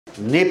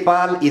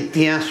नेपाल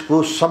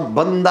इतिहासको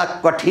सबभन्दा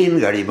कठिन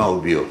घडीमा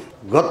उभियो।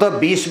 गत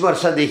 20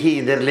 वर्षदेखि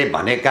यिनीहरूले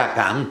भनेका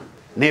काम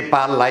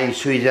नेपाललाई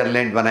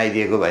स्विजरल्यान्ड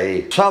बनाइदिएको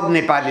भए, सब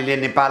नेपालीले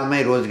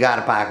नेपालमै रोजगार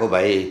पाएको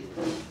भए,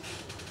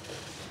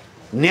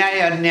 न्याय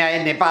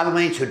अन्याय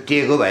नेपालमै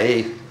छुट्टिएको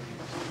भए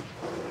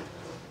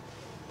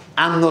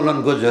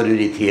आन्दोलनको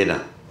जरुरी थिएन।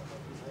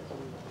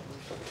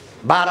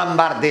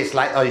 बारम्बार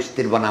देशलाई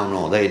अस्थिर बनाउनु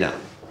हुँदैन।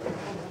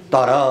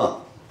 तर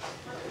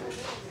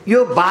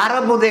यो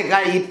 12 बुँदेका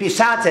यी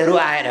पिशाचहरू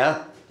आएर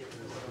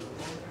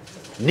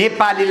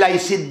नेपालीलाई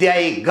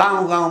सिद्ध्याई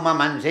गाउँ गाउँमा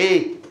मान्छे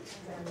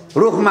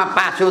रुखमा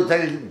पाछो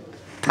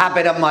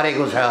थापेर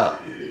मरेको छ।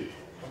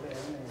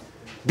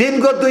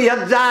 दिनको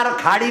 2000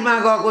 खाडीमा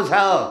गएको छ।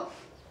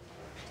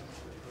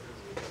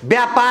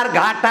 व्यापार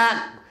घाटा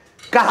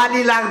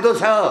कहाली लाग्दो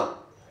छ।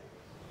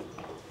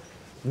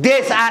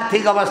 देश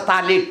आर्थिक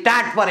अवस्थाले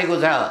टाट परेको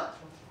छ।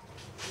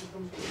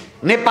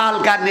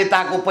 नेपालका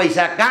नेताको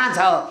पैसा कहाँ छ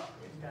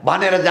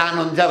भनेर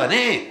जानुहुन्छ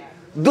भने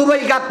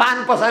दुबईका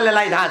पान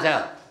पसलेलाई थाहा छ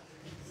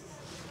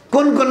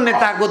कुन कुन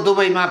नेताको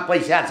दुबईमा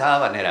पैसा छ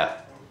भनेर।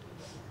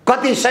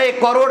 कति 100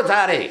 करोड छ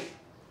अरे।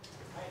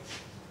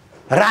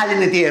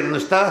 राजनीति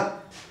हेर्नुस् त,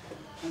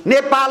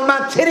 नेपालमा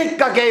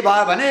छिरिक्क केही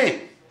भयो भने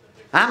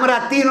हाम्रा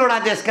 3 वटा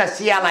देशका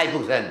सियाल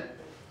आइपुग्छन्।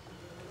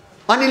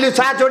 अनि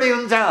लुछाचोडी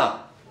हुन्छ।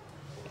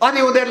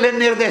 अनि उनीहरूले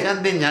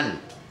निर्देशन दिन्छन्,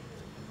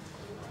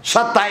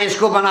 सत्ता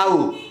यसको बनाऊ,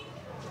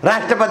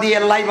 राष्ट्रपति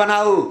यसलाई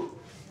बनाऊ,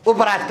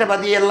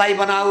 उपराष्ट्रपति यसलाई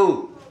बनाऊ,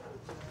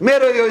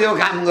 मेरो यो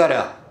काम गर।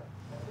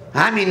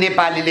 हामी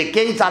नेपालीले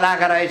केही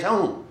चलाएका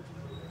रहेछौँ?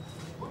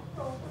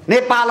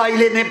 नेपाल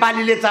अहिले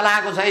नेपालीले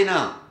चलाएको छैन,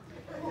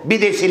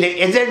 विदेशीले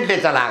एजेन्टले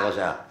चलाएको छ।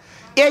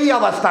 यही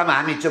अवस्थामा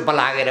हामी चुप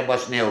लागेर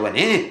बस्ने हो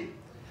भने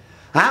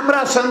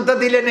हाम्रा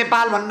सन्ततिले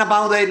नेपाल भन्न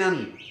पाउँदैनन्।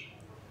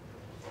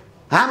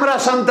 हाम्रा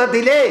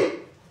सन्ततिले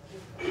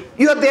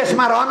यो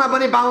देशमा रहन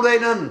पनि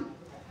पाउँदैनन्।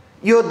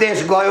 यो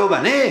देश गयो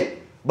भने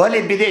भोलि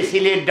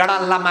विदेशीले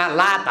डडल्लामा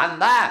लात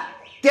हान्दा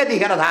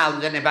त्यतिखेर थाहा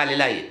हुन्छ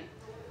नेपालीलाई।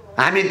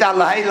 हामी त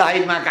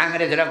लहाइमा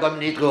काङ्ग्रेस र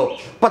कम्युनिस्टको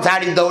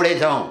पछाडि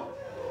दौडेछौँ।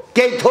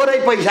 केही थोरै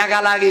पैसाका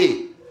लागि,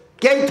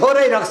 केही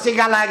थोरै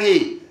रक्सीका लागि,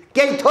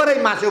 केही थोरै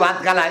मासु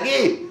भातका लागि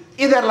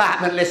यिनीहरूलाई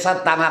हामीले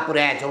सत्तामा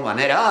पुर्याएछौँ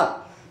भनेर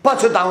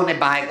पछुताउने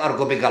बाहेक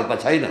अर्को विकल्प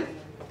छैन।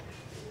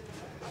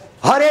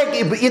 हरेक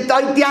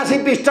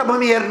ऐतिहासिक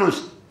पृष्ठभूमि हेर्नुहोस्।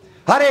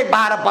 हरेक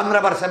 12-15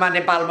 वर्षमा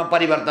नेपालमा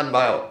परिवर्तन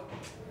भयो।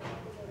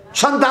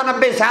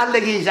 97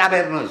 सालदेखि हिसाब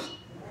हेर्नुहोस्।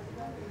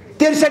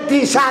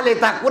 63 साल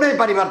यता कुनै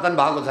परिवर्तन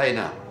भएको छैन।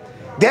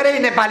 धेरै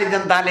नेपाली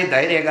जनताले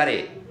धैर्य गरे।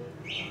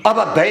 अब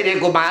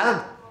धैर्यको बाद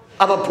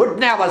अब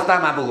फुट्ने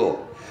अवस्थामा पुग्यो।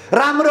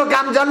 राम्रो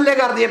काम जसले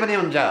गरिदिए पनि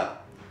हुन्छ।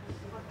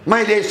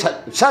 मैले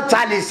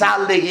 47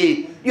 सालदेखि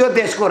यो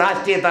देशको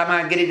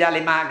राष्ट्रियतामा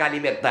गिरिजाली महाकाली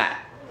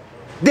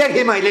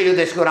व्यक्तदेखि मैले यो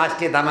देशको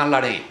राष्ट्रियतामा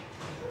लडेँ।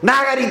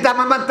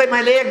 नागरिकतामा मात्रै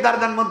मैले 1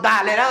 दर्जन मुद्दा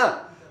हालेर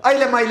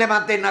अहिले मैले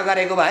मात्रै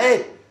नगरेको भए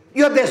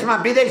यो देशमा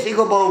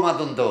विदेशीको बहुमत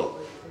हुन्थ्यो।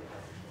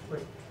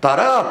 तर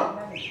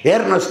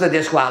हेर्नुहोस् त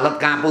देशको हालत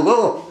कहाँ पुग्यो।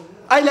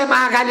 अहिले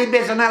महाकाली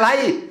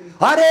बेच्नलाई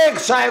हरेक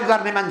सहयोग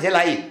गर्ने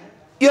मान्छेलाई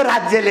यो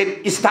राज्यले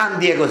स्थान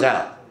दिएको छ।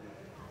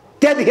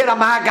 त्यतिखेर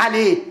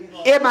महाकाली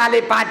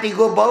एमाले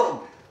पार्टीको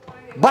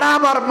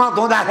बराबर मत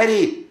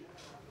हुँदाखेरि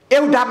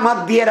एउटा मत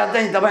दिएर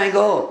चाहिँ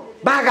तपाईँको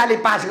महाकाली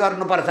पास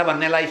गर्नुपर्छ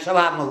भन्नेलाई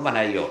सभामुख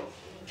बनाइयो।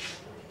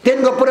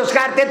 तिनको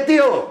पुरस्कार त्यति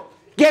हो।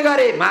 के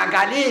गरे?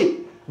 महाकाली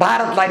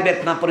भारतलाई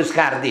बेच्न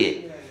पुरस्कार दिए।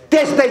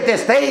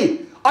 त्यस्तै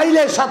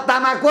अहिले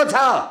सत्तामा को छ?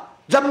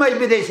 जम्मै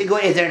विदेशीको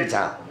एजेन्ट छ।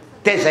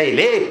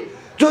 त्यसैले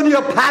जुन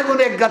यो फागुन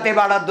 1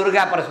 गतेबाट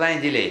दुर्गा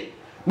प्रसाईजीले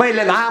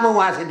मैले लामो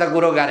उहाँसित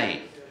कुरो गरेँ।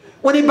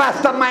 उनी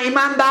वास्तवमा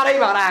इमान्दारै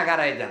भएर आएका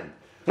रहेछन्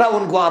र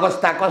उनको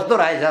अवस्था कस्तो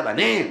रहेछ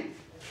भने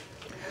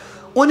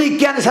उनी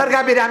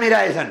क्यान्सरका बिरामी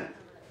रहेछन्।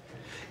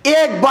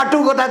 1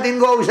 बटुको त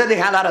दिनको औषधि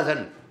खाँदा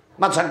रहेछन्।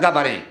 म छक्क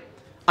परेँ।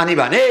 अनि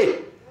भने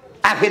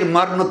आखिर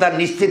मर्नु त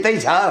निश्चितै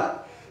छ।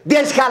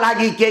 देशका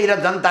लागि केही र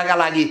जनताका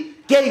लागि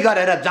केही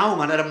गरेर जाउँ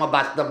भनेर म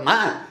वास्तवमा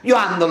यो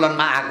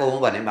आन्दोलनमा आएको हुँ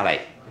भने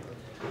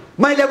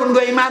मैले उनको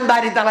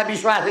इमान्दारितालाई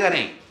विश्वास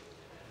गरेँ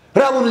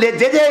र उनले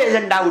जे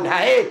एजेन्डा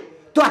उठाए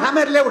त्यो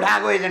हामीहरूले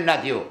उठाएको एजेन्डा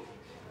थियो।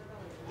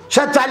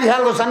 47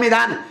 सालको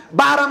संविधान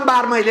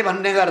बारम्बार मैले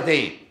भन्ने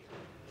गर्थेँ।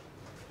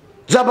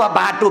 जब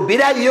बाटो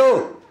बिराइयो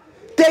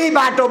त्यही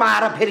बाटोमा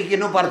आएर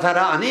फर्किनुपर्छ र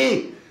अनि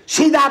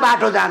सिधा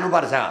बाटो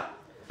जानुपर्छ।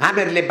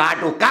 हामीहरूले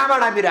बाटो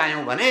कहाँबाट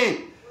बिरायौँ भने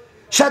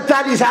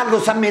 47 सालको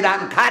संविधान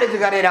खारिज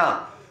गरेर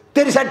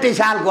 63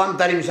 सालको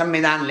अन्तरिम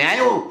संविधान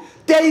ल्यायौँ।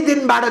 त्यही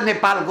दिनबाट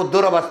नेपालको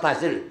दुरवस्था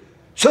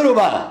सुरु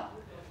भयो।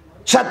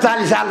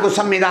 47 सालको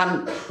संविधान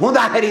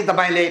हुँदाखेरि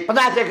तपाईँले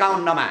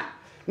 50-51मा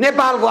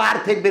नेपालको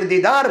आर्थिक वृद्धि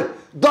दर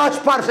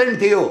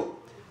 10% थियो।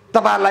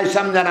 तपाईँहरूलाई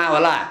सम्झना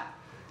होला।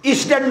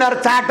 स्ट्यान्डर्ड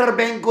चार्टर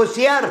ब्याङ्कको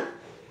सेयर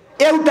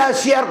एउटा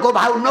सेयरको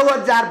भाउ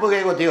 9000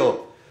 पुगेको थियो।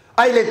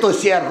 अहिले त्यो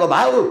सेयरको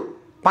भाउ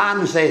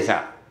 500 छ।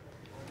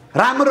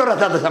 राम्रो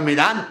रहेछ त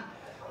संविधान।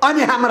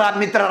 अनि हाम्रा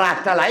मित्र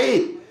राष्ट्रलाई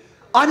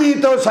अनि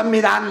त्यो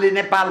संविधानले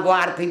नेपालको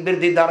आर्थिक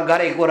वृद्धि दर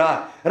गरेको र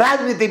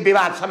राजनीतिक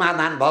विवाद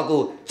समाधान भएको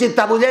चित्त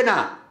बुझेन।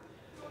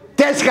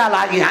 त्यसका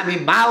लागि हामी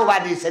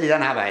माओवादी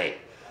सृजना भए।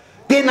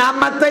 ती नाम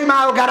मात्रै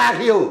माओका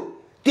राखियो,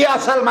 ती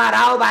असलमा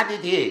राओवादी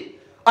थिए।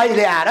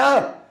 अहिले आएर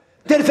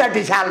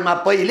 ६३ सालमा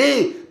पहिले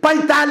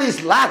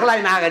 ४५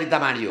 लाखलाई नागरिकता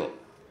बाँडियो।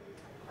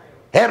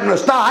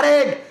 हेर्नुहोस् त,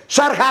 हरेक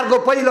सरकारको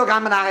पहिलो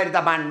काम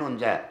नागरिकता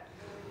बाँड्नुहुन्छ।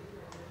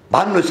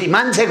 भन्नुहोस्, यी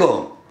मान्छेको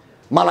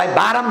मलाई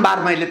बारम्बार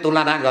मैले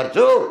तुलना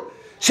गर्छु।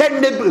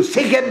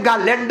 सिक्किमका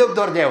लेन्डुप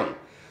दोर्जे हुन्।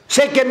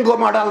 सिक्किमको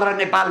मोडल र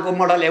नेपालको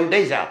मोडल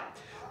एउटै छ।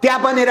 त्यहाँ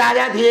पनि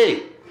राजा थिए,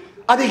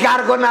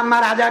 अधिकारको नाममा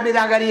राजा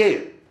विदा गरिए।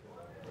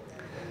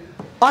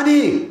 अनि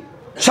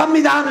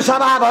संविधान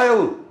सभा भयो,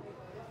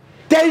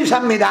 त्यही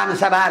संविधान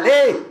सभाले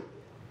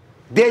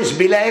देश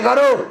विलय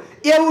गरो।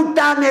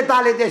 एउटा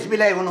नेताले देश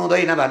विलय हुनु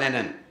हुँदैन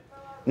भनेनन्।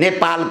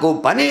 नेपालको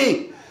पनि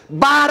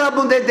 12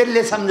 बुँदे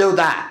दिल्ली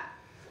सम्झौता,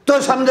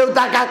 त्यो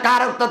सम्झौताका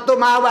कारक तत्त्व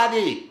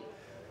माओवादी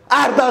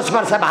 8-10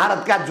 वर्ष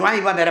भारतका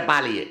ज्वाइँ बनेर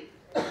पालिए।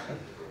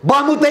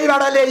 बम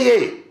उतैबाट ल्याइए,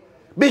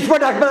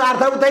 विस्फोटक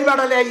पदार्थ उतैबाट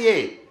ल्याइए,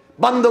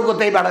 बन्दुक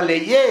उतैबाट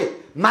ल्याइए,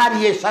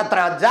 मारिए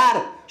 17,000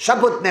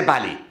 सपुत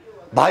नेपाली।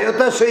 भयो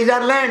त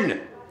स्विजरल्यान्ड,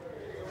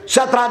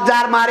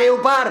 17,000 मारे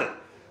ऊपर।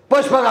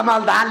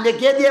 पुष्पकमल दाहालले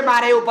के दिए?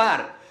 मारे ऊपर।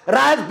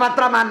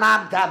 राजपत्रमा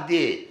नाम छाप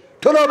दिए,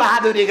 ठुलो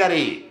बहादुरी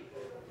गरी।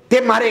 ते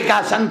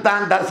मरेका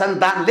सन्तान दर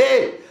सन्तानले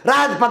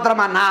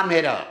राजपत्रमा नाम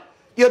हेर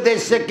यो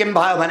देश सिक्किम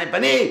भयो भने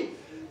पनि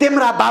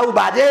तिम्रा बाउ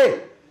बाजे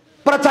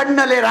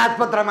प्रचण्डले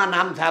राजपत्रमा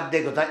नाम छाप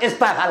दिएको छ।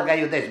 यस्ता खालका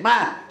यो देशमा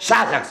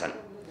शासक छन्।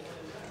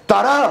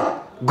 तर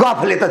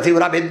गफले त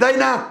चिउरा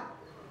भिज्दैन।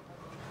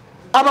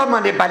 अब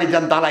म नेपाली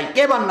जनतालाई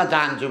के भन्न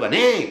चाहन्छु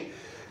भने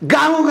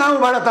गाउँ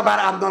गाउँबाट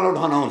तपाईहरु आन्दोलन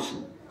उठाउनुहोस्,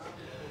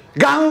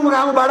 गाउँ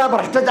गाउँबाट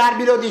भ्रष्टाचार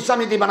विरोधी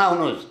समिति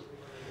बनाउनुहोस्,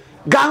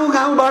 गाउँ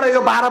गाउँबाट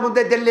यो 12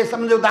 बुँदे दिल्ली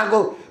सम्झौताको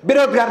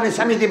विरोध गर्ने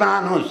समिति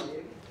बनाउनुहोस्,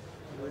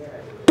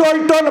 टोल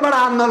टोलबाट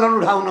आन्दोलन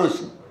उठाउनुहोस्।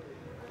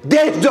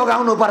 देश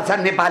जोगाउनु पर्छ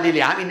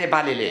नेपालीले। हामी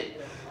नेपालीले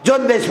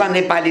जुन देशमा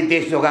नेपाली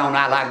देश जोगाउन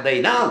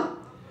लाग्दैन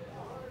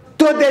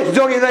त्यो देश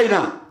जोगिँदैन।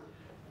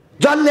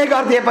 जसले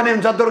गरिदिए पनि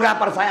हुन्छ, दुर्गा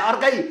प्रसाई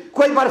अर्कै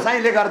कोही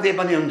प्रसाईले गरिदिए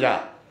पनि हुन्छ।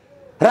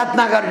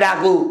 रत्नाकर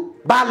डाकु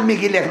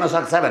वाल्मीकि लेख्न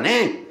सक्छ भने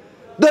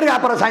दुर्गा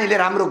प्रसाईले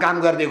राम्रो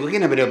काम गरिदिएको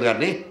किन विरोध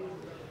गर्ने?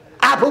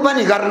 आफू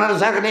पनि गर्न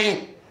नसक्ने।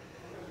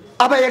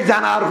 अब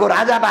एकजना अर्को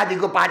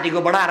राजावादीको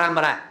पार्टीको बडा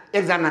राम्रा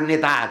एकजना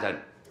नेता आछन्,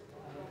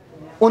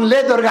 उनले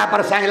दुर्गा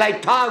प्रसाईलाई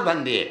ठग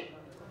भनिदिए।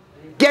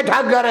 के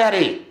ठग गरे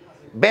अरे?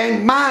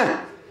 ब्याङ्कमा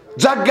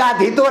जग्गा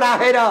धितो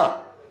राखेर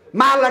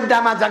माल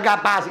अड्डामा जग्गा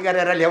पास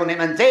गरेर ल्याउने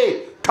मान्छे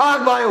ठग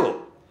भयो।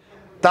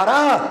 तर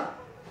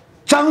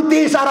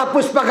 34 अरब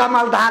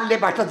पुष्पकमल दाहालले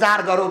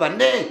भ्रष्टाचार गरौँ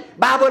भन्ने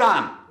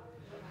बाबुराम,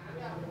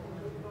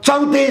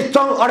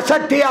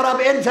 68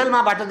 अरब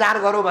एनसेलमा भ्रष्टाचार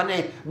गरौँ भन्ने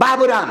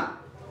बाबुराम,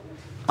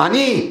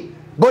 अनि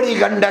बुढी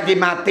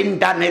गण्डकीमा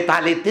 3टा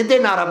नेताले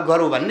 3 अरब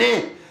गरौँ भन्ने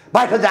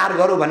भ्रष्टाचार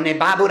गरौँ भन्ने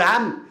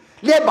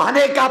बाबुरामले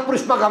भनेका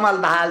पुष्पकमल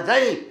दाहाल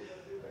चाहिँ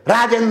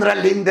राजेन्द्र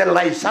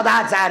लिङ्गदेललाई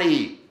सदाचारी,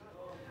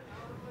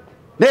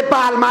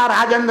 नेपालमा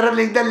राजेन्द्र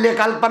लिङ्गदेलले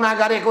कल्पना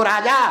गरेको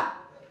राजा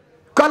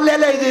कसले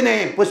ल्याइदिने?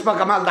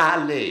 पुष्पकमल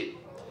दाहालले।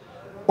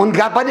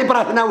 उनका पनि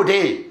प्रश्न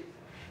उठे।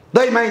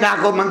 2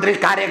 महिनाको मन्त्री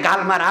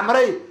कार्यकालमा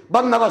राम्रै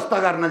बन्दोबस्त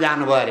गर्न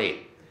जानुभयो अरे।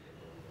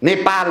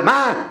 नेपालमा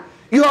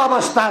यो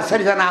अवस्था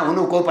सिर्जना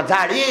हुनुको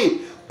पछाडि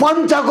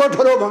पञ्चको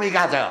ठुलो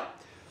भूमिका छ।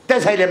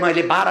 त्यसैले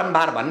मैले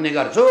बारम्बार भन्ने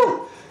गर्छु,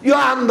 यो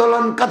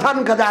आन्दोलन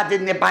कथन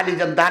कदाचित नेपाली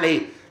जनताले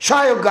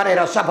सहयोग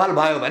गरेर सफल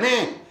भयो भने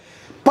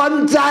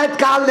पञ्चायत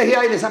कालदेखि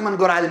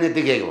अहिलेसम्मको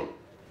राजनीति के हो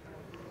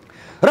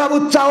र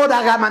उच्च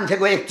ओहदाका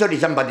मान्छेको एकचोटि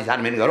सम्पत्ति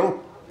छानबिन गरौँ।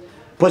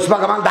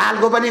 पुष्पकमल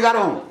दाहालको पनि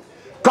गरौँ,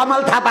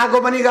 कमल थापाको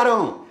पनि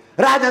गरौँ,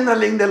 राजेन्द्र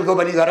लिङ्गदेलको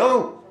पनि गरौँ,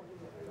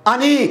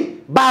 अनि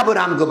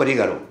बाबुरामको पनि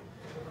गरौँ।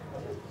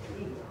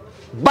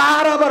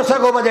 12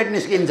 वर्षको बजेट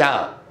निस्किन्छ।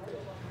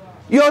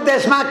 यो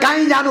देशमा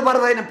कहीँ जानु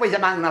पर्दैन पैसा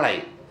माग्नलाई।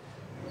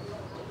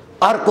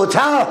 अर्को छ,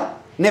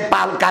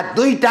 नेपालका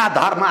 2टा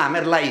धर्म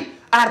हामीहरूलाई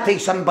आर्थिक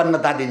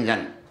सम्पन्नता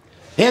दिन्छन्,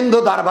 हिन्दू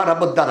धर्म र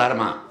बुद्ध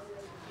धर्म।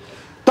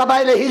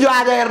 तपाईले हिजो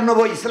आज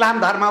हेर्नुभयो इस्लाम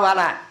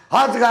धर्मवाला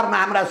हज गर्न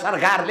हाम्रा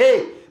सरकारले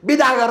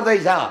बिदा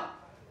गर्दैछ,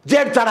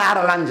 जेट चढाएर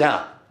लान्छ।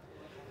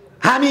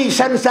 हामी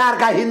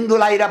संसारका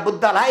हिन्दूलाई र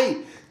बुद्धलाई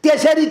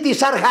त्यसरी ती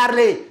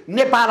सरकारले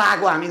नेपाल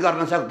आएको हामी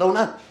गर्न सक्दैनौँ न?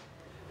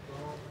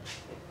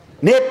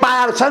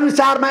 नेपाल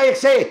संसारमा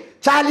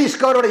 140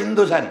 करोड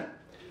हिन्दू छन्।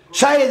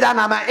 100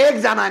 जनामा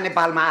 1 जना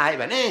नेपालमा आए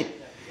भने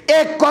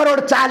 1 करोड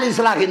 40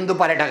 लाख हिन्दू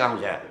पर्यटक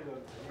आउँछ।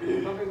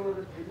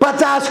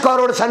 50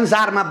 करोड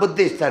संसारमा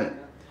बुद्धिस्ट छन्।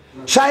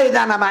 100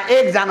 जनामा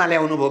 1 जना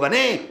ल्याउनु भयो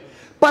भने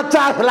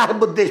 50 लाख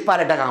बुद्धिस्ट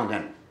पर्यटक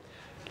आउँछन्।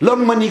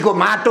 लुम्बिनीको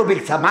माटो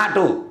बिग्छ,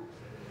 माटो।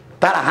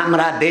 तर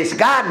हाम्रा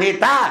देशका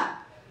नेता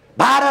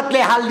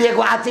भारतले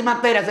हालिदिएको आँची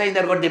मात्रै रहेछ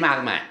यिनीहरूको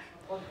दिमागमा,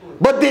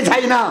 बुद्धि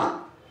छैन।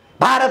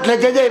 भारतले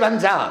जे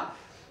भन्छ,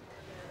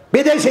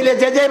 विदेशीले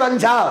जे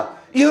भन्छ,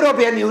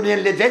 युरोपियन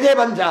युनियनले जे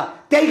भन्छ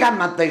त्यही काम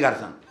मात्रै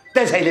गर्छन्।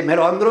 त्यसैले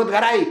मेरो अनुरोध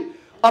गराई,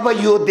 अब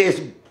यो देश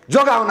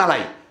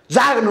जोगाउनलाई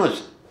जाग्नुहोस्।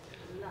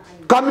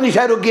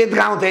 कम्युनिस्टहरू गीत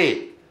गाउँथे,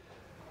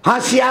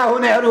 हँसिया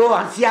हुनेहरू हो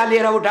हँसिया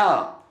लिएर उठ,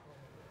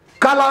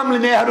 कलम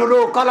लिनेहरू रो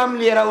कलम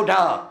लिएर उठ,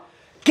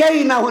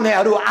 केही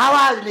नहुनेहरू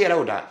आवाज लिएर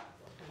उठ।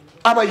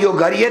 अब यो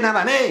गरिएन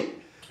भने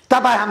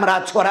तपाईँ हाम्रा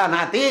छोरा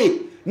नाति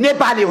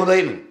नेपाली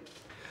हुँदैन।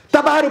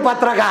 तपाईँहरू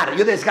पत्रकार,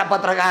 यो देशका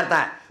पत्रकार त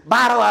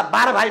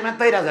 12 भाइ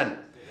मात्रै रहेछन्।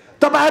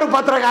 तपाईँहरू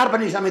पत्रकार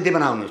पनि समिति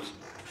बनाउनुहोस्,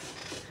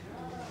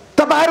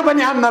 तपाईँहरू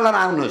पनि आन्दोलन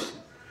आउनुहोस्।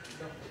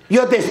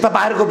 यो देश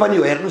तपाईँहरूको पनि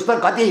हो। हेर्नुहोस् त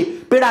कति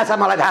पीडा छ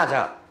मलाई थाहा छ।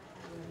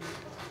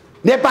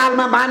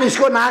 नेपालमा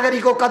मानिसको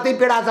नागरिकको कति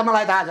पीडा छ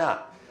मलाई थाहा छ।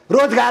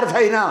 रोजगार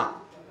छैन,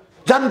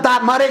 जनता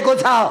मरेको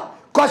छ,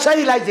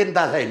 कसैलाई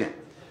चिन्ता छैन।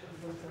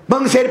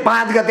 मङ्सिर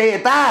 5 गते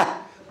यता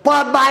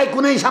पद बाहेक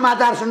कुनै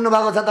समाचार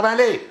सुन्नुभएको छ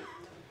तपाईँले?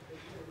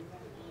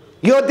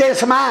 यो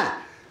देशमा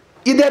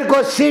यिनीहरूको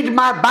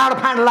सिटमा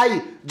बाँडफाँडलाई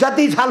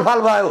जति छलफल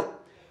भयो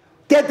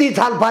त्यति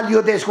छलफल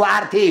यो देशको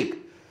आर्थिक,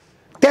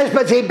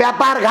 त्यसपछि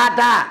व्यापार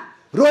घाटा,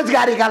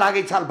 रोजगारीका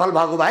लागि छलफल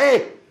भएको भए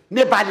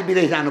नेपाली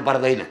विदेश जानु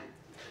पर्दैन।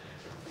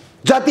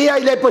 जति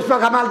अहिले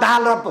पुष्पकमल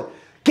दाहाल र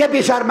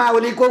केपी शर्मा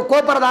ओलीको को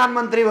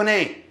प्रधानमन्त्री हुने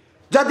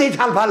जति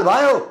छलफल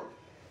भयो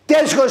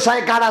त्यसको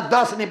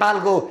 100/10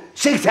 नेपालको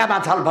शिक्षामा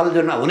छलफल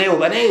जुन हुने हो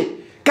भने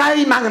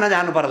कहीँ माग्न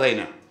जानु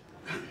पर्दैन।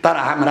 तर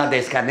हाम्रा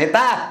देशका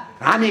नेता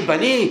हामी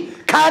पनि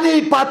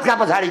खाली पदका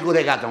पछाडि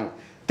कुदेका छौँ।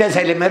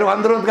 त्यसैले मेरो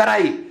अनुरोध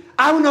गराई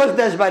आउनुहोस्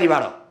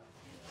देशभरिबाट।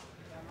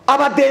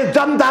 अब देश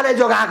जनताले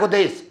जोगाएको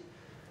देश,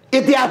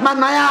 इतिहासमा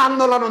नयाँ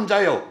आन्दोलन हुन्छ।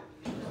 यो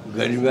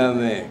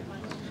गरिमामय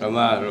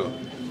समारोह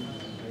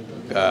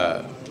का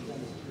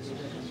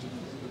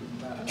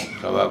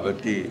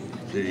सभापति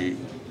श्री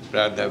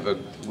प्राध्यापक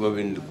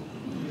गोविंद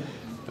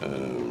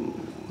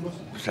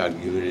प्रसाद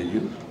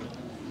घिमिरेज्यू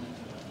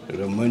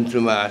र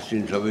मञ्चमा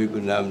आसीन सबैको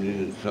नाम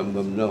लिन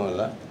सम्भव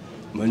नहोला,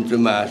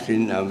 मञ्चमा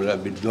आसीन हाम्रा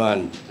विद्वान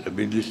र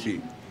विदुषी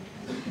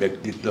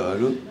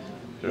व्यक्तित्वहरू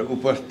र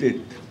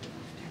उपस्थित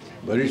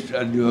वरिष्ठ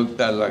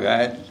अधिवक्ता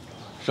लगायत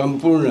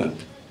सम्पूर्ण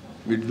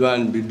विद्वान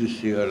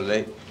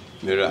विदुषीहरूलाई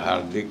मेरो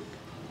हार्दिक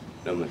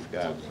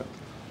नमस्कार छ।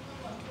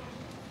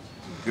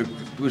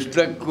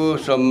 पुस्तकको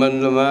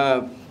सम्बन्धमा,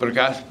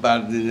 प्रकाश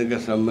पारिदिनका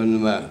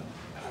सम्बन्धमा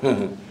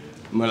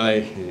मलाई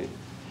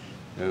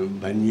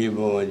भनिए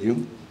बमोजिम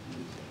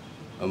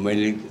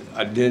मैले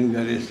अध्ययन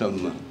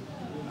गरेसम्म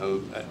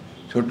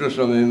छोटो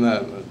समयमा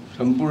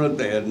सम्पूर्ण त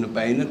हेर्न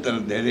पाइनँ, तर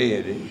धेरै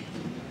हेरेँ।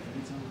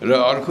 र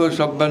अर्को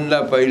सबभन्दा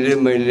पहिले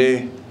मैले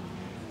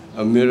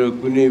मेरो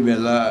कुनै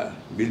बेला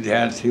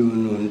विद्यार्थी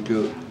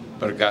हुनुहुन्थ्यो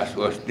प्रकाश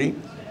वस्ती,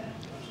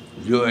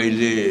 जो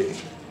अहिले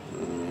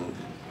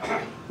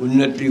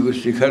उन्नतिको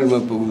शिखरमा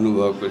पुग्नु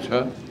भएको छ।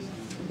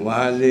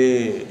 उहाँले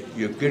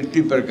यो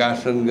कृति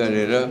प्रकाशन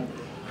गरेर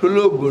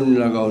ठुलो गुण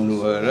लगाउनु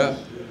भयो र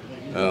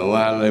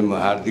उहाँलाई म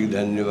हार्दिक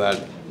धन्यवाद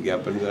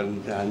ज्ञापन गर्न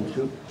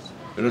चाहन्छु।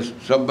 र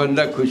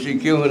सबभन्दा खुसी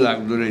के हो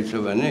लाग्दो रहेछ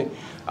भने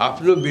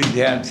आफ्नो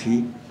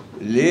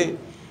विद्यार्थीले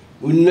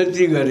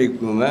उन्नति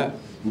गरेकोमा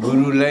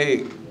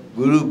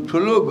गुरु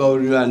ठुलो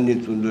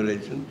गौरवान्वित हुँदो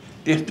रहेछन्।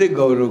 त्यस्तै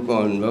गौरवको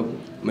अनुभव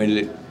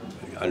मैले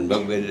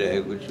अनुभव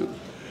गरिरहेको छु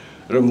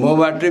र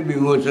मबाटै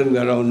विमोचन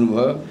गराउनु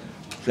भयो।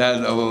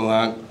 सायद अब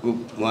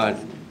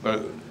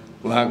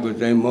उहाँको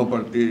चाहिँ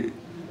मप्रति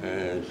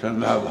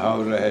श्रद्धाभाव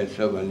रहेछ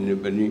भन्ने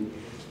पनि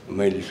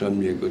मैले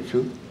सम्झेको छु।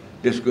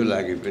 त्यसको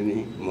लागि पनि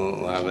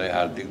म उहाँलाई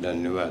हार्दिक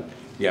धन्यवाद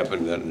ज्ञापन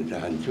गर्न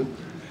चाहन्छु।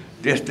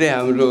 त्यस्तै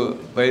हाम्रो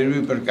पैरवी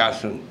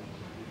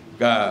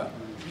प्रकाशनका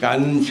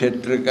कानुन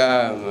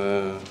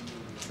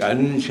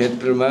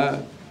क्षेत्रमा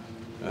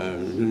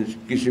जुन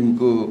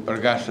किसिमको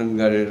प्रकाशन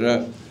गरेर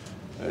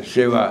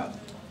सेवा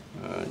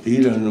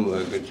दिइरहनु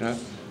भएको छ,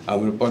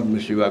 हाम्रो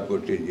पद्मशिवा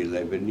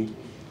कोटेजीलाई पनि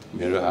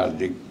मेरो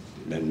हार्दिक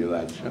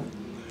धन्यवाद छ।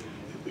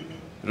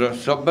 र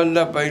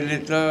सबभन्दा पहिले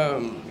त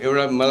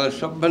एउटा मलाई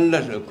सबभन्दा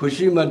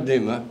खुसी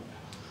मध्येमा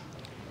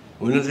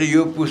हुन त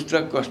यो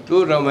पुस्तक कस्तो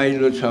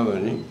रमाइलो छ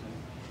भने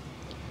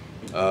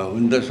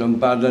हुन त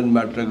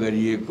सम्पादनबाट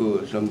गरिएको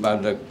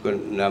सम्पादकको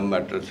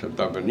नामबाट छ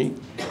पनि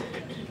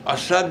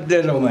असाध्य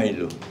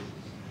रमाइलो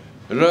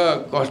र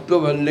कस्तो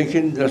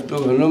भनेदेखि जस्तो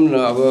भनौँ न,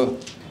 अब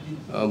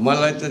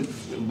मलाई त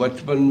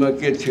बचपनमा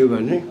के थियो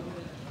भने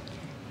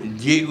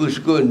जे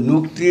उसको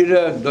नुक्ती र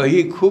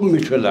दही खुब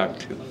मिठो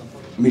लाग्थ्यो,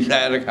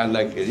 मिसाएर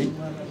खाँदाखेरि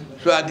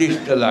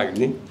स्वादिष्ट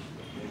लाग्ने।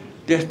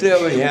 त्यस्तै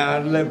अब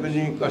यहाँहरूलाई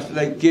पनि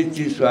कसलाई के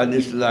चिज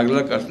स्वादिष्ट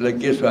लाग्ला, कसलाई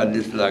के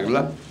स्वादिष्ट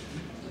लाग्ला,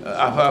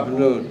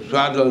 आफ्नो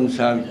स्वाद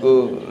अनुसारको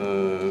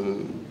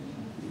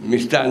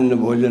मिष्टान्न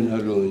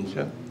भोजनहरू हुन्छ।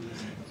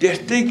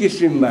 त्यस्तै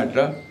किसिमबाट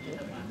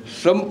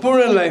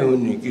सम्पूर्णलाई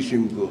हुने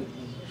किसिमको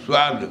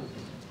स्वाद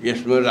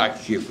यसमा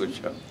राखिएको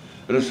छ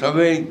र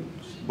सबै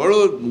बडो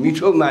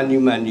मिठो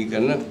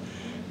मानिकन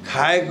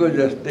खाएको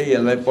जस्तै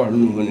यसलाई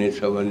पढ्नु हुनेछ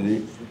भन्ने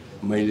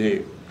मैले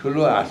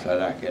ठुलो आशा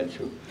राखेको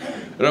छु।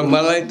 र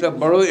मलाई त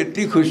बडो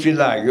यति खुसी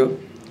लाग्यो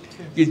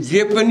कि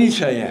जे पनि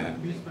छ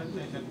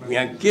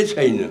यहाँ के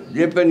छैन,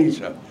 जे पनि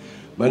छ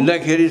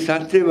भन्दाखेरि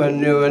साँच्चै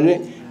भन्ने हो भने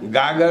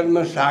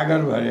गागरमा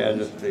सागर भरे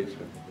जस्तै छ।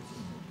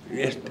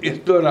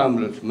 यस्तो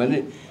राम्रो छ भने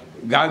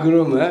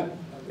गाग्रोमा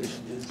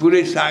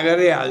पुरै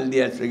सागरै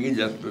हालिदिएको छ कि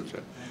जस्तो छ।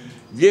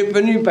 जे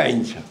पनि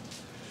पाइन्छ।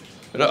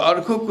 र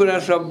अर्को कुरा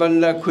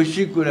सबभन्दा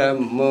खुसी कुरा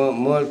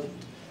म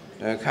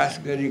खास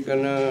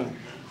गरिकन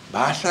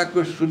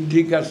भाषाको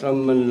शुद्धिका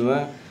सम्बन्धमा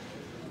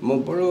म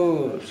बडो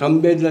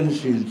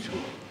संवेदनशील छु।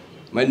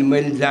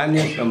 मैले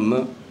जानेसम्म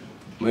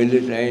मैले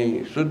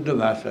चाहिँ शुद्ध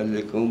भाषा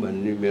लेखौँ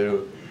भन्ने मेरो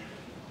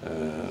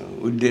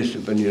उद्देश्य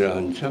पनि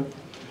रहन्छ।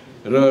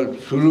 र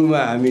सुरुमा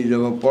हामी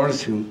जब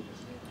पढ्थ्यौँ,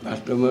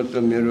 वास्तवमा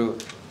त मेरो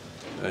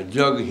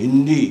जग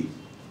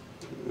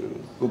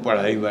हिन्दीको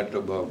पढाइबाट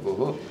भएको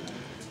हो।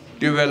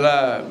 त्यो बेला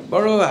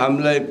बडो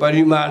हामीलाई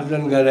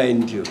परिमार्जन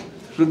गराइन्थ्यो।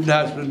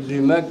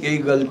 शुद्धाशुद्धिमा केही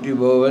गल्ती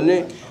भयो भने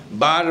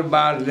बार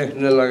बार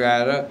लेख्न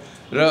लगाएर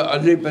र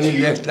अझै पनि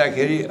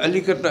लेख्दाखेरि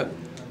अलिकता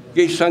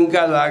केही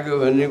शङ्का लाग्यो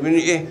भने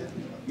पनि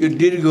यो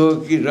दीर्घ हो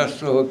कि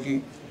ह्रस्व हो कि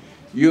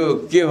यो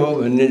के हो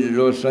भन्ने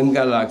जो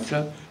शङ्का लाग्छ,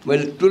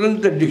 मैले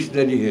तुरन्त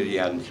डिक्सनरी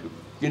हेरिहाल्छु।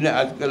 किन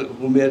आजकल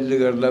उमेरले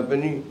गर्दा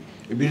पनि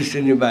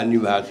बिर्सिने बानी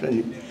भएको छ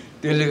नि,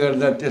 त्यसले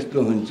गर्दा त्यस्तो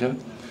हुन्छ।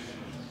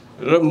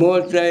 र म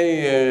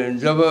चाहिँ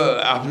जब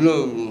आफ्नो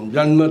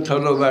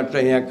जन्मथलोबाट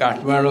यहाँ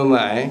काठमाडौँमा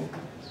आएँ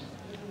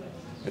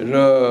र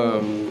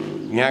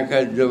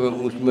यहाँका जब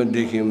उसमा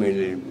देखेँ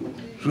मैले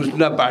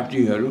सूचना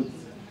पार्टीहरू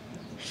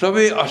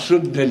सबै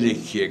अशुद्ध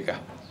लेखिएका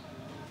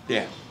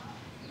त्यहाँ।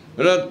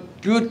 र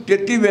त्यो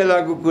त्यति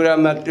बेलाको कुरा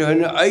मात्रै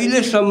होइन,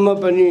 अहिलेसम्म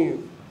पनि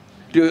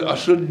त्यो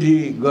अशुद्धि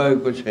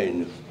गएको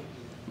छैन।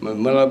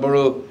 मलाई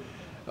बडो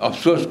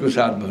अफसोसको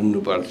साथ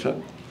भन्नुपर्छ।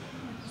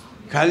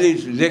 खालि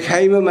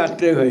लेखाइमा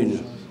मात्रै होइन,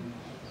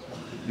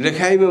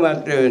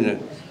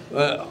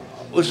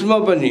 उसमा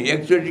पनि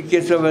एकचोटि के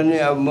छ भने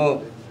अब म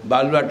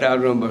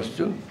बालुवाटारमा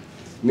बस्छु,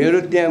 मेरो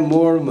त्यहाँ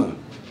मोडमा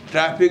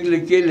ट्राफिकले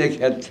के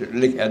लेखा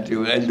थियो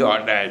अहिले त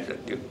हटाएछ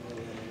त्यो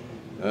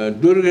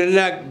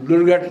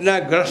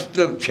दुर्घटनाग्रस्त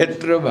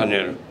क्षेत्र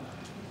भनेर।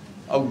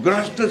 अब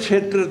ग्रस्त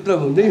क्षेत्र त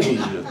हुँदै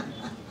हुन्छ,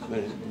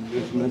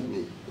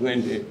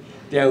 मैले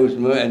त्यहाँ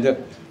उसमा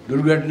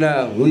दुर्घटना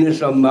हुने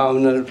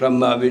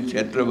सम्भावित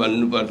क्षेत्र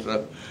भन्नुपर्छ।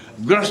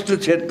 ग्रस्त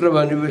क्षेत्र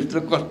भनेपछि त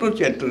कस्तो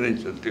क्षेत्र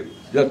रहेछ त्यो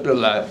जस्तो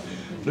लाग्यो।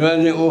 र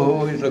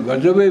ओहो यो त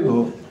गजबै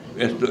भयो,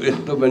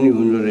 यस्तो पनि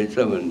हुनु रहेछ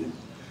भन्ने।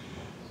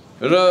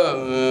 र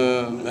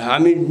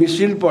हामी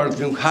मिसिल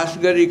पढ्थ्यौँ, खास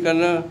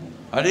गरिकन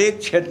हरेक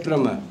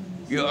क्षेत्रमा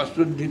यो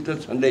अशुद्धि त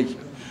छँदैछ।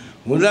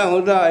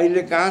 हुँदा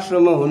अहिले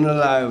कहाँसम्म हुन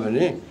लाग्यो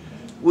भने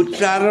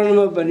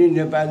उच्चारणमा पनि,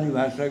 नेपाली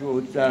भाषाको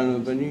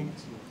उच्चारणमा पनि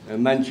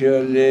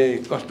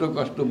मान्छेहरूले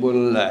कस्तो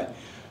बोल्न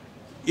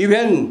लाग्यो।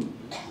 इभन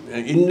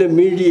इन द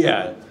मिडिया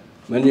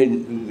माने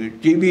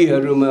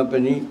टिभीहरूमा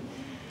पनि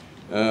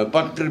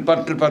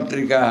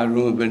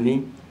पत्रिकाहरूमा पनि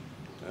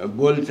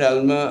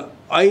बोलचालमा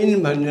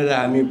ऐन भनेर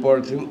हामी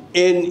पढ्थ्यौँ,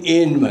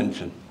 एन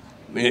भन्छन्।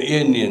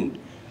 एन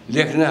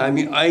लेख्न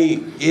हामी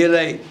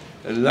एलाई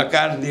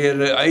लकार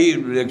दिएर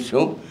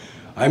लेख्छौँ,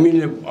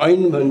 हामीले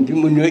ऐन भन्थ्यौँ,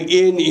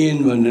 उनीहरू एन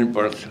भनेर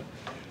पढ्छ।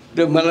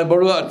 त्यो मलाई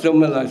बडो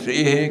अचम्म लाग्छ।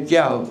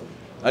 क्या हो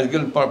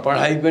आजकल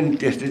पढाइ पनि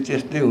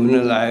त्यस्तै हुन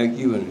लाग्यो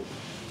कि भने।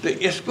 त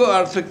यसको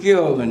अर्थ के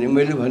हो भने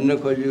मैले भन्न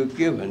खोजेको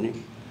के भने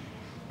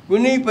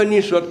कुनै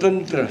पनि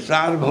स्वतन्त्र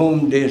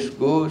सार्वभौम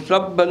देशको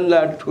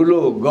सबभन्दा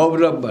ठुलो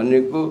गौरव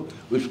भनेको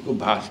उसको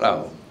भाषा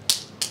हो।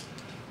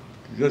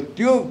 र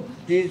त्यो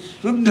चिज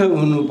शुद्ध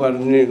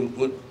हुनुपर्ने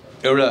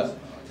एउटा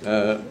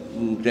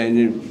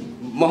चाहिने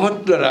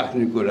महत्त्व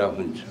राख्ने कुरा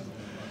हुन्छ।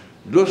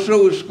 दोस्रो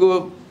उसको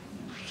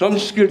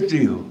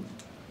संस्कृति हो।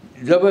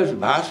 जब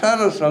भाषा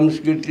र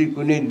संस्कृति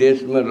कुनै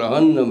देशमा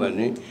रहन्न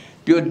भने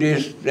त्यो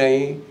देश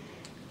चाहिँ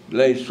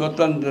लाई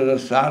स्वतन्त्र र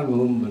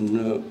सार्वभौम भन्न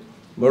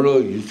बडो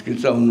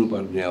हिचकिचाउनु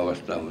पर्ने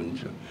अवस्था हुन्छ।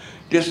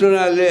 त्यसो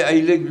हुनाले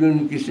अहिले जुन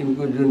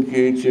किसिमको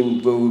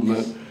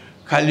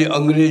खालि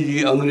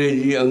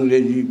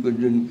अङ्ग्रेजीको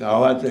जुन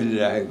हावा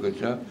चलिरहेको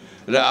छ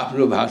र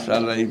आफ्नो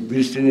भाषालाई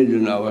बिर्सिने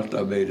जुन अवस्था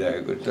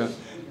भइरहेको छ,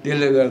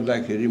 त्यसले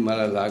गर्दाखेरि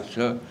मलाई लाग्छ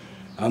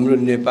हाम्रो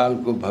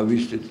नेपालको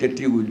भविष्य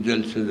त्यति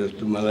उज्जवल छ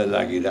जस्तो मलाई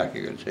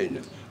लागिराखेको छैन।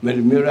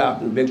 मेरो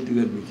आफ्नो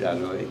व्यक्तिगत विचार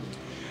हो है।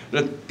 र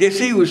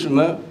त्यसै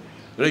उसमा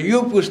र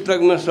यो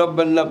पुस्तकमा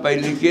सबभन्दा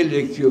पहिले के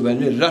लेखियो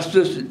भने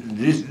ह्रस्व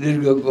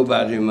दीर्घको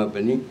बारेमा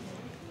पनि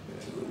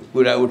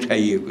कुरा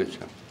उठाइएको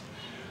छ।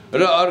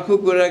 र अर्को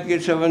कुरा के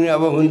छ भने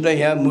अब हुन त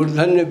यहाँ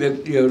मूर्धन्य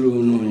व्यक्तिहरू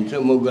हुनुहुन्छ,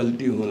 म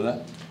गल्ती होला,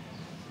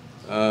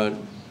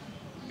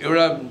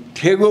 एउटा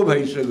ठेगो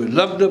भइसक्यो,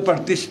 लब्ध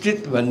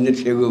प्रतिष्ठित भन्ने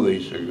ठेगो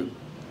भइसक्यो।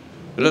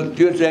 र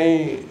त्यो चाहिँ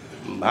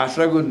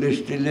भाषाको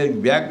दृष्टिले,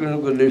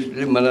 व्याकरणको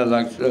दृष्टिले मलाई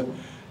लाग्छ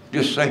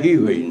त्यो सही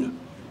होइन,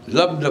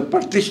 लब्ध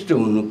प्रतिष्ठित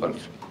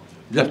हुनुपर्छ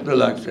जस्तो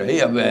लाग्छ है।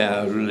 अब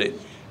यहाँहरूले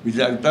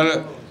विचार,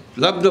 तर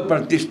लब्ध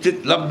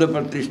प्रतिष्ठित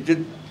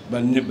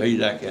भन्ने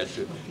भइराखेको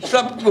छ,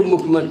 सबको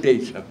मुखमा त्यही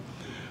छ।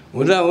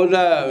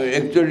 हुँदा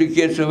एकचोटि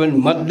के छ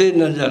भने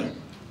मध्यनजर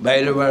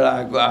बाहिरबाट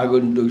आएको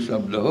आगन्तुक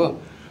शब्द हो।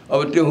 अब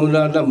त्यो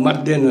हुँदा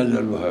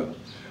मध्यनजर भयो।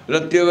 र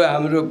त्यो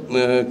हाम्रो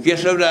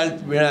केशवराज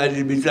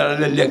वीणाजी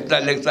बिचराले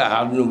लेख्दा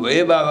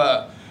हार्नुभयो, बाबा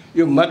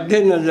यो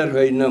मध्यनजर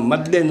होइन,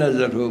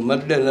 मध्यनजर हो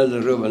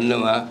भन्ने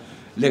उहाँ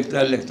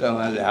लेख्दा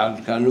उहाँले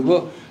हात खानुभयो।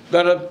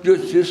 तर त्यो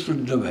चाहिँ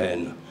शुद्ध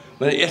भएन।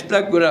 भने यस्ता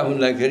कुरा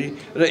हुँदाखेरि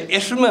र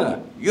यसमा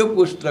यो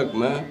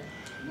पुस्तकमा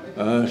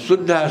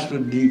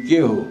शुद्धाशुद्धि के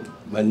हो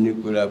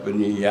भन्ने कुरा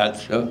पनि याद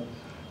छ,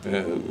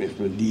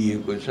 यसमा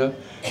दिएको छ।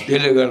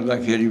 त्यसले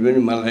गर्दाखेरि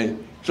पनि मलाई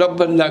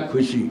सबभन्दा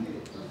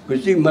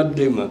खुसी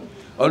मध्येमा,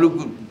 अरू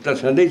त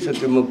छँदैछ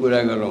त्यो म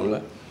कुरा गरौँला,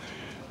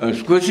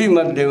 खुसी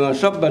मध्येमा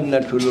सबभन्दा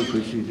ठुलो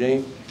खुसी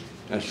चाहिँ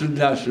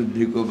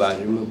शुद्धाशुद्धिको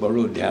बारेमा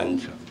बडो ध्यान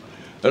छ।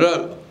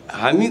 र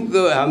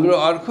हाम्रो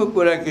अर्को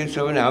कुरा के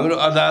छ भने हाम्रो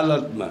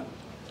अदालतमा,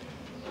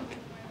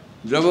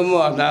 जब म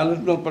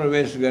अदालतमा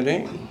प्रवेश गरेँ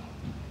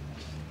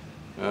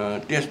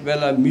त्यस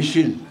बेला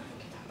मिसिल,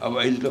 अब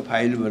अहिले त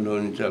फाइल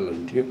बनाउने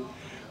चलन थियो,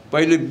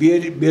 पहिले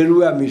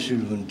बेरुवा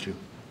मिसिल हुन्थ्यो,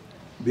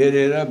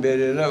 बेरेर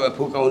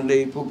फुकाउँदै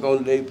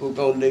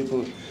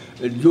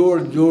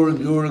जोड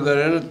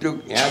गरेर त्यो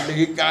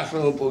यहाँदेखि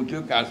कहाँसम्म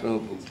पुग्थ्यो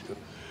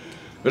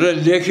र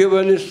लेख्यो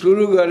भने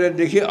सुरु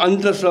गरेदेखि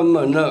अन्तसम्म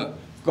न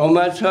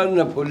कमा छ,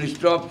 न फुल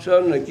स्टप छ,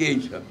 न केही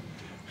छ।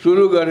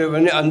 सुरु गऱ्यो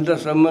भने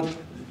अन्तसम्म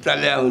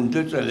चल्या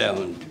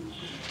हुन्थ्यो।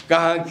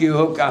 कहाँ के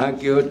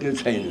हो त्यो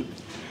छैन।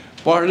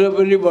 पढ्न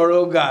पनि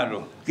बडो गाह्रो,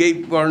 केही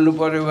पढ्नु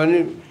पर्यो भने,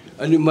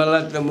 अनि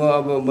मलाई त म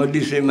अब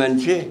मदिसे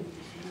मान्छे,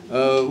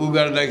 उ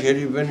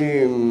गर्दाखेरि पनि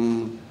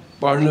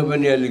पढ्न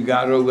पनि अलिक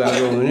गाह्रो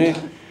हुने,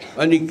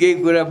 अनि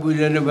केही कुरा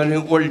बुझेन भने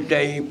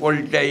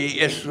पोल्टाइ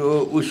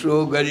यसो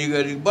उसो गरी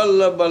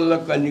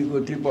बल्ल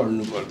कनीकोठी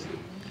पढ्नु पर्थ्यो।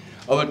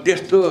 अब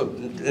त्यस्तो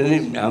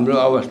हाम्रो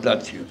अवस्था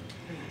थियो।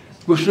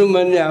 कुसुम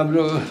भन्ने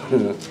हाम्रो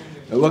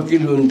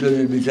वकिल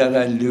हुनुहुन्थ्यो,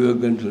 बिचरा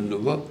दिवगन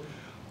हुनुभयो,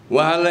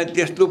 उहाँलाई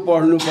त्यस्तो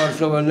पढ्नुपर्छ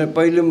भने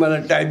पहिले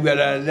मलाई टाइप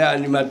गराएर ल्याए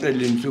अनि मात्रै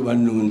लिन्छु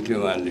भन्नुहुन्थ्यो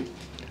उहाँले।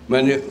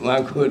 माने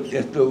उहाँको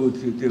त्यस्तो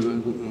त्यो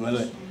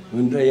मलाई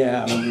हुन्छ।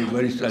 यहाँ हाम्रो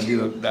वरिष्ठ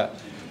अधिवक्ता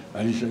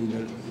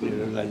हरिशङ्कर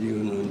निरलाजी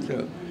हुनुहुन्छ,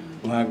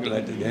 उहाँको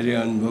लागि त धेरै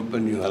अनुभव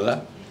पनि होला।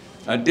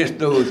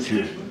 त्यस्तो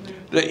थियो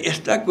र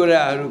यस्ता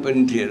कुराहरू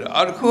पनि थिए।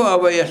 अर्को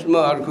अब यसमा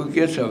अर्को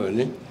के छ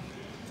भने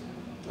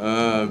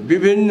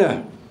विभिन्न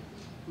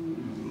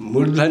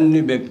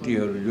मूर्धन्य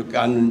व्यक्तिहरू जो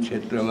कानुन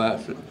क्षेत्रमा,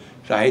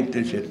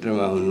 साहित्य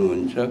क्षेत्रमा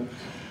हुनुहुन्छ,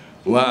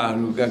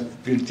 उहाँहरूका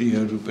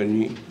कृतिहरू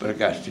पनि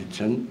प्रकाशित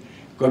छन्।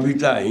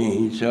 कविता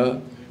यही छ,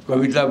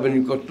 कविता पनि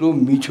कस्तो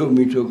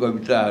मिठो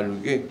कविताहरू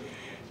के।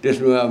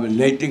 त्यसमा अब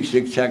नैतिक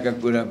शिक्षाका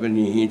कुरा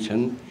पनि यही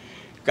छन्,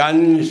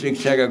 कानुनी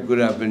शिक्षाका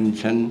कुरा पनि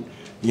छन्।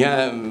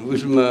 यहाँ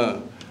उसमा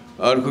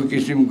अर्को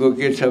किसिमको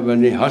के छ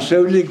भने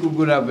हँसौलीको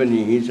कुरा पनि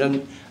यही छन्।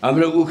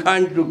 हाम्रो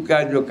उखान टुक्का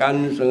जो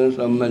कानुनसँग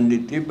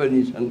सम्बन्धित ती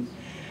पनि छन्।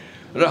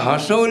 र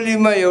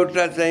हँसौलीमा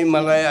एउटा चाहिँ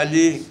मलाई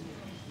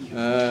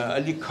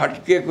अलि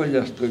खट्केको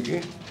जस्तो के,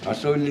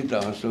 हँसौली त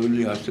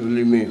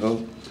हँसौलीमै हो।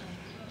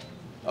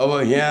 अब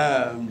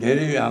यहाँ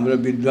धेरै हाम्रो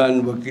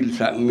विद्वान वकिल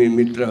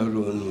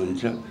मित्रहरू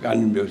हुनुहुन्छ,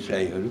 कानुन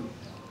व्यवसायीहरू,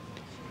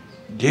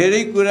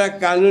 धेरै कुरा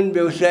कानुन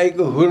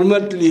व्यवसायीको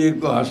हुर्मत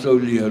लिएको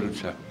हँसौलीहरू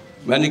छ।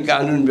 माने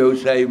कानुन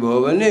व्यवसायी भयो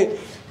भने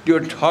त्यो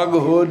ठग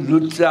हो,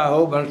 लुच्चा हो,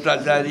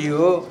 भ्रष्टाचारी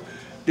हो,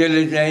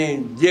 त्यसले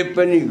चाहिँ जे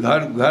पनि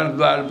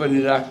घरद्वार पनि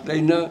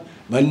राख्दैन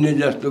भन्ने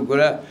जस्तो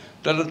कुरा।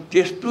 तर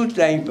त्यस्तो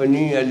चाहिँ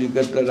पनि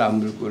अलिकति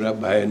राम्रो कुरा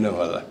भएन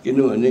होला।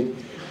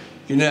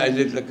 किन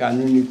अहिले त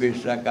कानुनी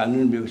पेसा,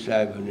 कानुन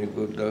व्यवसाय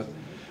भनेको त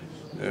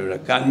एउटा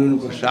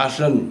कानुनको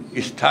शासन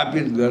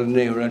स्थापित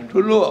गर्ने एउटा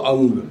ठुलो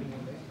अङ्ग,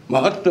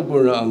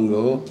 महत्त्वपूर्ण अङ्ग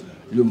हो,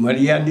 जो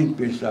मर्यादित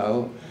पेसा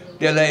हो।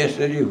 त्यसलाई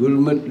यसरी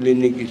हुर्मत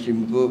लिने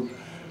किसिमको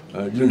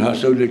जुन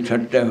हँसौली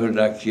ठट्टाहरू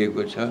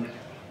राखिएको छ,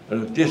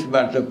 र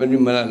त्यसबाट पनि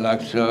मलाई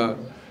लाग्छ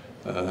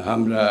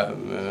हाम्रा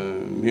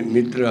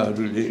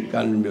मित्रहरूले,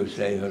 कानुन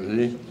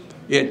व्यवसायीहरूले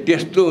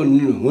त्यस्तो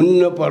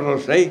हुन्न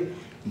परोस् है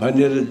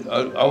भनेर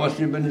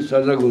अवश्य पनि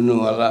सजग हुनु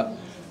होला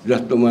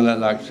जस्तो मलाई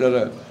लाग्छ। र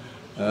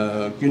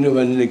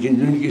किनभनेदेखि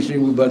जुन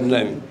किसिमको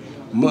बदनामी,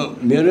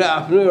 मेरो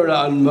आफ्नो एउटा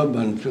अनुभव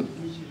भन्छु।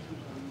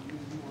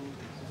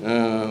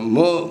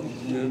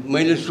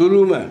 मैले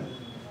सुरुमा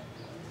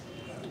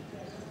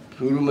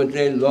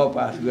चाहिँ ल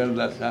पास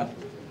गर्दा साथ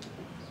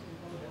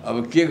अब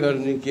के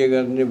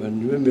गर्ने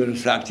भन्ने मेरो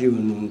साथी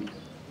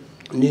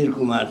हुनुहुन्थ्यो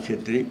निरकुमार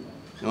छेत्री।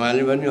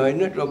 उहाँले भने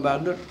होइन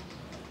टोपबहादुर,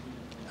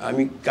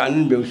 हामी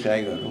कानुन व्यवसाय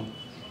गरौँ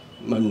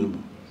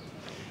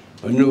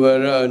भन्नुभयो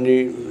र अनि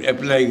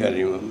एप्लाई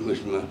गरेँ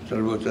उसमा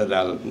सर्वोच्च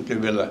अदालतमा। त्यो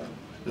बेला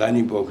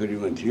रानी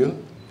पोखरीमा थियो।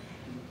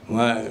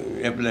 उहाँ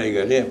एप्लाई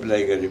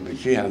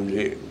गरेपछि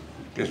हामीले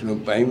त्यसमा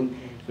पायौँ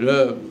र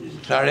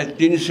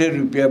 350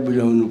 रुपियाँ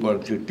बुझाउनु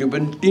पर्थ्यो। त्यो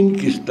पनि 3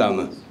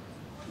 किस्तामा,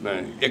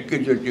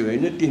 एकैचोटि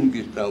होइन 3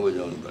 किस्तामा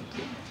बुझाउनु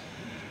पर्थ्यो।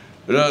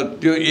 र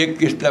त्यो 1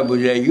 किस्ता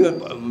बुझाइयो,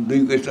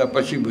 2 किस्ता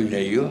पछि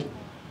बुझाइयो।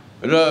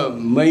 र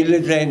मैले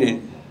चाहिँ नि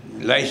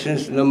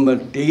लाइसेन्स नम्बर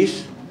 23,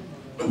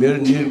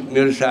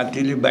 मेरो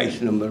साथीले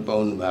 22 नम्बर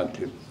पाउनु भएको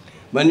थियो।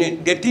 भने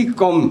त्यति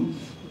कम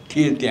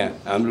थिए त्यहाँ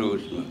हाम्रो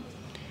उसमा।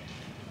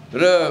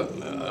 र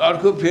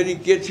अर्को फेरि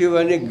के थियो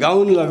भने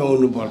गाउन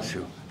लगाउनु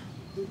पर्थ्यो।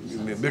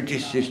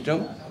 ब्रिटिस सिस्टम,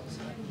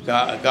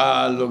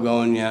 कालो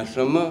गाउन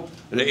यहाँसम्म,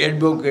 र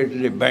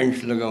एडभोकेटले ब्यान्ड्स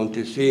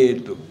लगाउँथे,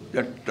 सेतो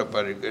चट्ट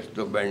परेको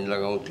यस्तो ब्यान्ड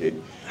लगाउँथे।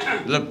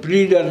 र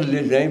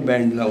प्लिडरले चाहिँ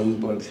ब्यान्ड लाउनु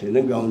पर्थेन,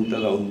 गाउन त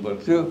लाउनु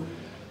पर्थ्यो।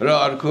 र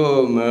अर्को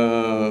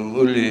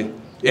उसले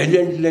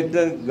एजेन्टले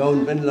त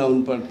गाउन पनि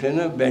लाउनु पर्थेन,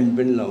 ब्यान्ड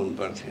पनि लाउनु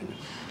पर्थेन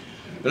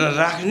र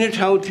राख्ने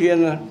ठाउँ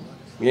थिएन।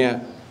 यहाँ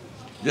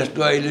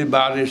जस्तो अहिले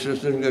बार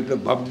एसोसिएसनको त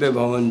भव्य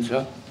भवन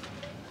छ,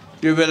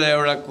 त्यो बेला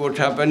एउटा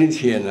कोठा पनि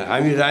थिएन।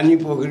 हामी रानी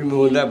पोखरीमा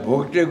हुँदा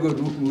भोग्टेको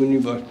रुख मुनि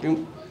बस्थ्यौँ,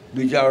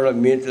 दुई चारवटा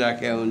मेच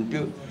राखेका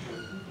हुन्थ्यो,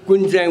 कुन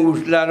चाहिँ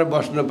उस्लाएर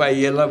बस्न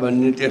पाइएला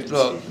भन्ने त्यस्तो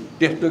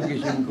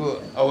किसिमको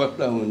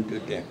अवस्था हुन्थ्यो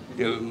त्यहाँ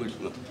त्यो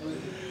उसमा।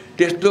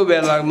 त्यस्तो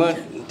बेलामा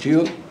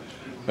थियो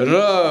र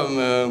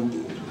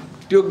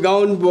त्यो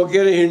गाउन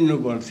बोकेर हिँड्नु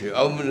पर्थ्यो।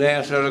 अब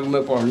नयाँ सडकमा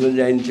पढ्न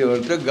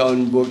जाइन्थ्यो त गाउन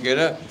बोकेर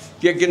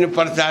किन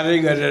प्रचारै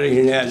गरेर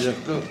हिँडे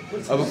जस्तो।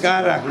 अब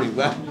कहाँ राख्ने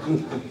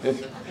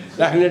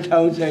राख्ने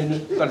ठाउँ छैन,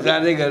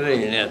 प्रचारै गरेर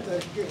हिँडे।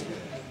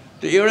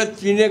 त्यो एउटा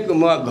चिनेको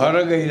म घर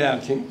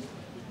गइरहेको थिएँ,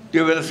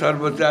 त्यो बेला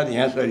सर्वोच्चार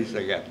यहाँ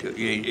सरिसकेको थियो,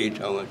 यही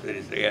ठाउँमा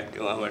सरिसकेको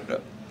थियो।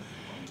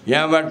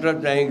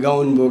 यहाँबाट चाहिँ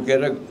गाउन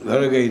बोकेर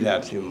घर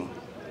गइरहेको थिएँ म।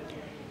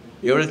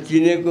 एउटा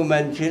चिनेको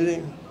मान्छेले,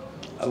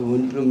 अब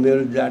हुन्छ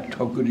मेरो जात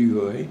ठकुरी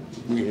हो है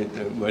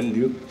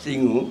भनिदियो, सिङ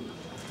हो,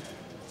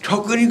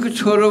 ठकुरीको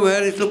छोरो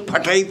भएर यसो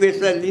फटाइ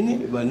पेसा लिने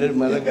भनेर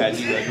मलाई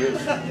गाली गर्यो।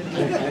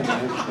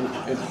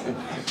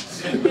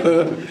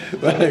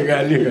 मलाई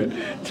गाली गर्यो।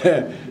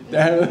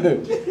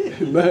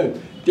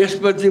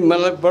 त्यसपछि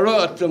मलाई बडो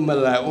अचम्म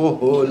लाग्यो,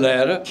 ओहो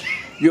ल्याएर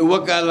यो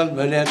वकालत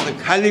भने त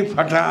खालि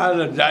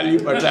फटाएर जाली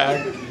फटाएर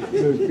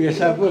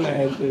पेसा पो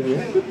रहेछ,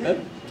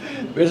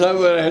 पेसा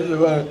पो रहेछ।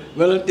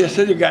 मलाई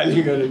त्यसरी गाली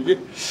गर्यो कि।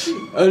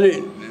 अनि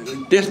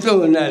त्यस्तो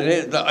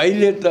हुनाले त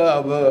अहिले त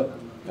अब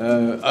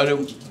अरू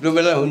त्यो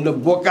बेला हुन त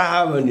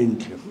बोकाहा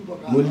भनिन्थ्यो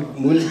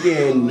मुल्की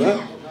ऐनमा।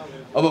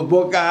 अब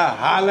बोकाहा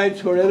हालाई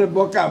छोडेर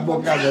बोका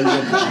बोका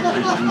भन्छ।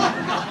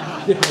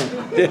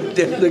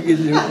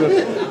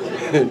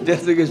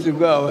 त्यस्तो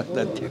किसिमको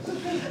अवस्था थियो।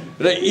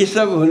 र यी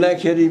सब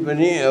हुँदाखेरि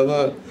पनि अब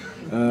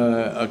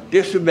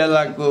त्यस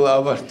बेलाको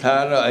अवस्था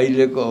र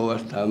अहिलेको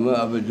अवस्थामा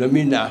अब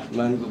जमिन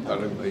आसमानको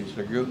फरक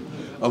भइसक्यो।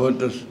 अब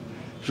त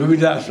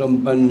सुविधा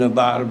सम्पन्न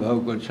बार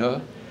भएको छ,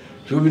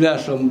 सुविधा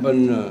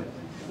सम्पन्न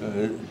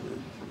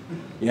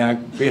यहाँ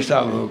पेसा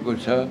भएको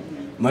छ,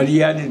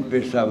 मर्यादित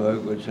पेसा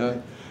भएको छ।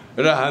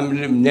 र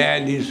हामीले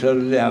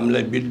न्यायाधीशहरूले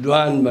हामीलाई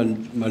विद्वान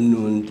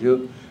भन्नुहुन्थ्यो,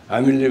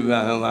 हामीले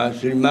उहाँ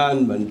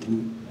श्रीमान भन्थ्यौँ,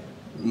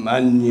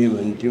 मान्य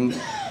भन्थ्यौँ।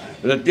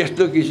 र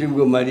त्यस्तो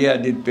किसिमको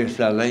मर्यादित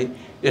पेसालाई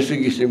यस्तो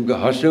किसिमको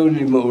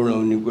हँस्यौलीमा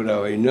उडाउने कुरा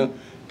होइन,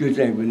 त्यो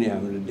चाहिँ पनि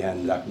हामीले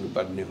ध्यान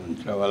राख्नुपर्ने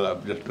हुन्छ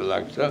होला जस्तो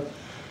लाग्छ।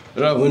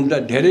 र हुन त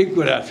धेरै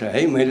कुरा छ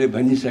है, मैले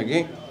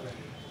भनिसकेँ।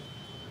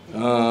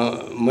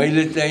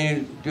 मैले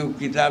चाहिँ त्यो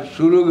किताब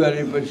सुरु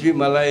गरेपछि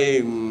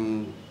मलाई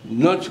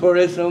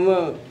नछोडेसम्म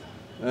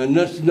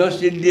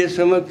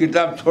नसिद्धिएसम्म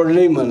किताब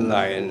छोड्नै मन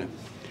लागेन।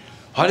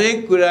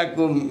 हरेक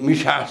कुराको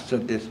मिठास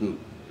छ त्यसमा।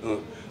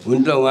 हुन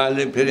त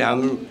उहाँले फेरि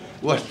हाम्रो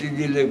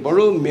वस्तीजीले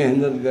बडो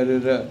मेहनत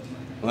गरेर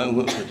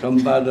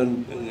सम्पादन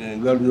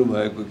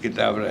गर्नुभएको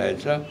किताब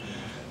रहेछ।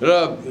 र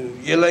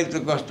यसलाई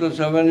त कस्तो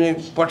छ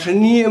भने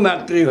पठनीय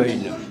मात्रै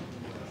होइन,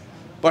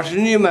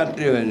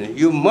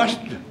 यो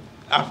मस्ट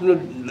आफ्नो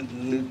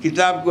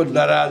किताबको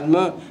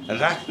दराजमा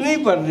राख्नै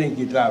पर्ने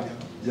किताब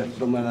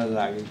जस्तो मलाई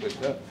लागेको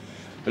छ।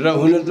 र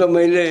हुन त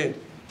मैले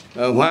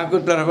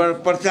उहाँको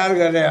तर्फबाट प्रचार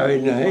गरे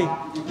होइन है,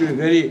 त्यो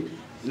फेरि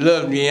ल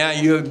यहाँ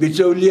यो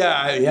बिचौलिया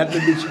यहाँ त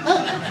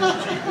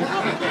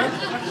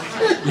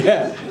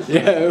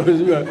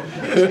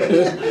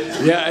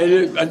यहाँ अहिले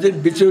अझै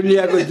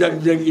बिचौलियाको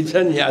जगजगी छ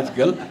नि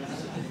आजकल।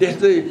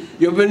 त्यस्तै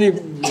यो पनि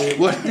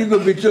बस्तीको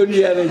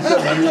बिचौलिया रहेछ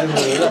भन्ने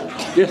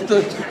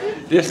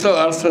त्यस्तो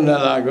अर्थ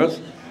नलागोस्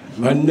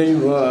भन्दै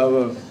म अब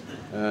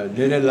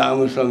धेरै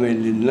लामो समय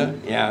लिन्न।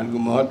 यहाँहरूको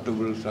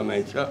महत्त्वपूर्ण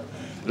समय छ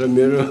र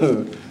मेरो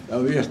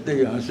अब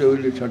यस्तै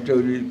हँस्यौली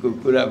ठट्यौलीको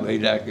कुरा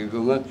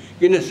भइराखेकोमा,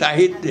 किन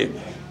साहित्य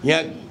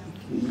यहाँ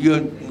यो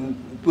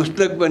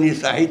पुस्तक पनि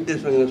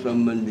साहित्यसँग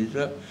सम्बन्धित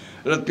छ।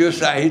 र त्यो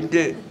साहित्य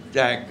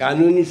चाहे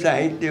कानुनी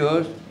साहित्य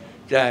होस्,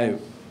 चाहे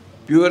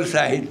प्योर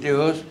साहित्य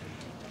होस्,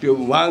 त्यो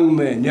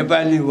वाङ्मय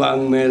नेपाली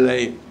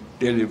वाङ्मयलाई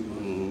त्यसले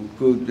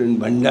को जुन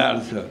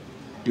भण्डार छ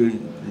त्यो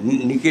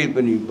निकै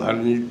पनि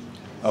भर्ने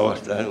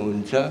अवस्था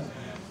हुन्छ।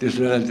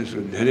 त्यसमा त्यसको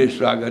धेरै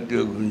स्वागत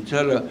हुन्छ।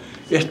 र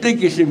यस्तै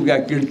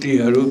किसिमका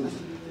कृतिहरू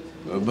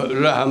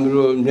र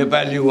हाम्रो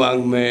नेपाली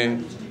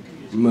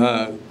वाङ्मयमा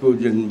को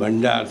जुन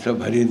भण्डार छ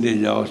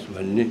भरिँदै जाओस्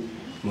भन्ने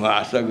म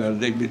आशा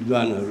गर्दै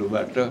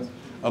विद्वानहरूबाट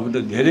अब त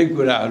धेरै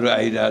कुराहरू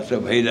आइरहेछ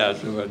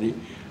भइरहेछ भने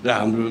र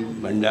हाम्रो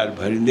भण्डार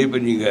भरिँदै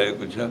पनि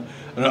गएको छ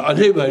र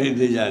अझै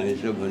भरिँदै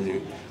जानेछ भन्ने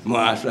म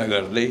आशा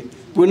गर्दै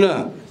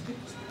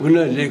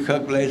पुनः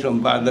लेखकलाई,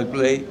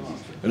 सम्पादकलाई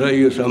र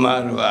यो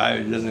समारोह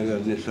आयोजना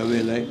गर्ने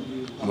सबैलाई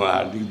म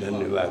हार्दिक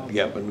धन्यवाद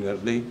ज्ञापन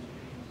गर्दै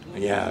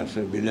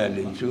यहाँहरूसँग बिदा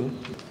लिन्छु।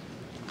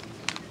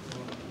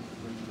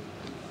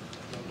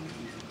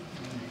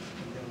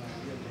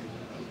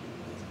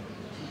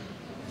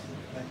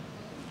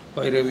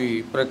 पैरवी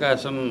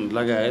प्रकाशन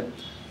लगायत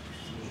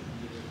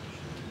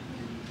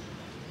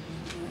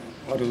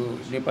अरू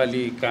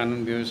नेपाली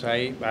कानुन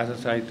व्यवसायी भाषा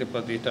साहित्य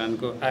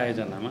प्रतिष्ठानको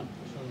आयोजनामा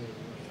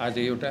आज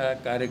एउटा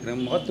कार्यक्रम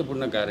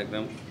महत्त्वपूर्ण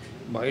कार्यक्रम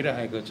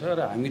भइरहेको छ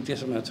र हामी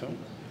त्यसमा छौँ।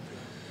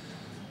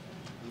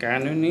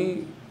 कानुनी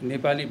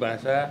नेपाली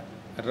भाषा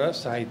र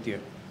साहित्य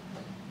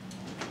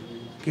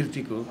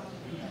कृतिको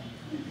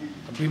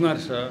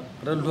विमर्श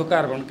र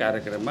लोकार्पण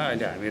कार्यक्रममा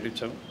अहिले हामीहरू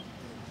छौँ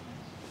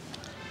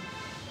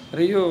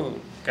र यो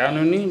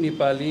कानुनी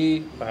नेपाली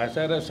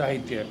भाषा र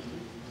साहित्य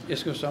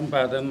यसको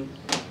सम्पादन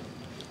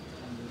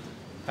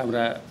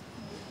हाम्रा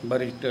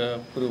वरिष्ठ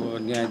पूर्व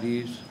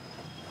न्यायाधीश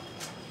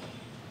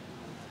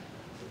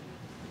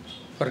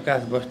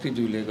प्रकाश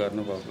बस्तीज्यूले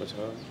गर्नुभएको छ।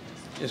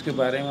 यसको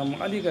बारेमा म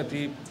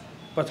अलिकति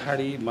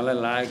पछाडि मलाई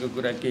लागेको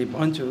कुरा केही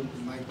भन्छु।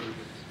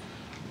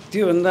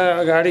 त्योभन्दा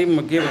अगाडि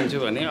म के भन्छु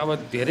भने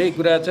अब धेरै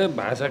कुरा छ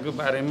भाषाको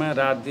बारेमा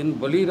रात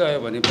दिन बोलिरह्यो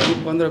भने पनि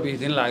 15-20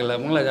 दिन लाग्ला।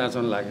 मलाई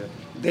जहाँसम्म लाग्यो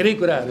धेरै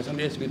कुराहरू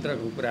छन्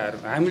यसभित्रको कुराहरू,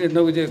 हामीले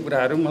नबुझेको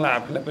कुराहरू, मलाई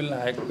आफूलाई पनि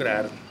लागेको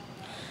कुराहरू।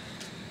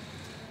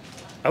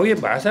 अब यो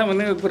भाषा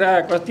भनेको कुरा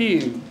कति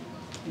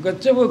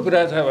गजबको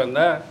कुरा छ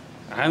भन्दा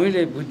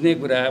हामीले बुझ्ने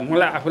कुरा,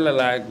 मलाई आफूलाई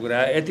लागेको कुरा,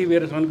 यति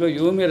बेरसम्मको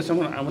यो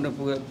मेरोसम्म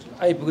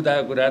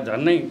आइपुग्दाको कुरा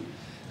झन्नै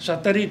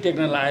 70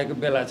 टेक्न लागेको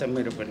बेला छ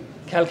मेरो पनि।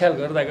 ख्याल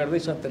गर्दा गर्दै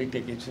 70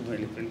 टेकेको छु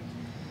मैले पनि।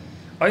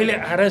 अहिले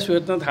आएर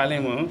सोच्न थालेँ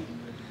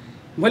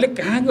मैले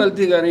कहाँ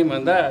गल्ती गरेँ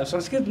भन्दा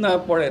संस्कृत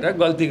नपढेर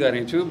गल्ती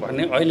गरेछु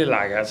भन्ने अहिले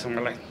लागेको छ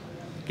मलाई।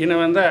 किन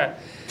भन्दा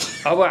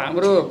अब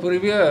हाम्रो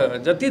पूर्वीय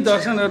जति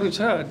दर्शनहरू छ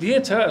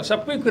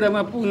सबै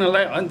कुरामा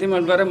पुग्नलाई अन्तिममा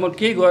गएर म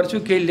केही गर्छु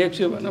केही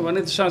लेख्छु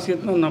भने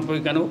संस्कृतमा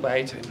नपुगिकन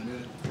उपाय छैन।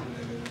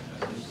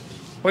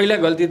 पहिला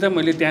गल्ती त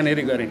मैले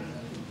त्यहाँनिर गरेँ,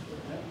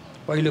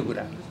 पहिलो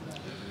कुरा।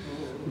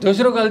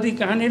 दोस्रो गल्ती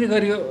कहाँनिर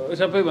गरियो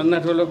सबैभन्दा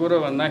ठुलो कुरो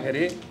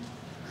भन्दाखेरि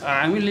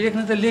हामीले लेख्न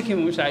त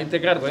लेख्यौँ,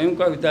 साहित्यकार भयौँ,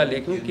 कविता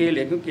लेख्यौँ, के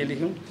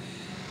लेख्यौँ।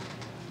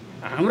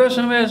 हाम्रो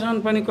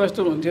समयसम्म पनि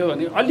कस्तो हुन्थ्यो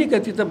भने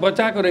अलिकति त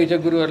बचाएको रहेछ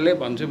गुरुहरूले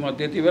भन्छु म।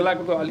 त्यति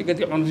बेलाको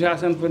अलिकति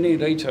अनुशासन पनि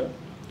रहेछ।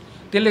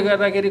 त्यसले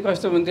गर्दाखेरि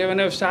कस्तो हुन्थ्यो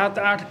भने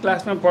 7-8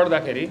 क्लासमा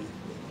पढ्दाखेरि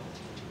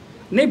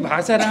नै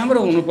भाषा राम्रो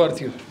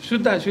हुनुपर्थ्यो।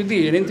 शुद्धाशुद्धि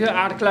हेरिन्थ्यो।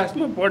 8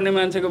 क्लासमा पढ्ने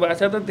मान्छेको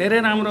भाषा त धेरै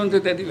राम्रो हुन्थ्यो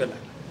त्यति बेला।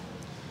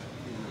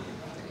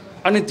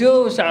 अनि त्यो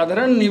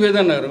साधारण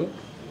निवेदनहरू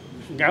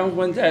गाउँ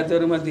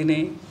पञ्चायतहरूमा दिने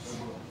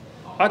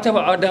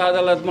अथवा अड्डा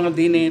अदालतमा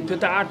दिने त्यो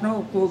त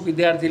 8-9 को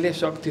विद्यार्थीले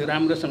सक्थ्यो,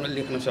 राम्रोसँग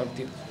लेख्न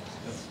सक्थ्यो।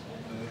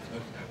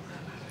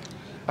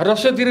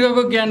 ह्रस्व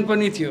दीर्घको ज्ञान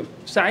पनि थियो,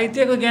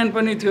 साहित्यको ज्ञान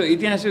पनि थियो,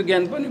 इतिहासको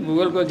ज्ञान पनि,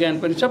 भूगोलको ज्ञान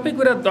पनि, सबै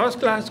कुरा 10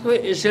 क्लासको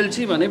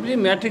एसएलसी भनेपछि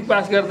म्याट्रिक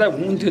पास गर्दा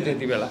हुन्थ्यो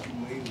त्यति बेला।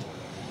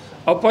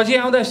 अब पछि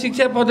आउँदा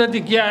शिक्षा पद्धति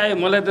के आयो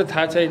मलाई त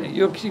थाहा छैन।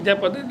 यो शिक्षा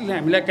पद्धतिले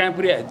हामीलाई कहाँ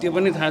पुर्यायो त्यो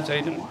पनि थाहा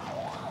छैन।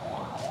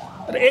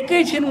 र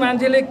एकैछिन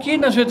मान्छेले के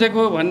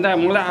नसोचेको भन्दा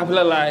मलाई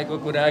आफूलाई लागेको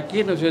कुरा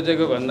के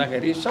नसोचेको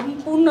भन्दाखेरि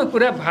सम्पूर्ण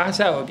कुरा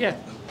भाषा हो क्या।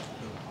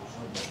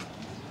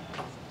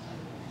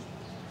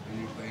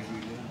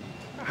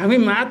 हामी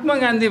महात्मा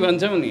गान्धी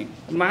भन्छौँ नि,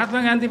 महात्मा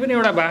गान्धी पनि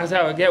एउटा भाषा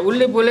हो क्या।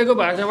 उसले बोलेको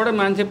भाषाबाट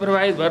मान्छे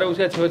प्रभावित भएर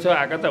उसका छेउछाउ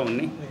आएका त हुन्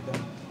नि।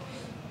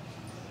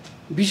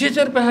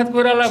 विश्वेश्वर प्रसाद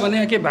कोइराला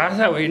भनेको के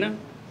भाषा होइन?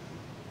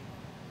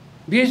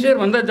 विश्वेश्वर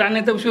भन्दा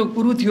जाने त उसको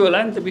गुरु थियो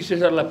होला नि त,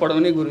 विश्वेश्वरलाई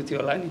पढाउने गुरु थियो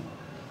होला नि।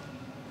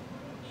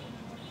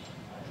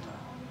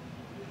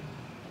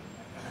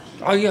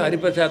 अघि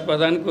हरिप्रसाद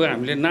प्रधानको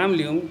हामीले नाम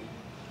लियौँ,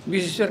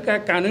 विश्वेश्वरका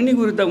कानुनी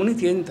गुरु त उनी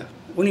थिए नि त।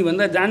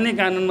 उनीभन्दा जान्ने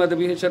कानुनमा त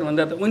विश्वेश्वर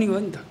भन्दा त उनी हो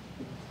नि त।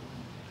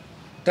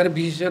 तर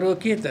विश्वेश्वर हो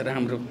के त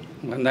राम्रो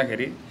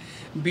भन्दाखेरि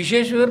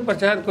विश्वेश्वर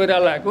प्रसाद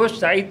कोइरालाको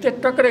साहित्य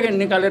टक्कै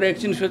निकालेर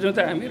एकछिन सोचौँ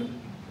त हामीहरू।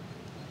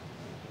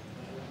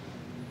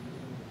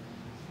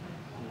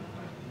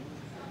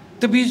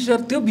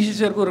 त्यो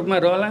विश्वेश्वरको रूपमा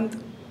रहला नि त।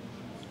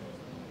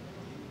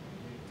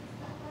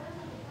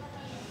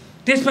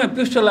 त्यसमा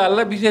पुष्पलाल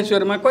र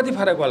विश्वेश्वरमा कति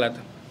फरक होला त?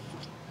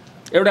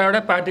 एउटा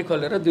पार्टी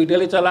खोलेर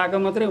दुईटैले चलाएको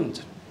मात्रै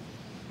हुन्छ।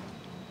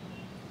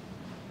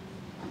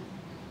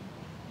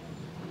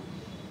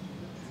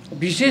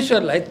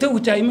 विश्वेश्वरलाई त्यो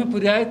उचाइमा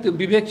पुर्यायो, त्यो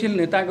विवेकशील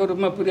नेताको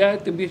रूपमा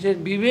पुर्यायो, त्यो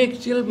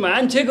विवेकशील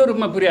मान्छेको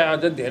रूपमा पुर्यायो,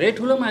 अझ धेरै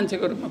ठुलो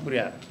मान्छेको रूपमा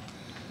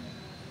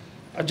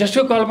पुर्यायो।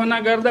 जसको कल्पना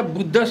गर्दा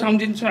बुद्ध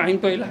सम्झिन्छौँ हामी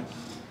पहिला।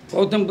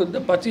 गौतम बुद्ध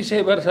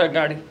 2500 वर्ष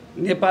अगाडि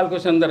नेपालको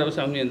सन्दर्भ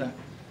सम्झिँदा,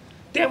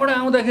 त्यहाँबाट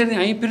आउँदाखेरि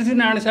हामी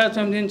पृथ्वीनारायण शाह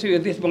सम्झिन्छौँ। यो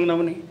देश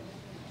बनाउने,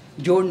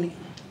 जोड्ने,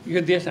 यो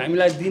देश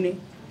हामीलाई दिने,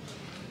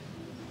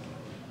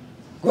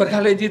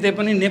 गोर्खाले जिते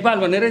पनि नेपाल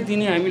भनेरै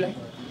दिने हामीलाई।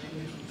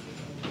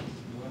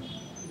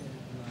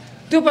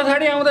 त्यो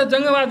पछाडि आउँदा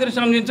जङ्गबहादुर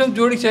सम्झिन्छौँ।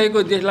 जोडिसकेको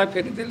देशलाई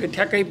फेरि त्यसले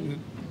ठ्याक्कै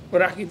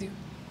राखिदियो।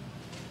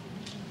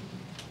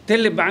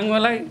 त्यसले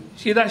बाङ्गोलाई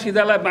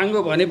सिधालाई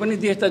बाङ्गो भने पनि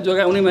देश त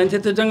जोगाउने मान्छे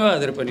त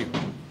जङ्गबहादुर पनि हो।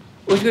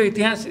 उसको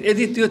इतिहास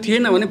यदि त्यो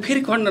थिएन भने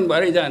फेरि खण्डन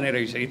भएरै जाने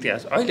रहेछ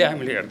इतिहास अहिले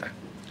हामीले हेर्दा।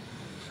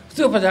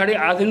 त्यो पछाडि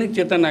आधुनिक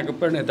चेतनाको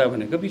प्रणेता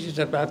भनेको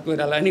विश्वेश्वर प्रसाद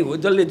कोइराला नि हो,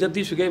 जसले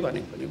जतिसुकै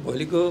भने पनि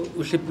भोलिको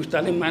उसले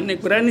पुस्ताले मान्ने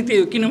कुरा नि त्यही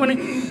हो। किनभने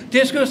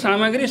त्यसको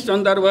सामग्री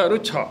सन्दर्भहरू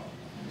छ,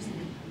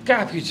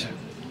 काफी छ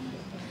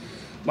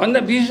भन्दा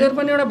विश्वेश्वर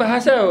पनि एउटा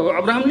भाषा हो,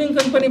 अब्राहम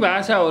लिङ्कन पनि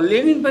भाषा हो,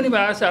 लेनिन पनि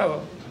भाषा हो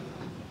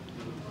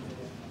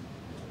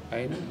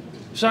होइन।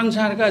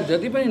 संसारका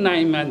जति पनि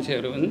नाई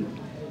मान्छेहरू हुन्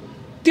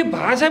त्यो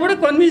भाषाबाट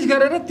कन्भिन्स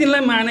गरेर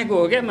तिनलाई मानेको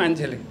हो क्या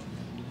मान्छेले।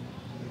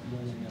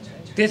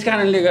 त्यस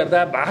कारणले गर्दा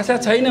भाषा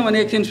छैन भने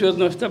एकछिन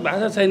सोच्नुहोस् त,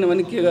 भाषा छैन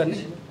भने के गर्ने?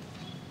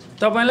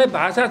 तपाईँलाई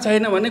भाषा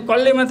छैन भने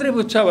कसले मात्रै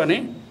बुझ्छ भने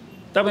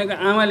तपाईँको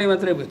आमाले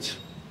मात्रै बुझ्छ।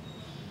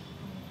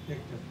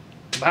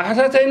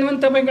 भाषा छैन भने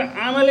तपाईँको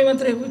आमाले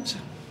मात्रै बुझ्छ।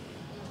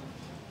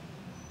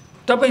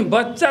 तपाईँ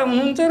बच्चा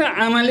हुनुहुन्छ र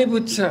आमाले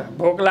बुझ्छ,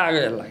 भोक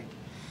लाग्यो यसलाई,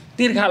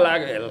 तिर्खा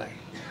लाग्यो यसलाई,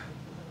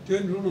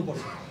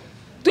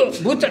 त्यो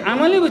बुझ्छ,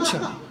 आमाले बुझ्छ।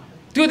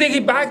 त्योदेखि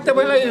बाहेक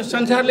तपाईँलाई यो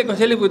संसारले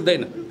कसैले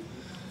बुझ्दैन।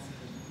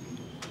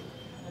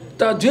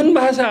 त जुन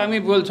भाषा हामी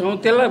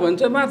बोल्छौँ त्यसलाई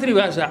भन्छ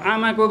मातृभाषा,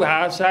 आमाको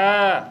भाषा।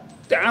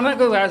 त्यो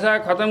आमाको भाषा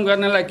खतम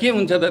गर्नलाई के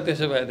हुन्छ त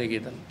त्यसो भएदेखि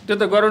त? त्यो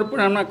त गरुड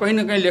पुराणमा कहीँ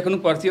न कहीँ लेख्नु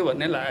पर्थ्यो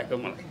भन्ने लागेको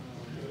मलाई।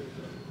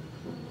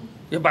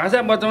 यो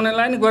भाषा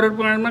बचाउनलाई नि गरुड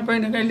पुराणमा कहीँ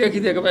न कहीँ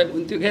लेखिदिएको भए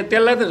हुन्थ्यो क्या।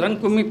 त्यसलाई त झन्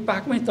कुम्मी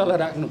पाकमै तल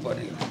राख्नु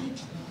पर्यो।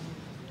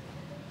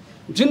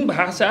 जुन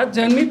भाषा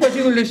जन्मेपछि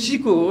उसले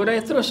सिक्यो र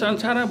यत्रो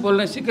संसारमा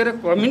बोल्न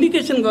सिकेर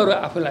कम्युनिकेसन गर्यो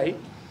आफूलाई,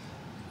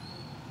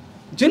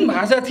 जुन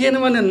भाषा थिएन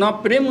भने न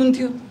प्रेम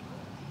हुन्थ्यो।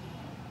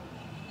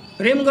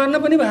 प्रेम गर्न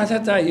पनि भाषा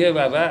चाहियो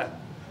बाबा,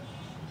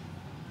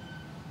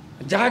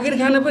 जागिर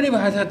खान पनि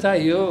भाषा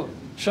चाहियो,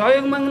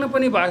 सहयोग माग्न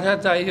पनि भाषा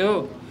चाहियो,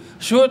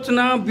 सोच्न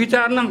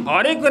विचार्न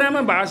हरेक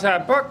कुरामा भाषा,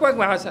 पक पक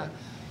भाषा,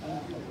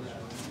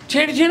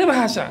 छेड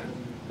भाषा।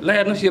 ल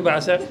हेर्नुहोस् यो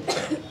भाषा।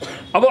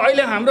 अब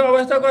अहिले हाम्रो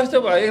अवस्था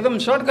कस्तो भयो? एकदम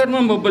सर्टकटमा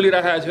म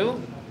बोलिरहेको छु।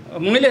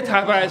 मैले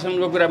थाहा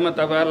पाएसम्मको कुरा म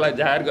तपाईँहरूलाई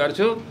जाहेर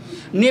गर्छु।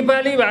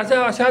 नेपाली भाषा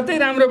असाध्यै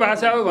राम्रो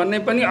भाषा हो भन्ने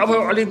पनि अब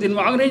अलिक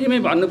दिनमा अङ्ग्रेजीमै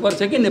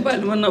भन्नुपर्छ कि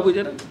नेपालीमा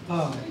नबुझेर?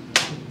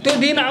 त्यो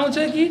दिन आउँछ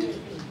कि?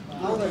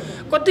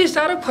 कति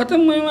साह्रो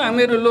खतम भयौँ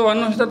हामीहरू। लो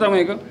भन्नुहोस् त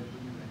तपाईँको,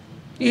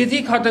 यति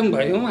खतम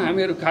भयौँ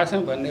हामीहरू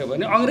खासमा भन्ने हो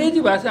भने।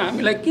 अङ्ग्रेजी भाषा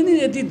हामीलाई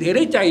किन यति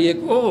धेरै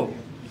चाहिएको हो?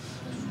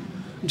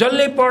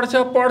 जसले पढ्छ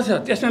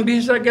त्यसमा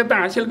विशेषज्ञता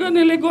हासिल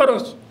गर्नेले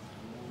गरोस्।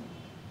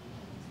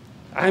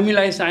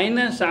 हामीलाई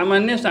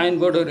सामान्य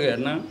साइनबोर्डहरू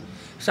हेर्न,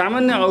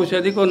 सामान्य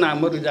औषधिको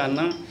नामहरू जान्न,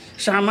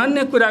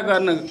 सामान्य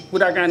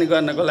कुराकानी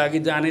गर्नको लागि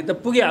जाने त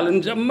पुगिहाल्नु।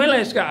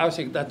 जम्मैलाई यसको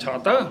आवश्यकता छ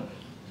त।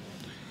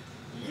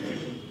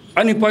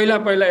 अनि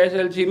पहिला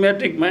एसएलसी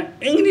म्याट्रिकमा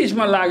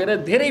इङ्ग्लिसमा लागेर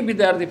धेरै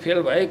विद्यार्थी फेल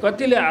भए,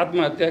 कतिले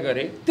आत्महत्या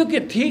गरे। त्यो के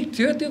ठिक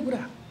थियो? त्यो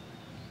कुरा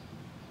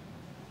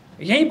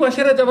यहीँ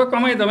बसेर जब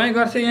कमाइ धमाइ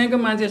गर्छ, यहीँको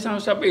मान्छेसँग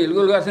सबै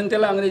हिलगुल गर्छन्,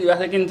 त्यसलाई अङ्ग्रेजी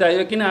भाषा किन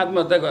चाहियो? किन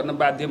आत्महत्या गर्न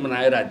बाध्य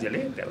बनायो राज्यले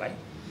त्यसलाई?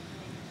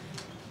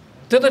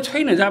 त्यो त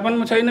छैन।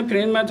 जापानमा छैन,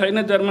 फ्रेन्चमा छैन,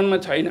 जर्मनमा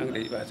छैन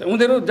अङ्ग्रेजी भाषा।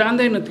 उनीहरू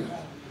जान्दैन त्यो।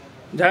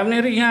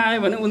 जापानीहरू यहाँ आयो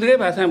भने उनीहरूकै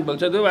भाषामा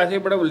बोल्छ, दो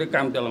भाषाबाट उसले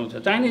काम चलाउँछ।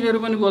 चाइनिजहरू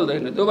पनि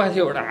बोल्दैन दो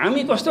भाषाबाट।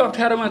 हामी कस्तो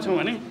अप्ठ्यारोमा छौँ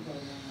भने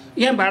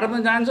यहाँ भारतमा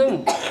जान्छौँ,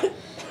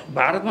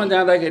 भारतमा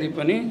जाँदाखेरि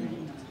पनि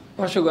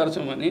कसो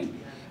गर्छौँ भने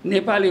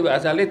नेपाली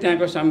भाषाले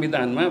त्यहाँको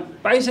संविधानमा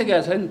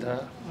पाइसकेको छ नि त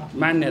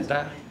मान्यता,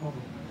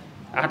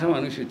 8औं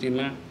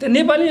अनुसूचीमा। त्यो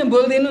नेपालीमा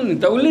बोल्दैन नि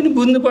त, उसले नि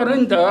बुझ्नु पर्यो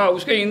नि त।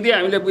 उसको हिन्दी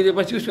हामीले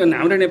बुझेपछि उसको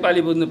हाम्रो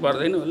नेपाली बुझ्नु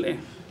पर्दैन उसले।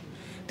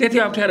 त्यति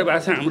अप्ठ्यारो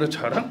भाषा हाम्रो छ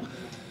र?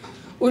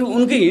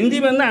 उनको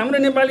हिन्दीभन्दा हाम्रो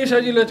नेपाली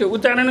सजिलो छ,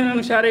 उच्चारण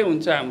अनुसारै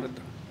हुन्छ हाम्रो त।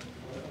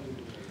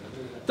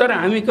 तर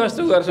हामी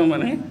कस्तो गर्छौँ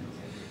भने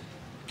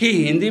कि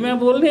हिन्दीमा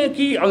बोल्ने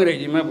कि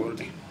अङ्ग्रेजीमा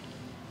बोल्ने।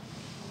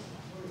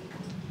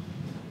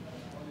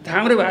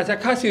 हाम्रो भाषा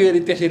खास गरी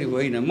त्यसरी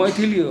होइन,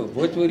 मैथिली हो,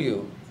 भोजपुरी हो,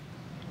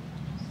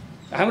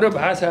 हाम्रो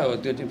भाषा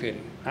हो। त्यो चाहिँ फेरि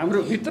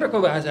हाम्रो भित्रको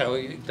भाषा हो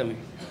एकदमै।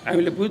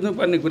 हामीले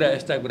बुझ्नुपर्ने कुरा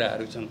यस्ता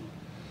कुराहरू छन्।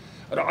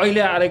 र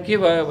अहिले आएर के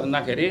भयो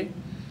भन्दाखेरि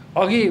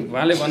अघि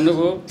उहाँले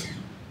भन्नुभयो,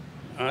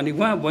 अनि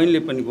उहाँ बहिनीले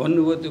पनि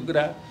भन्नुभयो त्यो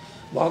कुरा।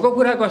 भएको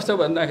कुरा कस्तो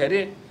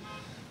भन्दाखेरि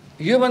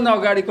योभन्दा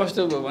अगाडि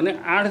कस्तो भयो भने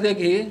 8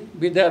 देखि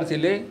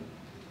विद्यार्थीले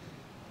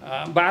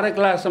 12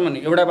 क्लाससम्म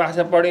एउटा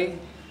भाषा पढे।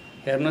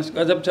 हेर्नुहोस्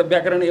गजब छ,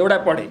 व्याकरण एउटा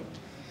पढे,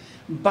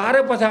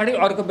 12 पछाडि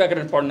अर्को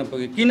व्याकरण पढ्न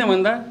पुग्यो। किन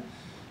भन्दा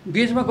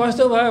बिचमा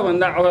कस्तो भयो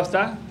भन्दा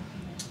अवस्था,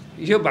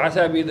 यो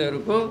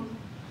भाषाविदहरूको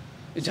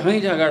झैँ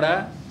झगडा,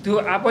 त्यो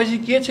आपसी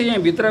के छ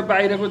यहाँ भित्र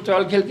बाहिरको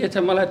चलखेल के छ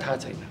मलाई थाहा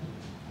छैन।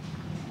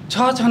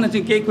 छैन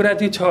चाहिँ केही कुरा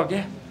चाहिँ छ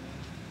क्या।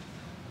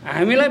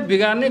 हामीलाई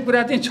बिगार्ने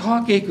कुरा चाहिँ छ,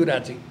 केही कुरा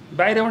चाहिँ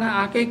बाहिरबाट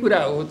आएकै कुरा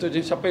हो। त्यो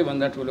चाहिँ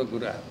सबैभन्दा ठुलो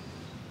कुरा हो।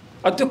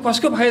 अब त्यो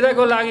कसको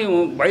फाइदाको लागि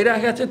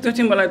भइरहेको छ त्यो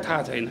चाहिँ मलाई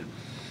थाहा छैन।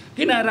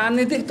 किन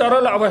राजनीतिक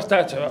तरल अवस्था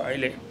छ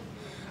अहिले।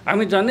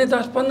 हामी झन्डै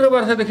 10-15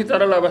 वर्षदेखि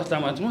तरल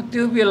अवस्थामा छौँ।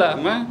 त्यो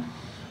बेलामा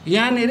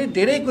यहाँनिर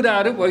धेरै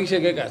कुराहरू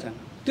भइसकेका छन्।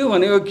 त्यो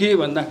भनेको के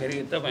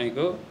भन्दाखेरि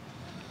तपाईँको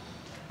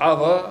अब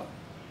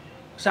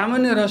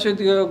सामान्य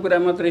रसोइको कुरा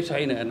मात्रै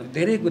छैन, हेर्नु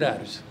धेरै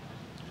कुराहरू छ।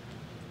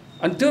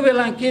 अनि त्यो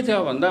बेला के थियो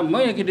भन्दा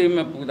म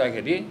एकाडेमीमा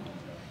पुग्दाखेरि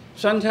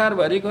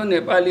संसारभरिको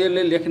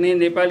नेपालीहरूले लेख्ने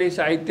नेपाली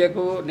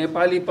साहित्यको,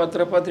 नेपाली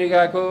पत्र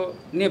पत्रिकाको,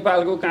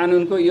 नेपालको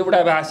कानुनको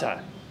एउटा भाषा,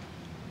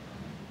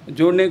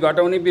 जोड्ने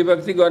घटाउने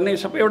विभक्ति गर्ने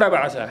सबै एउटा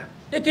भाषा,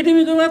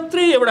 एकाडेमीको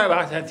मात्रै एउटा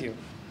भाषा थियो।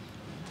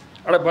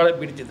 एउटा बडा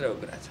विचित्रको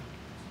कुरा छ।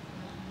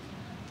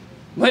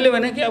 मैले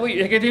भने कि अब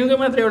एकाडेमीको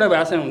मात्रै एउटा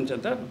भाषा हुन्छ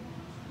त,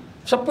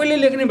 सबैले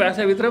लेख्ने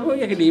भाषाभित्र पो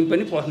एकाडेमी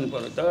पनि पस्नु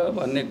पर्यो त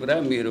भन्ने कुरा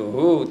मेरो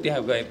हो।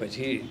 त्यहाँ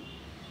गएपछि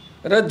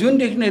र जुन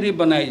डिक्सनरी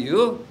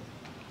बनाइयो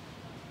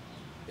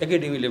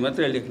एकाडेमीले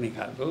मात्रै लेख्ने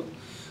खालको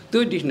त्यो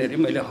डिक्सनरी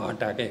मैले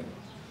हटाएकै हो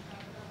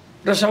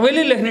र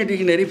सबैले लेख्ने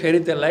डिक्सनरी फेरि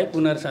त्यसलाई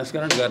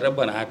पुनर्संस्करण गरेर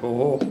बनाएको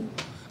हो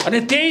अनि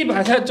त्यही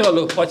भाषा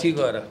चल्यो पछि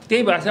गएर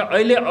त्यही भाषा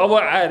अहिले अब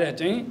आएर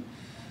चाहिँ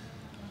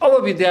अब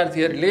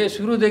विद्यार्थीहरूले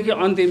सुरुदेखि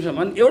अन्तिमसम्म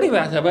एउटै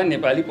भाषामा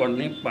नेपाली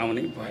पढ्ने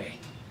पाउने भए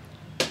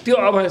त्यो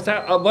अवस्था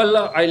अब बल्ल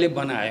अहिले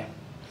बनायो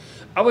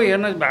अब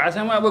हेर्नुहोस्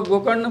भाषामा अब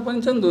गोकर्ण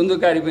पनि छन्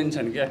धुन्धुकारी पनि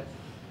छन् क्या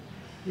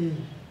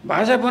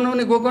भाषा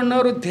बनाउने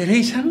गोकर्णहरू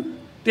धेरै छन्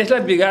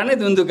त्यसलाई बिगार्ने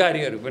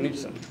धुन्धुकारीहरू पनि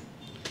छन्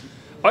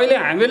अहिले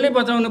हामीहरूले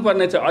बचाउनु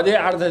पर्ने छ अझै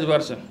 8-10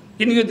 वर्ष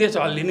किन यो देश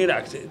हल्लि नै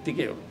राख्छ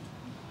यतिकै हो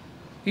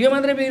यो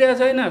मात्रै बिग्रिएको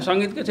छैन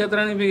सङ्गीतको क्षेत्र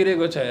नै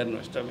बिग्रेको छ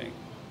हेर्नुहोस् तपाईँ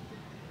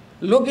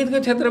लोकगीतको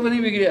क्षेत्र पनि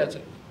बिग्रिएको छ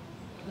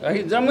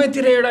है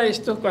जम्मैतिर एउटा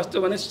यस्तो कस्तो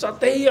भने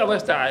सतै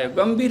अवस्था आयो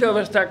गम्भीर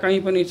अवस्था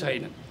कहीँ पनि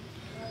छैन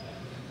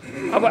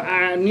अब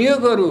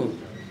नियोगहरू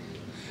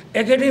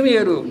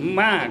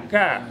एकाडेमीहरूमा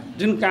का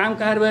जुन काम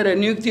कारबार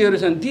नियुक्तिहरू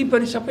छन् ती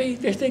पनि सबै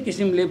त्यस्तै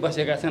किसिमले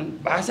बसेका छन्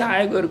भाषा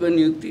आयोगहरूको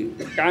नियुक्ति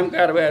काम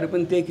कारबारहरू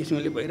पनि त्यही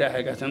किसिमले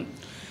भइरहेका छन्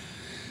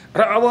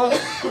र अब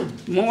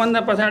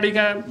मभन्दा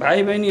पछाडिका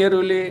भाइ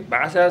बहिनीहरूले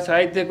भाषा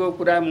साहित्यको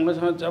कुरा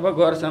मसँग जब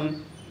गर्छन्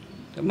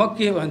म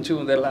के भन्छु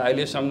उनीहरूलाई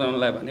अहिले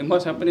सम्झाउनलाई भने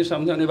मसँग पनि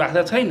सम्झाउने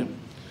भाषा छैन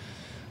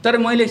तर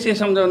मैले के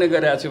सम्झाउने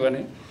गरेको छु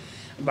भने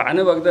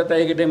भानुभक्त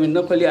एकाडेमी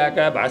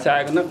नखोलिआएका भाषा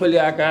आयोग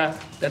नखोलिआएका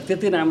तर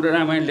त्यति राम्रो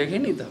रामायण लेखेँ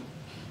नि त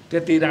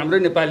त्यति राम्रो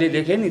नेपाली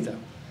लेखेँ नि त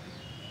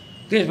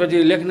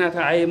त्यसपछि लेखनाथ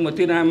आए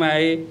मोतीराम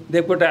आए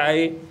देवकोटा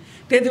आए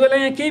त्यति बेला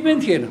यहाँ केही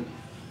पनि थिएन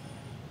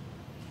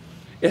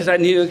यस्ता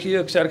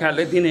नियोग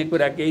सरकारले दिने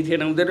कुरा केही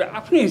थिएन उनीहरू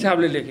आफ्नै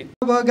हिसाबले लेखे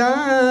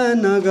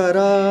गान गर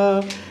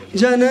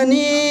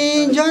जननी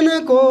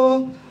जनको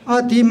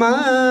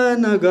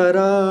अतिमान गर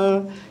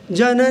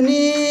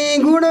जननी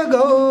गुण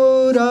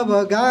गौरव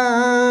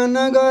गान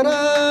गर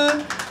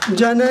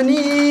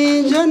जननी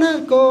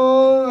जनको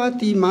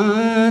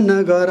अतिमान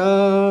गर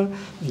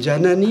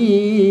जननी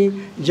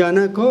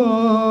जनको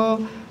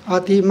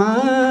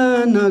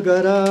अतिमान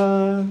गर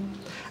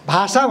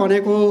भाषा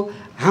भनेको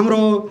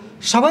हाम्रो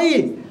सबै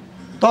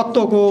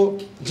तत्त्वको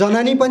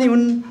जननी पनि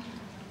हुन्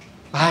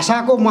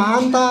भाषाको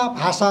महानता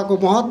भाषाको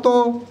महत्त्व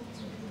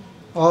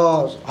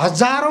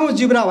हजारौँ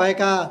जिब्रा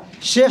भएका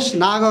शेष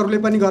नागहरूले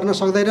पनि गर्न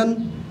सक्दैनन्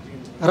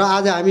र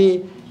आज हामी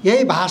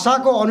यही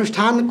भाषाको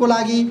अनुष्ठानको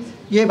लागि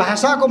यही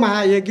भाषाको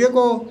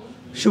महायज्ञको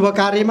शुभ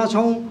कार्यमा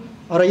छौँ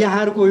र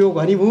यहाँहरूको यो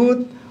घनीभूत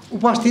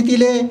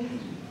उपस्थितिले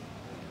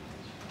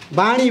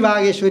वाणी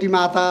वागेश्वरी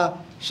माता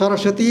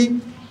सरस्वती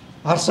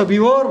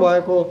हर्षविभोर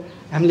भएको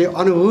हामीले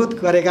अनुभूत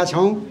गरेका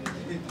छौँ।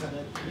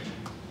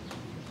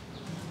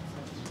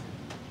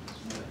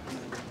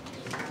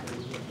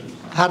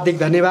 हार्दिक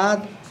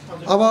धन्यवाद।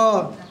 अब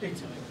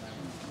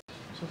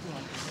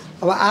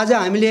आज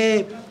हामीले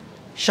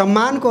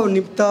सम्मानको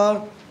निमित्त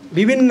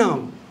विभिन्न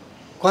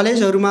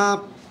कलेजहरूमा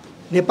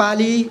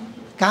नेपाली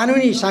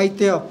कानुनी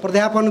साहित्य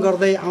प्राध्यापन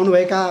गर्दै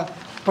आउनुभएका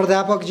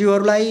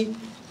प्राध्यापकज्यूहरूलाई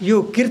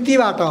यो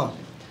कृतिबाट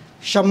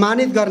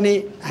सम्मानित गर्ने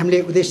हामीले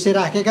उद्देश्य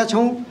राखेका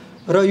छौँ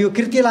र यो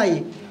कृतिलाई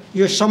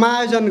यो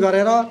समायोजन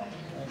गरेर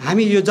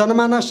हामी यो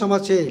जनमानस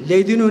समक्ष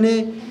ल्याइदिनु हुने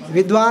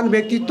विद्वान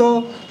व्यक्तित्व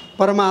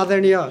परम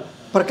आदरणीय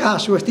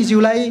प्रकाश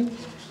वस्तीज्यूलाई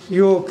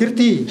यो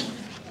कृति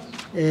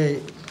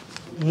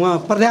म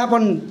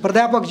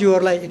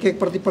प्राध्यापकज्यूहरूलाई एक एक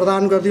प्रति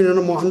प्रदान गरिदिनु हुन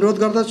म अनुरोध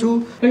गर्दछु।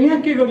 र यहाँ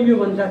के गरियो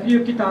भन्दाखेरि यो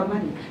किताबमा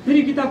नि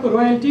फेरि किताबको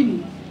रोयल्टी नि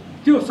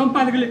त्यो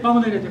सम्पादकले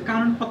पाउँदैन थियो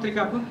कानुन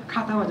पत्रिकाको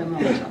खातामा जम्मा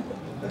हुन्छ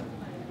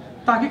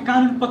ताकि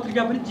कानुन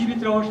पत्रिका पनि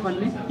जीवित रहोस्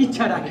भन्ने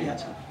इच्छा राखिएको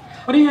छ।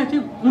 र यहाँ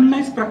चाहिँ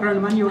 19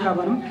 प्रकरणमा नि एउटा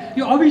भनौँ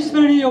यो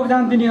अविस्मरणीय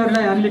योगदान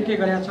दिनेहरूलाई हामीले के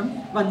गरेका छौँ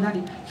भन्दा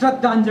नि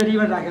श्रद्धाञ्जली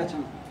राखेका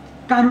छौँ।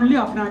 कानुनले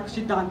अप्नाएको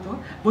सिद्धान्त हो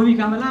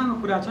भूमिकामा लामो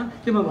कुरा छ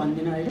त्यो म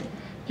भन्दिनँ अहिले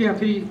किन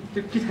फेरि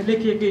त्यो किताब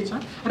लेखिएकै छ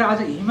र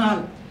आज हिमाल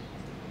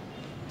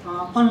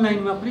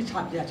अनलाइनमा पनि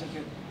छापिएको छ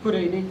त्यो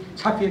कुरै नै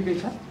छापिएकै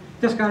छ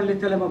त्यस कारणले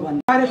त्यसलाई म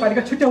भन्छु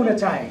कार्यपालिका छुट्याउन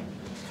चाहे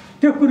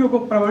त्यो कुरोको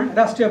प्रमाण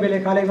राष्ट्रिय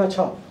अभिलेखालयमा छ।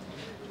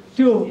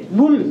 त्यो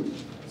मूल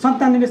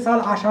 97 साल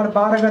आषाढ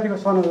 12 गतिको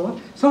सनद हो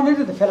सनद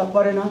त फेला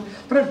परेन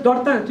तर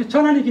दर्ता त्यो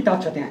चलानी किताब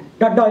छ त्यहाँ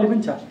डड्डा अहिले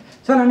पनि छ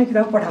चलानी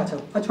किताब पठाएको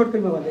छ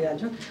छोटकरीमा भन्दै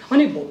जान्छु।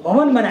 अनि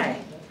भवन बनाए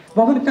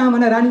भवन कहाँ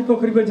भने रानी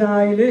पोखरीको जहाँ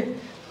अहिले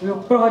यो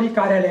प्रहरी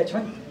कार्यालय छ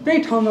त्यही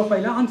ठाउँमा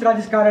पहिला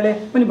अन्तर्राज्यिक कार्यालय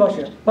पनि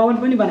बस्यो भवन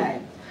पनि बनाए।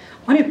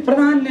 अनि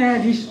प्रधान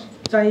न्यायाधीश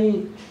चाहिँ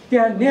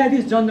त्यहाँ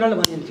न्यायाधीश जनरल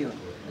भनिन्थ्यो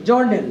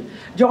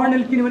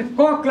जर्नल किनभने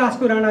क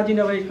क्लासको राणाजी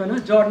नभइकन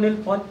जर्नल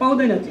पद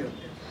पाउँदैन थियो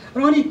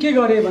र अनि के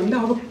गरे भन्दा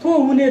अब को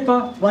हुने त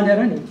भनेर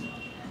नि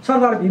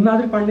सरदार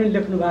भीमबहादुर पाण्डेले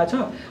लेख्नु भएको छ।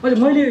 अझ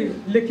मैले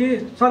लेखेँ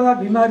सरदार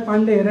भीमबहादुर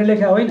पाण्डे हेरेर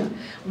लेखे होइन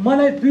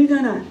मलाई 2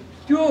 जना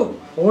त्यो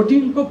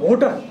भोटिङको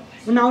भोटर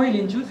नामै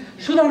लिन्छु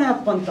सुधानाथ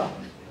पन्त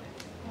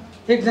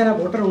एकजना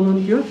भोटर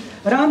हुनुहुन्थ्यो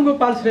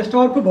रामगोपाल श्रेष्ठ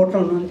अर्को भोटर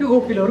हुनुहुन्थ्यो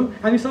वकिलहरू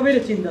हामी सबैले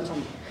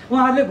चिन्दछौँ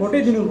उहाँहरूले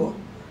भोटै दिनुभयो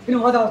किन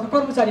अदालतको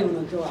कर्मचारी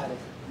हुनुहुन्थ्यो उहाँहरू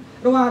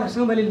र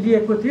उहाँहरूसँग मैले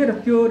लिएको थिएँ र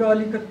त्यो र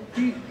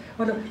अलिकति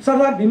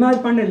सरदार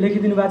भीमबहादुर पाण्डेले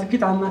लेखिदिनु भएको छ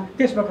किताबमा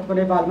त्यस वखतको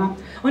नेपालमा।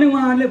 अनि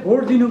उहाँहरूले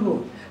भोट दिनुभयो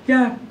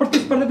त्यहाँ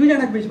प्रतिस्पर्धा 2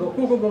 जनाको बिच भयो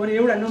को भयो भने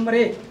एउटा नम्बर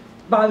 1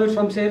 बहादुर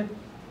शमशेर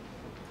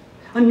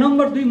अनि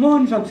नम्बर 2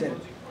 मोहन शमशेर,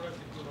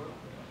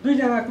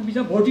 दुईजनाको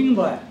बिचमा भोटिङ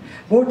भयो।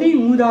 भोटिङ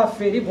हुँदा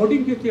फेरि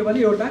भोटिङ के थियो भने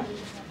एउटा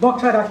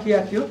बक्सा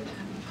राखिएको थियो,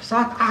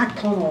 7-8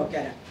 ठाउँमा हो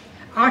क्या,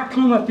 8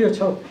 ठाउँमा त्यो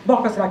छ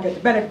बक्स राखिएको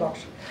थियो, ब्यालेट बक्स।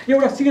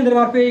 एउटा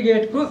सिकन्दरबारको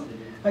गेटको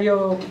यो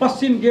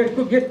पश्चिम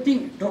गेटको गेट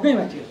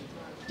ढोकैमा थियो,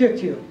 त्यो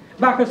थियो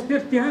बाकस थियो।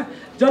 त्यहाँ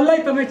जसलाई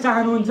तपाईँ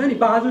चाहनुहुन्छ नि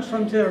बहादुर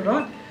शमशेर र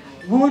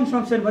मोहन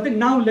शमशेर मात्रै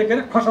नाउँ लेखेर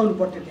खसाउनु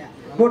पर्थ्यो, त्यहाँ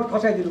भोट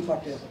खसाइदिनु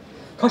पर्थ्यो।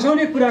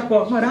 खसाउने कुराको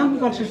हकमा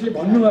रामगोपाल शेषले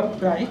भन्नुभएको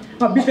कुरा है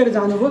बितेर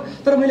जानुभयो,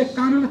 तर मैले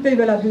कानुनमा त्यही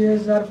बेला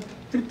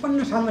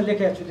 2053 सालमा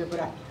लेखेको छु त्यो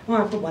कुरा,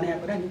 उहाँको भनेको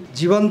कुरा नि।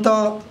 जीवन्त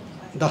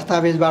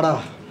दस्तावेजबाट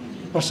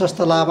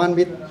प्रशस्त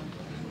लाभान्वित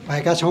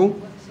भएका छौँ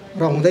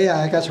र हुँदै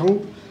आएका छौँ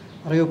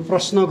र यो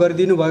प्रश्न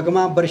गरिदिनु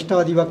भएकोमा वरिष्ठ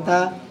अधिवक्ता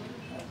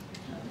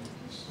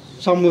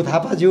शम्भु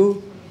थापाज्यू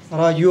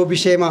र यो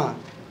विषयमा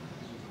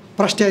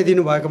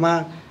प्रस्ट्याइदिनु भएकोमा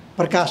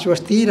प्रकाश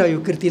वस्ती र यो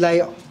कृतिलाई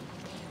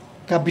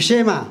का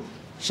विषयमा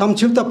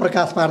संक्षिप्त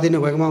प्रकाश पारिदिनु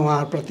भएकोमा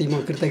उहाँहरूप्रति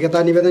म कृतज्ञता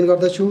निवेदन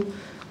गर्दछु।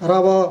 र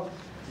अब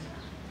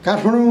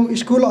काठमाडौँ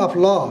स्कुल अफ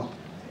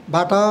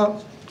लबाट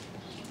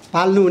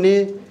पाल्नुहुने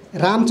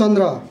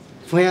रामचन्द्र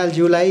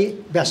फुयालज्यूलाई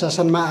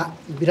व्यासासनमा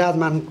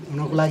विराजमान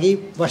हुनको लागि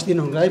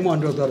बसिदिनु हुनुलाई म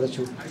अनुरोध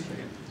गर्दछु।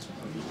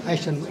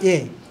 आइसन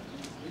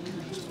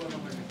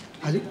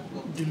हजुर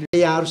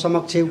यहाँहरू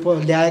समक्ष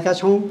ल्याएका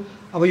छौँ।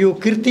 अब यो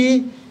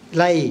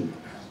कृतिलाई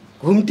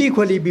घुम्ती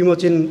खोली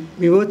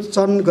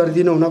विमोचन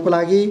गरिदिनु हुनको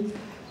लागि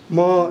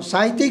म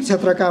साहित्यिक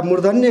क्षेत्रका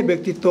मूर्धन्य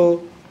व्यक्तित्व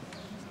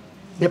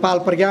नेपाल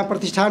प्रज्ञा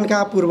प्रतिष्ठानका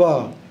पूर्व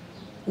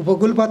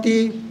उपकुलपति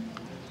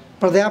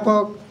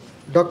प्राध्यापक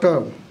डाक्टर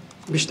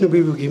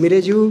विष्णुविभु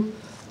घिमिरेज्यू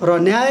र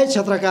न्याय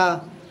क्षेत्रका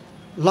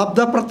लब्ध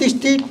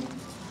प्रतिष्ठित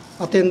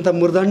अत्यन्त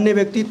मूर्धन्य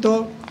व्यक्तित्व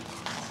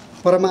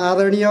परम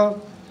आदरणीय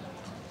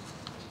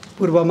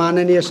पूर्व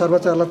माननीय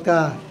सर्वोच्च अदालतका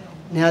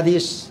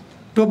न्यायाधीश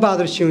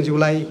टोपबहादुर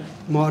सिंहज्यूलाई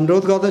म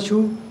अनुरोध गर्दछु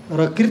र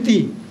कृति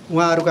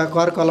उहाँहरूका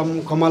कर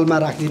कमलमा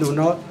राखिदिनु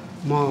हुन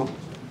म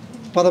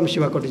पदम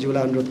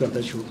शिवकोटीज्यूलाई अनुरोध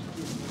गर्दछु।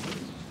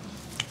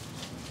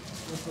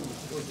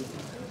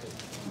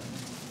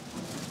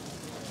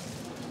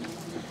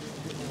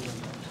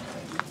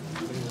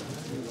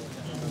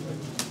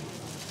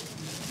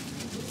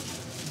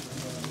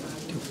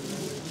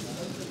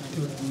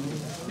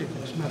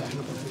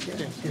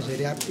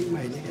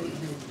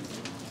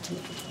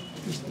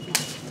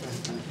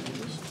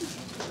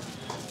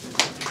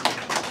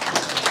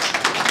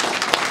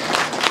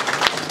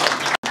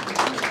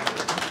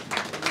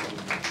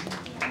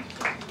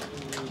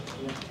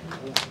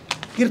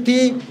 कृति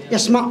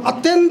यसमा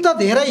अत्यन्त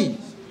धेरै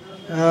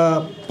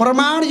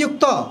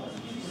प्रमाणयुक्त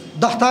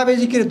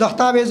दस्तावेजीकृत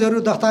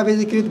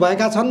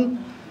भएका छन्।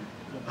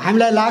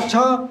 हामीलाई लाग्छ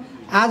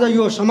आज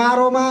यो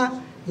समारोहमा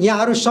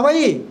यहाँहरू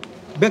सबै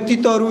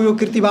व्यक्तित्वहरू यो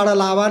कृतिबाट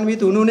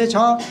लाभान्वित हुनुहुनेछ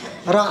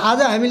र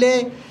आज हामीले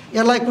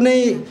यसलाई कुनै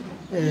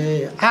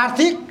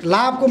आर्थिक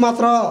लाभको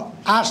मात्र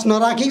आश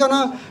नराखिकन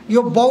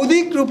यो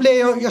बौद्धिक रूपले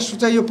यसको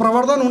चाहिँ यो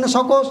प्रवर्धन हुन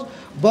सकोस्,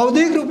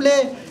 बौद्धिक रूपले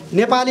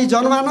नेपाली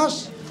जनमानस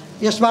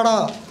यसबाट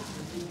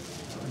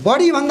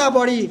बढीभन्दा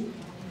बढी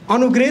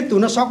अनुग्रहित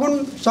हुन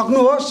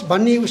सक्नुहोस्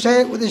भन्ने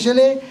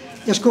उद्देश्यले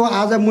यसको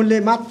आज मूल्य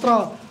मात्र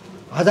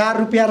 1000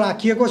 रुपियाँ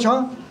राखिएको छ।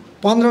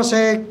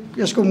 1500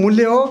 यसको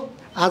मूल्य हो,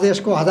 आज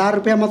यसको 1000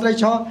 रुपियाँ मात्रै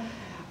छ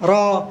र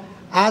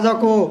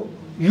आजको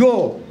यो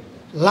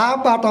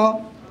लाभबाट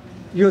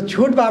यो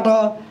छुटबाट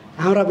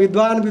हाम्रा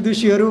विद्वान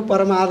विदुषीहरू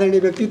परम आदरणीय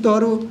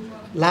व्यक्तित्वहरू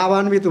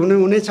लाभान्वित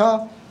हुनेछ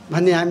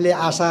भन्ने हामीले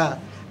आशा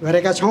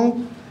गरेका छौँ।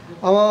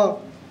 अब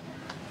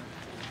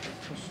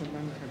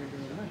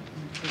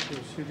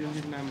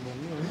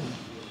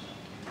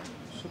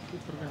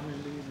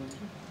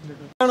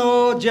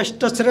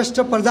ज्येष्ठ श्रेष्ठ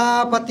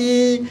प्रजापति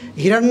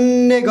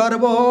हिरण्य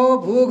गर्भ हो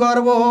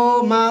भूगर्भ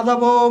हो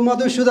माधव हो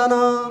मधुसूदन,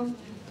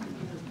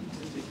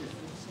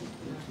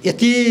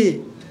 यति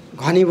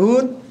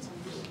घनीभूत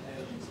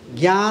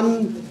ज्ञान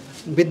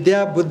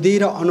विद्या बुद्धि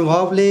र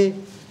अनुभवले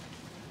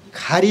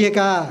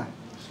खारिएका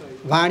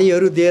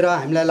वाणीहरू दिएर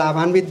हामीलाई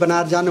लाभान्वित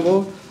बनाएर जानुभयो।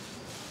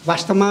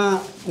 वास्तवमा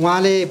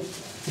उहाँले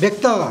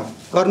व्यक्त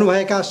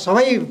गर्नुभएका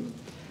सबै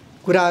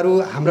कुराहरू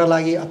हाम्रा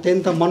लागि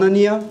अत्यन्त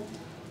मननीय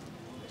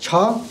छ।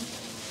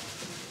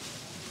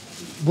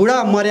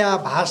 बुढा मर्या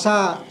भाषा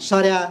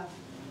सर्या,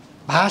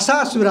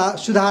 भाषा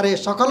सुधारे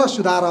सकल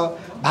सुधार,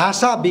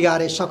 भाषा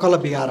बिगारे सकल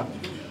बिगार।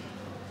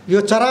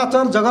 यो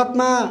चराचर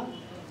जगतमा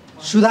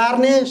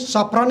सुधार्ने,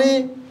 सप्रने,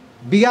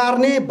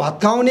 बिगार्ने,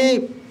 भत्काउने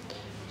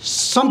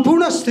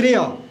सम्पूर्ण श्रेय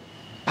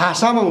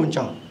भाषामा हुन्छ।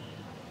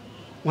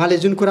 उहाँले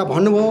जुन कुरा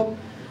भन्नुभयो,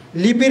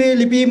 लिपिरे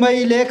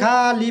लिपिमयी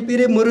लेखा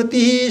लिपिरे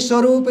मूर्ति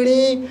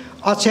स्वरूपिणी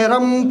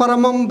अक्षरम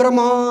परमं ब्रह्म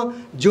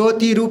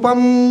ज्योति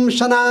रूपम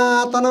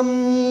सनातनम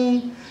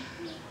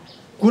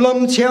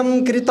कुलम क्षयम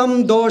कृतम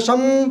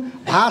दोषम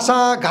भाषा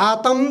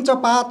घातम च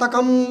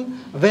पातकम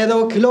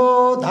वेदोखिलो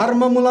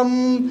धर्ममूलम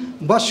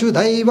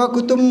वसुधैव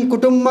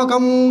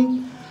कुटुम्बकम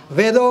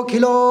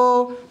वेदोखिलो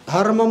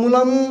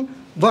धर्ममूलम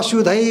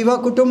वसुधैव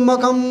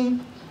कुटुम्बकम।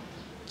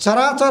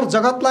 चराचर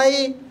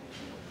जगतलाई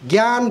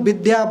ज्ञान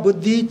विद्या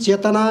बुद्धि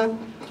चेतना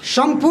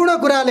सम्पूर्ण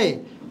कुराले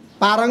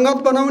पारङ्गत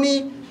बनाउने,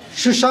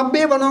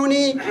 सुसभ्य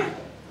बनाउने,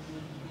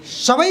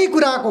 सबै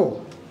कुराको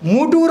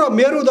मुटु र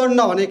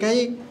मेरुदण्ड भनेकै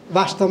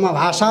वास्तवमा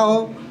भाषा हो।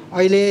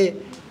 अहिले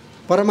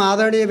परम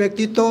आदरणीय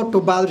व्यक्तित्व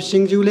टोपबहादुर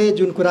सिंहज्यूले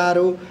जुन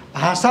कुराहरू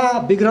भाषा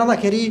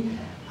बिग्रँदाखेरि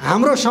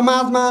हाम्रो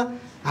समाजमा,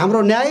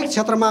 हाम्रो न्यायिक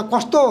क्षेत्रमा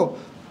कस्तो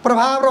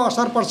प्रभाव र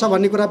असर पर्छ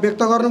भन्ने कुरा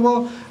व्यक्त गर्नुभयो।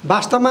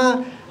 वास्तवमा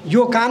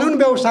यो कानुन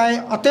व्यवसाय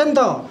अत्यन्त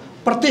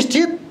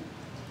प्रतिष्ठित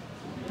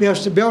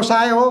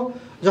व्यवसाय हो।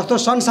 जस्तो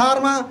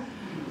संसारमा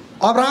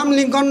अब्राहम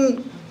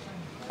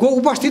लिङ्कनको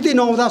उपस्थिति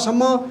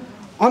नहुँदासम्म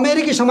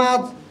अमेरिकी समाज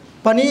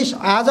पनि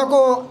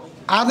आजको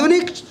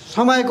आधुनिक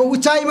समयको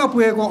उचाइमा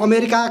पुगेको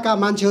अमेरिकाका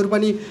मान्छेहरू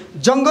पनि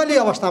जङ्गली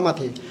अवस्थामा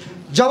थिए।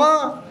 जब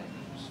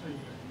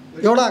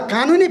एउटा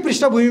कानुनी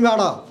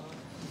पृष्ठभूमिबाट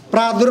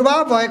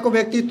प्रादुर्भाव भएको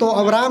व्यक्तित्व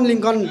अब्राहम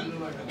लिङ्कन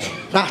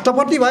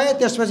राष्ट्रपति भए,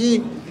 त्यसपछि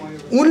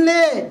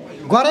उनले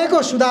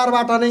गरेको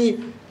सुधारबाट नै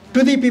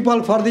to the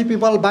people, for the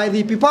people, by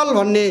the people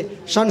भन्ने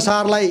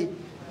संसारलाई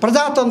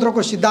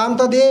प्रजातन्त्रको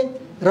सिद्धान्त दिए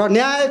र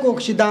न्यायको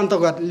सिद्धान्त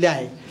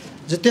ल्याए।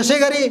 त्यसै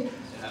गरी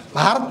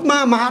भारतमा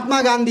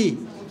महात्मा गान्धी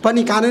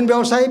पनि कानुन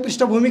व्यवसायी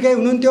पृष्ठभूमिकै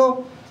हुनुहुन्थ्यो।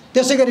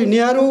 त्यसै गरी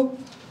नेहरू,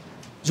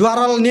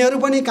 जवाहरलाल नेहरू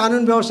पनि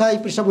कानुन व्यवसायी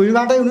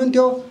पृष्ठभूमिबाटै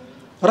हुनुहुन्थ्यो।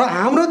 र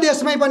हाम्रो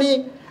देशमै पनि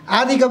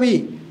आदिकवि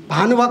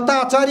भानुभक्त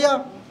आचार्य,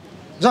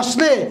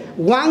 जसले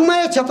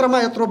वाङ्मय क्षेत्रमा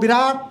यत्रो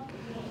विराट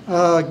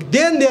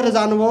देन दिएर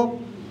जानुभयो,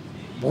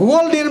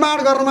 भूगोल निर्माण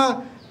गर्नमा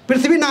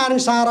पृथ्वीनारायण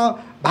शाह र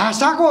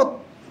भाषाको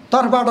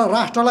तर्फबाट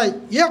राष्ट्रलाई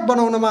एक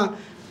बनाउनमा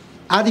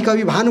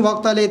आदिकवि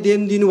भानुभक्तले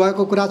देन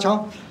दिनुभएको कुरा छ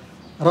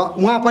र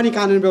उहाँ पनि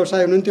कानुन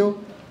व्यवसायी हुनुहुन्थ्यो।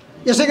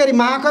 यसै गरी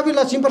महाकवि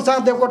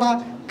लक्ष्मीप्रसाद देवकोटा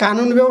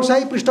कानुन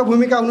व्यवसायी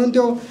पृष्ठभूमिका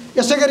हुनुहुन्थ्यो।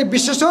 यसै गरी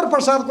विश्वेश्वर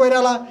प्रसाद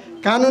कोइराला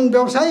कानुन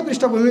व्यवसायी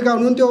पृष्ठभूमिका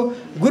हुनुहुन्थ्यो।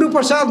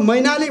 गुरुप्रसाद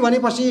मैनाली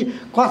भनेपछि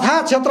कथा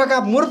क्षेत्रका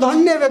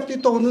मूर्धन्य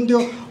व्यक्तित्व हुनुहुन्थ्यो,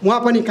 उहाँ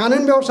पनि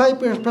कानुन व्यवसायी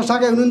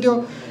पेसाकै हुनुहुन्थ्यो।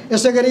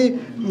 यसै गरी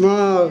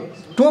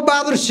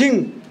टोपबहादुर सिंह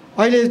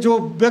अहिले जो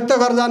व्यक्त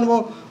गरेर जानुभयो,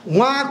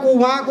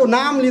 उहाँको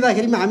नाम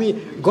लिँदाखेरि हामी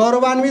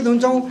गौरवान्वित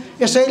हुन्छौँ।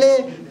 यसैले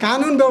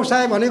कानुन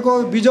व्यवसाय भनेको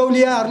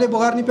बिजौलियाहरूले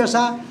गर्ने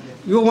पेसा,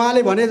 यो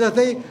उहाँले भने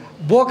जस्तै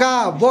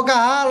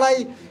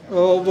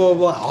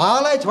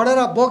हावालाई छोडेर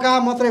बोका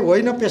मात्रै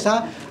होइन पेसा,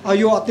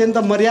 यो अत्यन्त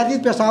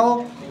मर्यादित पेसा हो।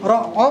 र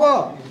अब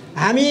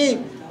हामी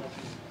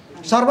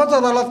सर्वोच्च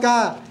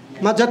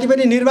अदालतमा जति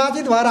पनि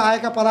निर्वाचित भएर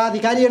आएका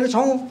पदाधिकारीहरू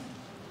छौँ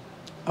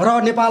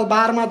र नेपाल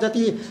बारमा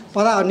जति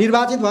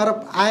निर्वाचित भएर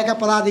आएका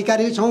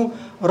पदाधिकारी छौँ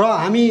र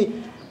हामी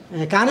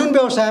कानुन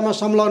व्यवसायमा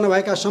संलग्न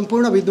भएका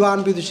सम्पूर्ण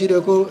विद्वान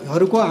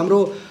विदुषीहरूको हाम्रो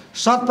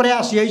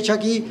सत्प्रयास यही छ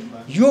कि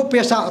यो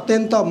पेसा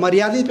अत्यन्त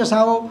मर्यादित पेसा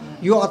हो,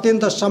 यो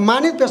अत्यन्त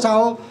सम्मानित पेसा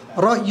हो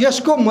र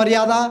यसको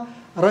मर्यादा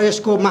र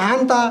यसको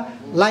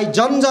महानतालाई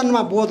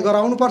जनजनमा बोध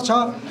गराउनुपर्छ।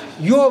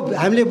 यो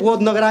हामीले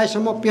बोध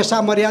नगराएसम्म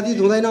पेसा मर्यादित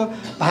हुँदैन,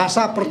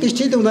 भाषा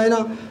प्रतिष्ठित हुँदैन।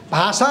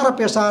 भाषा र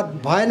पेसा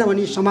भएन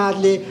भने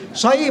समाजले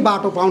सही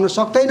बाटो पाउन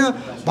सक्दैन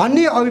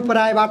भन्ने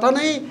अभिप्रायबाट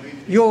नै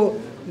यो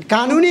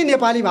कानुनी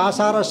नेपाली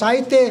भाषा र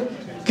साहित्य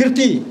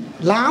कृति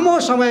लामो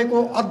समयको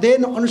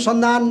अध्ययन,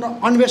 अनुसन्धान र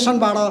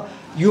अन्वेषणबाट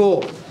यो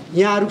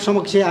यहाँहरू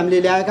समक्ष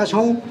हामीले ल्याएका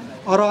छौँ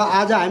र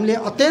आज हामीले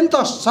अत्यन्त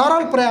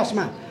सरल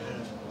प्रयासमा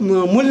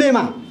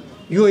मूल्यमा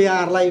यो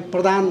यहाँहरूलाई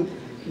प्रदान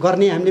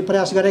गर्ने हामीले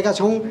प्रयास गरेका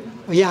छौँ।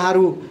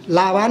 यहाँहरू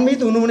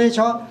लाभान्वित हुनुहुनेछ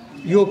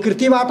यो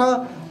कृतिबाट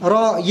र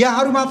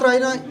यहाँहरू मात्र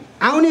होइन,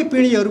 आउने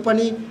पिँढीहरू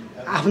पनि,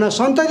 आफ्ना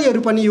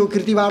सन्ततिहरू पनि यो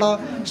कृतिबाट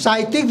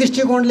साहित्यिक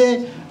दृष्टिकोणले,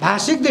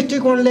 भाषिक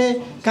दृष्टिकोणले,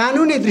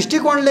 कानुनी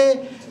दृष्टिकोणले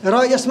र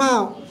यसमा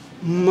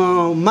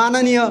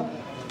माननीय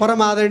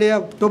परम आदरणीय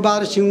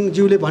टोपबहादुर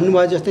सिंहज्यूले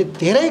भन्नुभयो जस्तै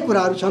धेरै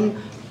कुराहरू छन्।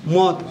 म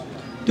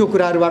त्यो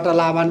कुराहरूबाट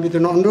लाभान्वित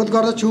हुन अनुरोध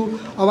गर्दछु।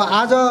 अब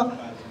आज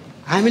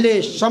हामीले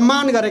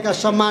सम्मान गरेका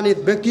सम्मानित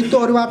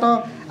व्यक्तित्वहरूबाट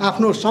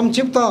आफ्नो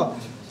संक्षिप्त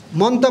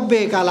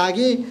मन्तव्यका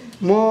लागि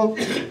म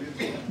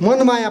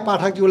मनमाया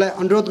पाठकज्यूलाई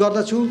अनुरोध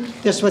गर्दछु।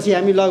 त्यसपछि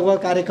हामी लगभग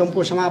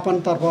कार्यक्रमको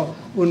समापनतर्फ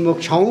उन्मुख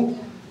छौँ।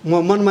 म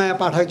मनमाया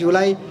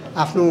पाठकज्यूलाई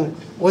आफ्नो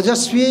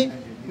ओजस्वी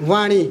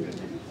वाणी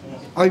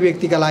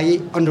अभिव्यक्तिका लागि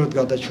अनुरोध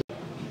गर्दछु।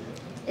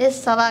 यस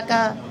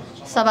सभाका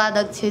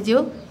सभाध्यक्षज्यू,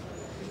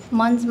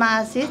 मञ्चमा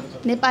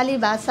आसीत नेपाली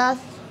भाषा,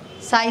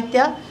 साहित्य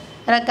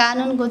र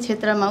कानुनको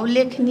क्षेत्रमा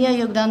उल्लेखनीय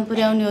योगदान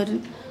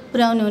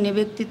पुर्याउनु हुने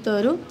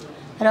व्यक्तित्वहरू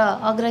र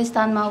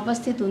अग्रस्थानमा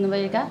उपस्थित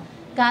हुनुभएका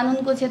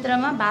कानुनको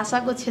क्षेत्रमा,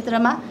 भाषाको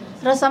क्षेत्रमा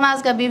र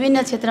समाजका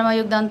विभिन्न क्षेत्रमा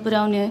योगदान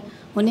पुर्याउने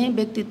हुने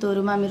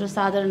व्यक्तित्वहरूमा मेरो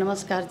सादर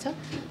नमस्कार छ।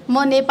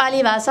 म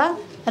नेपाली भाषा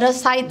र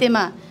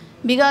साहित्यमा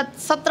विगत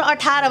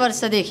 17-18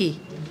 वर्षदेखि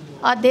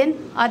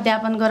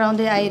अध्यापन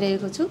गराउँदै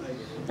आइरहेको छु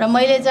र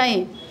मैले चाहिँ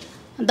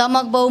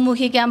दमक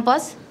बहुमुखी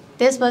क्याम्पस,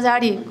 त्यस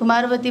पछाडि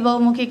कुमारवती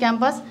बहुमुखी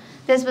क्याम्पस,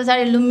 त्यस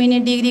पछाडि लुम्बिनी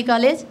डिग्री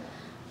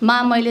कलेजमा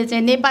मैले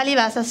चाहिँ नेपाली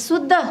भाषा,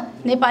 शुद्ध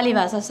नेपाली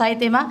भाषा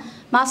साहित्यमा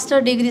मास्टर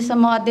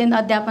डिग्रीसम्म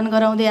अध्यापन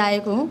गराउँदै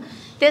आएको हुँ।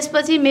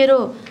 त्यसपछि मेरो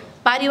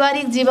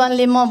पारिवारिक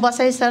जीवनले म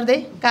बसाइ सर्दै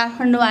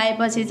काठमाडौँ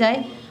आएपछि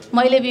चाहिँ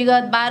मैले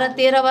विगत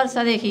 12-13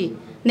 वर्षदेखि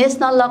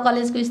नेसनल ल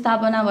कलेजको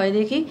स्थापना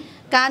भएदेखि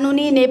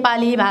कानुनी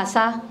नेपाली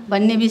भाषा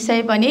भन्ने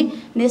विषय पनि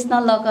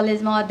नेसनल ल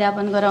कलेजमा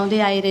अध्यापन गराउँदै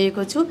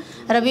आइरहेको छु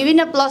र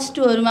विभिन्न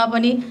 +2हरूमा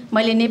पनि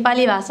मैले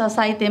नेपाली भाषा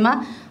साहित्यमा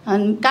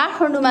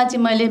काठमाडौँमा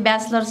चाहिँ मैले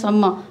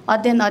ब्याचलरसम्म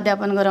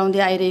अध्यापन गराउँदै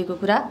आइरहेको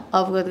कुरा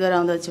अवगत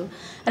गराउँदछु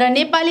र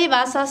नेपाली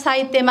भाषा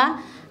साहित्यमा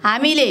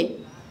हामीले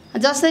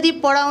जसरी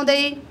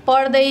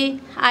पढ्दै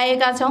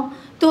आएका छौँ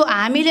त्यो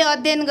हामीले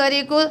अध्ययन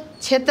गरेको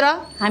क्षेत्र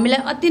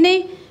हामीलाई अति नै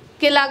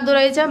के लाग्दो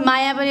रहेछ,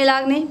 माया पनि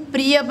लाग्ने,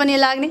 प्रिय पनि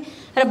लाग्ने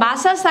र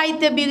भाषा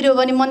साहित्य बिग्रियो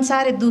भने मन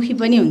साह्रै दुखी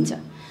पनि हुन्छ।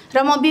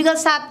 र म विगत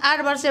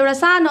 7-8 वर्ष एउटा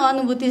सानो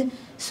अनुभूति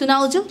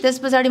सुनाउँछु, त्यस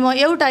पछाडि म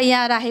एउटा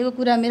यहाँ राखेको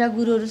कुरा मेरा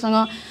गुरुहरूसँग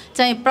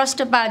चाहिँ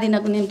प्रश्न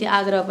पारिदिनको निम्ति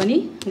आग्रह पनि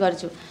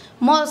गर्छु।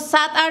 म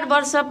 7-8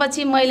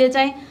 वर्षपछि मैले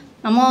चाहिँ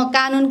म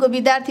कानुनको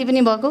विद्यार्थी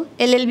पनि भएको,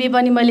 LLB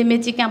पनि मैले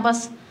मेची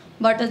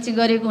क्याम्पसबाट चाहिँ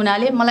गरेको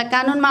हुनाले मलाई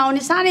कानुनमा आउने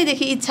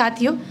सानैदेखि इच्छा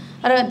थियो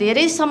र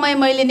धेरै समय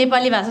मैले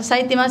नेपाली भाषा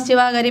साहित्यमा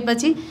सेवा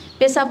गरेपछि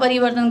पेसा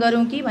परिवर्तन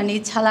गरौँ कि भन्ने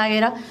इच्छा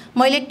लागेर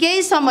मैले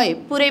केही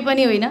समय, पुरै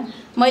पनि होइन,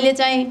 मैले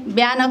चाहिँ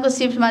बिहानको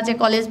सिफ्टमा चाहिँ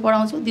कलेज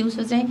पढाउँछु,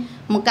 दिउँसो चाहिँ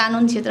म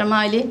कानुन क्षेत्रमा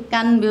अहिले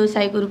कानुन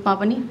व्यवसायीको रूपमा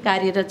पनि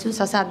कार्यरत छु।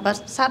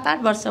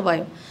 7-8 वर्ष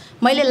भयो।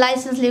 मैले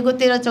लाइसेन्स लिएको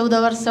 13-14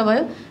 वर्ष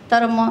भयो,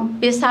 तर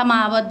म पेसामा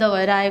आबद्ध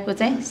भएर आएको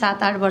चाहिँ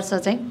 7-8 वर्ष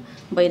चाहिँ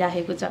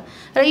भइराखेको छ।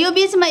 र यो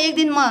बिचमा एक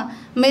दिन म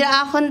मेरो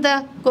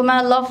आफन्तकोमा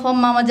ल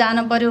फर्ममा म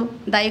जान पर्यो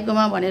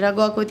दाइकोमा भनेर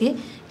गएको थिएँ।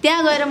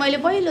 त्यहाँ गएर मैले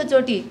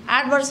पहिलोचोटि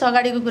 8 वर्ष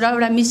अगाडिको कुरा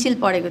एउटा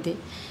मिसिल पढेको थिएँ।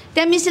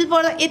 त्यहाँ मिसिल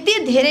पढ्दा यति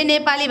धेरै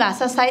नेपाली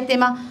भाषा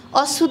साहित्यमा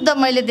अशुद्ध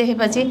मैले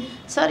देखेपछि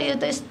सर यो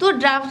त यस्तो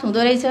ड्राफ्ट हुँदो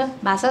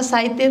रहेछ, भाषा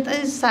साहित्य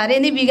त साह्रै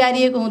नै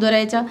बिगारिएको हुँदो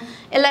रहेछ,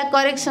 यसलाई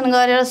करेक्सन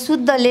गरेर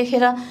शुद्ध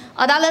लेखेर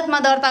अदालतमा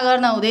दर्ता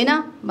गर्न हुँदैन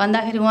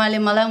भन्दाखेरि उहाँ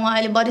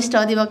अहिले वरिष्ठ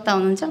अधिवक्ता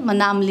हुनुहुन्छ, म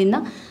नाम लिन्न,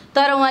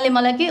 तर उहाँले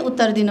मलाई के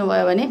उत्तर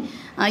दिनुभयो भने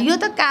यो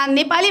त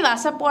नेपाली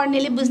भाषा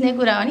पढ्नेले बुझ्ने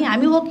कुरा हो नि,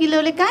 हामी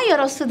वकिलहरूले कहाँ यो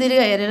ह्रस्व दीर्घ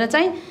हेरेर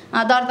चाहिँ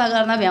दर्ता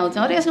गर्न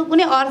भ्याउँछौँ र यसको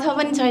कुनै अर्थ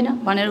पनि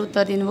छैन भनेर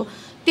उत्तर दिनुभयो।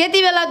 त्यति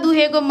बेला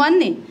दुखेको मन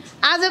नि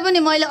आज पनि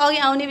मैले अघि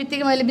आउने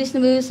बित्तिकै मैले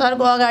विष्णु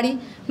सरको अगाडि,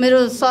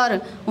 मेरो सर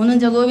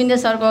हुनुहुन्छ गोविन्द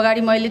सरको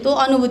अगाडि मैले त्यो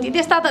अनुभूति,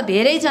 त्यस्ता त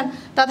धेरै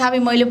छन् तथापि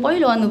मैले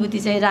पहिलो अनुभूति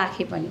चाहिँ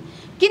राखेँ पनि।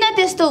 किन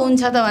त्यस्तो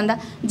हुन्छ त भन्दा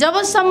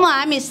जबसम्म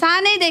हामी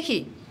सानैदेखि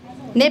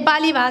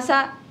नेपाली भाषा,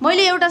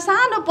 मैले एउटा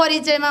सानो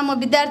परिचयमा म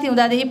विद्यार्थी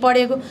हुँदादेखि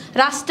पढेको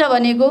राष्ट्र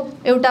भनेको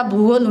एउटा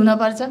भूगोल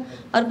हुनुपर्छ,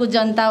 अर्को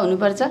जनता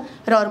हुनुपर्छ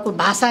र अर्को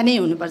भाषा नै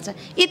हुनुपर्छ।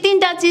 यी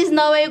तीनटा चिज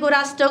नभएको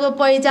राष्ट्रको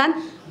पहिचान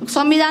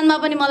संविधानमा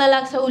पनि मलाई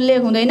लाग्छ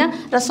उल्लेख हुँदैन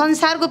र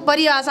संसारको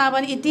परिभाषामा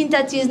पनि यी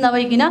तीनटा चिज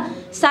नभइकन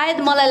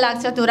सायद मलाई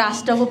लाग्छ त्यो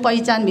राष्ट्रको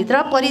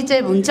पहिचानभित्र परिचय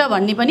हुन्छ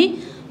भन्ने पनि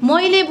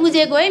मैले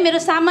बुझेको है, मेरो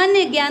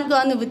सामान्य ज्ञानको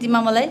अनुभूतिमा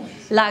मलाई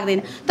लाग्दैन।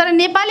 तर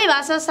नेपाली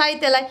भाषा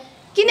साहित्यलाई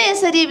किन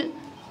यसरी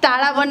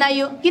टाढा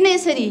बनाइयो, किन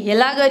यसरी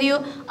हेला गरियो,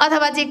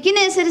 अथवा चाहिँ किन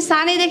यसरी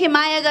सानैदेखि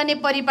माया गर्ने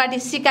परिपाटी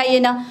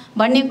सिकाइएन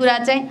भन्ने कुरा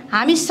चाहिँ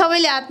हामी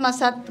सबैले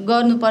आत्मसात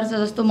गर्नुपर्छ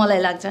जस्तो मलाई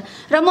लाग्छ।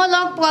 र म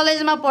ल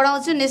कलेजमा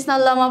पढाउँछु, नेसनल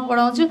लमा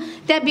पढाउँछु,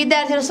 त्यहाँ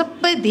विद्यार्थीहरू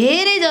सबै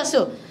धेरै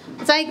जसो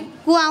चाहिँ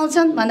को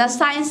आउँछन् भन्दा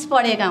साइन्स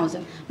पढेका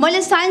आउँछन्।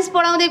 मैले साइन्स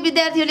पढाउँदै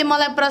विद्यार्थीहरूले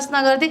मलाई प्रश्न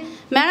गर्थे,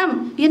 म्याडम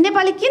यो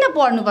नेपाली किन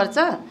पढ्नुपर्छ,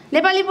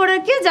 नेपाली पढेर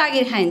के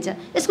जागिर खाइन्छ,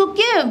 यसको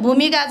के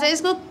भूमिका छ,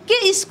 यसको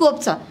के स्कोप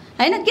छ,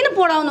 हैन किन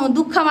पढाउनु,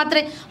 दुःख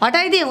मात्रै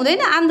हटाइदिए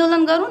हुँदैन,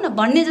 आन्दोलन गरौँ न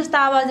भन्ने जस्ता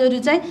आवाजहरू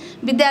चाहिँ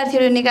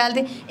विद्यार्थीहरू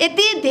निकाल्थे।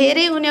 यति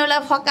धेरै उनीहरूलाई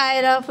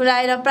फकाएर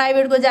फुराएर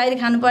प्राइभेटको जागिर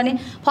खानुपर्ने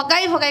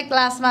फकाइ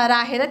क्लासमा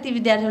राखेर ती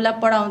विद्यार्थीहरूलाई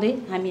पढाउँदै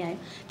हामी आयौँ।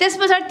 त्यस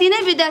पछाडि तिनै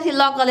विद्यार्थी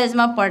ल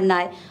कलेजमा पढ्न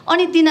आए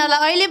अनि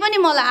तिनीहरूलाई अहिले पनि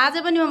मलाई आज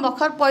पनि म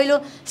भर्खर पहिलो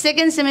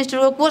सेकेन्ड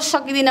सेमेस्टरको कोर्स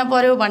सकिदिन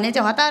पर्यो भन्ने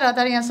चाहिँ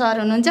हतार यहाँ सर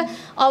हुनुहुन्छ,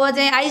 अब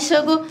चाहिँ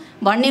आइसक्यो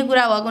भन्ने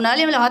कुरा भएको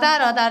हुनाले मैले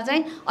हतार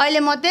चाहिँ अहिले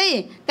म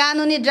त्यही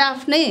कानुनी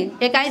ड्राफ्ट नै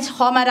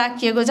 21/6मा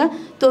राखिएको छ,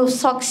 त्यो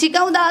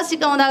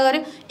सिकाउँदा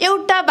गऱ्यो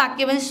एउटा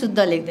वाक्य पनि शुद्ध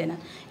लेख्दैन।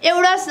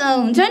 एउटा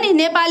हुन्छ नि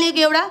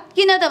नेपालीको एउटा,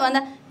 किन त भन्दा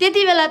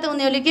त्यति बेला त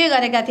उनीहरूले के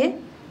गरेका थिए,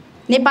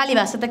 नेपाली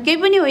भाषा त केही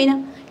पनि होइन,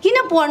 किन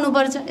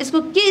पढ्नुपर्छ, यसको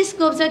के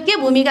स्कोप छ, के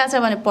भूमिका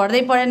छ भने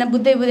पढ्दै पढेन,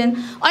 बुझ्दैन।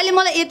 अहिले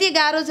मलाई यति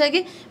गाह्रो छ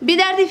कि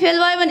विद्यार्थी फेल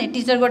भयो भने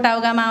टिचरको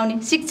टाउकामा आउने,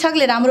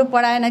 शिक्षकले राम्रो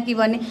पढाएन कि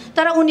भन्ने,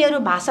 तर उनीहरू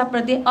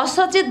भाषाप्रति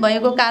असचेत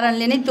भएको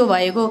कारणले नै त्यो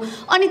भएको।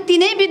 अनि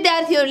तिनै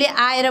विद्यार्थीहरूले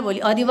आएर भोलि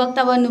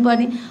अधिवक्ता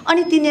बन्नुपर्ने,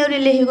 अनि तिनीहरूले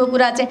लेखेको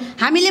कुरा चाहिँ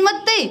हामीले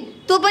मात्रै,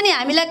 त्यो पनि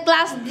हामीलाई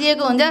क्लास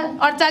दिएको हुन्छ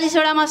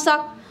 48वटामा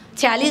सक,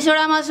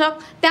 46वटामा सक,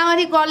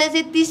 त्यहाँमाथि कलेज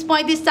चाहिँ 30,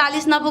 35,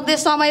 40 नपुग्दै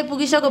समय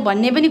पुगिसक्यो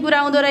भन्ने पनि कुरा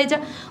हुँदो रहेछ।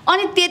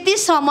 अनि त्यति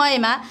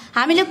समयमा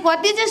हामीले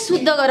कति चाहिँ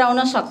शुद्ध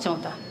गराउन सक्छौँ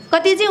त,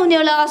 कति चाहिँ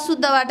उनीहरूलाई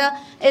अशुद्धबाट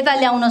यता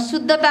ल्याउन,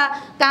 शुद्धता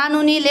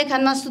कानुनी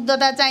लेखनमा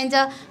शुद्धता चाहिन्छ,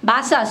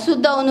 भाषा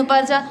शुद्ध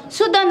हुनुपर्छ,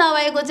 शुद्ध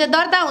नभएको चाहिँ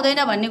दर्ता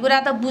हुँदैन भन्ने कुरा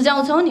त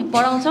बुझाउँछौँ नि,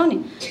 पढाउँछौँ नि,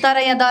 तर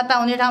यहाँ दर्ता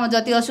हुने ठाउँमा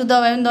जति अशुद्ध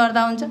भयो भने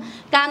दर्ता हुन्छ।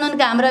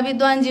 कानुनका हाम्रा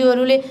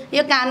विद्वानजीहरूले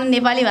यो कानुन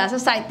नेपाली भाषा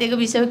साहित्यको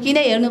विषय किन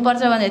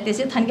हेर्नुपर्छ भनेर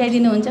त्यसै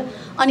थन्काइदिनुहुन्छ,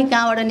 अनि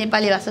कहाँबाट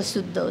नेपाली भाषा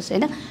शुद्ध होस्,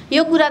 होइन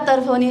यो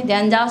कुरातर्फ पनि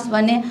ध्यान जाओस्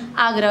भन्ने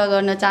आग्रह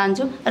गर्न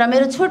चाहन्छु। र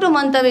मेरो छोटो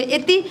मन्तव्य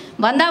यति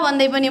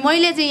भन्दै पनि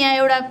मैले चाहिँ यहाँ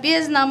एउटा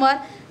पेज नम्बर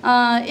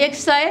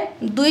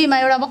 102मा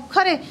एउटा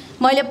भर्खरै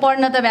मैले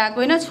पढ्न त भएको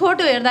होइन।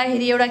 छोटो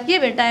हेर्दाखेरि एउटा के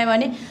भेटाएँ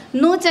भने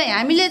नु चाहिँ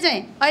हामीले चाहिँ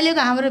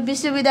अहिलेको हाम्रो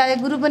विश्वविद्यालय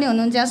गुरु पनि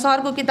हुनुहुन्छ,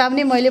 सरको किताब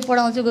नै मैले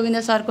पढाउँछु, गोविन्द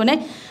सरको नै।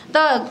 त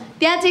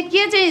त्यहाँ चाहिँ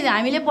के चाहिँ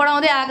हामीले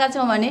पढाउँदै आएका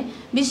छौँ भने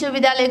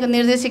विश्वविद्यालयको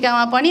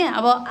निर्देशिकामा पनि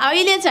अब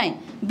अहिले चाहिँ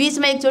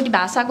बिचमा एकचोटि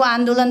भाषाको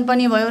आन्दोलन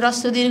पनि भयो र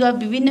सुदीर्घ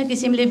विभिन्न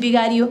किसिमले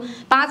बिगारियो।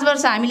 5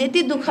 वर्ष हामीले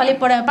यति दुःखले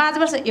पढायौँ, 5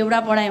 वर्ष एउटा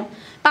पढायौँ,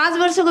 5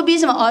 वर्षको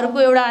बिचमा अर्को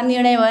एउटा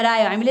निर्णय भएर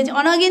आयो। हामीले चाहिँ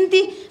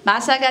अनगिन्ती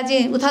भाषाका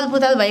चाहिँ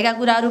उथलपुथल भएका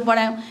कुराहरू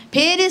पढायौँ।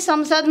 फेरि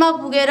संसदमा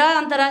पुगेर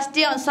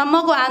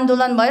अन्तर्राष्ट्रियसम्मको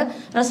आन्दोलन भयो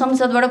र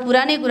संसदबाट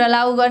पुरानै कुरा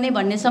लागू गर्ने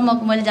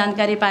भन्नेसम्मको मैले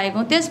जानकारी पाएको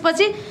हुँ।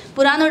 त्यसपछि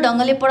पुरानो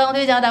ढङ्गले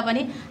पढाउँदै जाँदा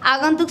पनि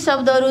आगन्तुक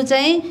शब्दहरू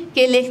चाहिँ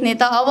के लेख्ने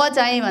त अब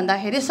चाहिँ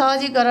भन्दाखेरि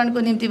सहजीकरणको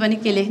निम्ति पनि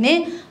के लेख्ने,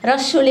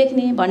 ह्रस्व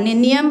लेख्ने भन्ने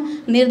नियम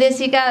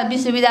निर्देशिका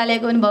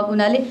विश्वविद्यालयको पनि भएको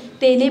हुनाले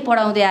त्यही नै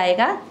पढाउँदै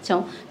आएका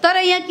छौँ। तर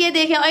यहाँ के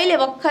देखेँ अहिले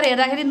भर्खर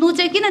हेर्दाखेरि नु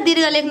चाहिँ किन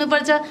दीर्घ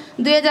लेख्नुपर्छ,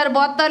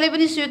 2072ले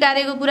पनि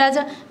स्वीकारेको कुरा छ।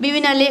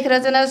 विभिन्न लेख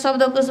रचना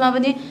शब्दकोशमा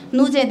पनि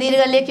नु चाहिँ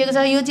दीर्घ लेखिएको छ,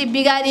 यो चाहिँ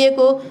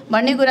बिगारिएको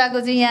भन्ने कुराको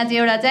चाहिँ यहाँ चाहिँ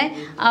एउटा चाहिँ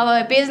अब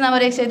पेज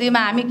नम्बर 102 मा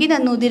हामी किन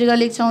नु दीर्घ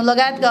लेख्छौँ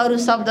लगायतका अरू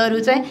शब्दहरू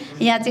चाहिँ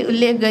यहाँ चाहिँ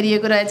उल्लेख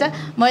गरिएको रहेछ।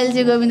 मैले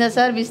चाहिँ गोविन्द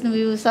सर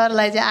विष्णु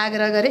सरलाई चाहिँ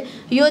आग्रह गरेँ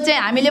यो चाहिँ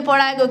हामीले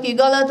पढाएको कि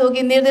गलत हो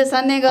कि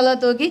निर्देशन नै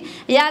गलत हो कि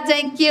या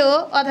चाहिँ के हो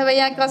अथवा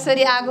यहाँ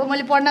कसरी आएको,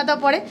 मैले पढ्न त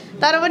पढेँ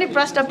तर पनि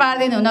प्रश्न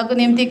पार्दिन हुनको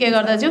निम्ति के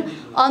गर्दछु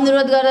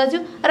अनुरोध गर्दछु।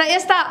 र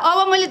यस्ता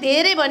अब मैले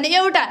धेरै भन्ने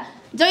एउटा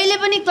जहिले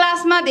पनि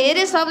क्लासमा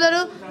धेरै शब्दहरू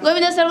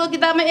गोविन्द सरको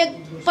किताबमा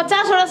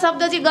 50वटा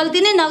शब्द चाहिँ गल्ती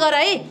नै नगर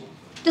है,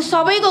 त्यो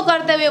सबैको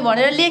कर्तव्य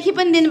भनेर लेखी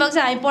पनि दिनुभएको छ।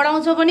 हामी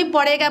पढाउँछौँ पनि,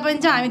 पढेका पनि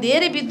छौँ, हामी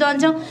धेरै विद्वान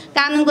छौँ,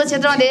 कानुनको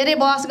क्षेत्रमा धेरै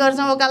बहस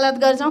गर्छौँ, वकालत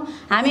गर्छौँ,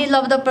 हामी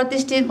लब्ध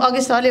प्रतिष्ठित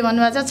अघि सरले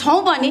भन्नुभएको छ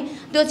छौँ पनि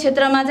त्यो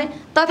क्षेत्रमा चाहिँ।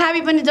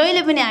 तथापि पनि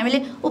जहिले पनि हामीले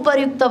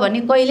उपयुक्त भन्ने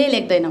कहिल्यै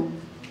लेख्दैनौँ।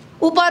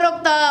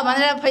 उपरोक्त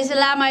भनेर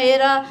फैसलामा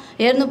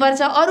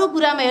हेर्नुपर्छ, अरू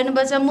कुरामा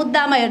हेर्नुपर्छ,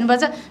 मुद्दामा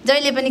हेर्नुपर्छ,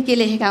 जहिले पनि के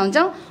लेखेका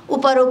हुन्छौँ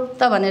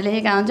उपरोक्त भनेर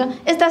लेखेका हुन्छौँ।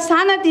 यस्ता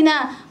सानातिना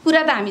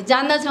कुरा त हामी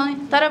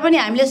जान्दछौँ तर पनि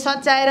हामीले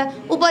सच्याएर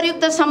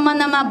उपयुक्त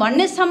सम्बन्धमा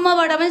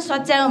भन्नेसम्मबाट पनि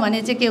सच्यायौँ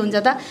भने चाहिँ के हुन्छ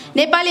त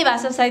नेपाली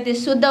भाषा साहित्य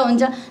शुद्ध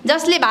हुन्छ।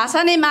 जसले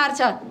भाषा नै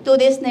मार्छ त्यो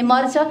देश नै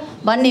मर्छ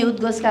भन्ने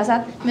उद्घोषका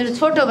साथ मेरो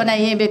छोटो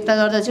भनाइ यही व्यक्त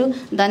गर्दछु।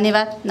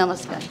 धन्यवाद,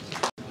 नमस्कार।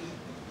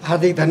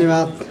 हार्दिक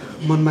धन्यवाद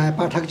मनमाया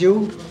पाठकज्यू,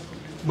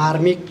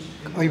 मार्मिक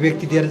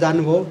अभिव्यक्ति दिएर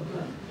जानुभयो।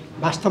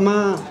 वास्तवमा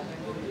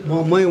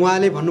म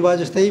उहाँले भन्नुभयो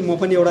जस्तै म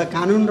पनि एउटा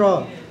कानुन र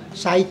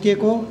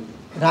साहित्यको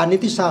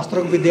राजनीति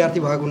शास्त्रको विद्यार्थी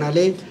भएको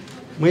हुनाले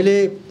मैले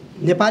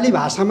नेपाली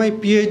भाषामै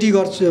पिएचडी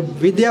गर्छु,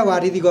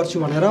 विद्यावारिधि गर्छु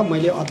भनेर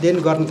मैले अध्ययन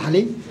गर्न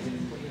थालेँ।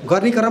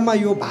 गर्ने क्रममा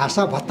यो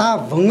भाषा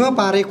भत्ताभङ्ग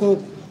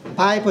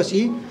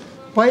पाएपछि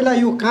पहिला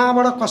यो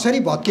कहाँबाट कसरी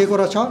भत्किएको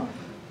रहेछ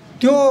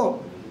त्यो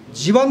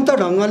जीवन्त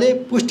ढङ्गले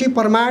पुष्टि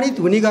प्रमाणित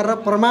हुने गरेर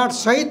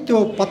प्रमाणसहित त्यो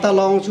पत्ता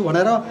लगाउँछु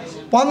भनेर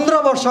 15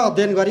 वर्ष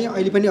अध्ययन गरेँ।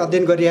 अहिले पनि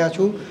अध्ययन गरिरहेको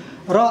छु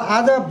र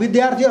आज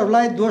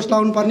विद्यार्थीहरूलाई दोष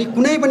लाउनुपर्ने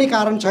कुनै पनि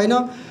कारण छैन।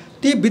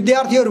 ती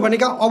विद्यार्थीहरू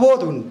भनेका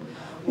अबोध हुन्,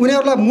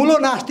 उनीहरूलाई मूलो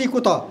नास्तिको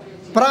त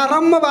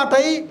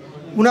प्रारम्भबाटै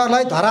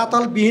उनीहरूलाई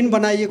धरातलविहीन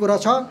बनाइएको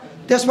रहेछ।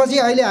 त्यसपछि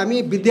अहिले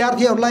हामी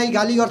विद्यार्थीहरूलाई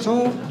गाली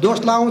गर्छौँ, दोष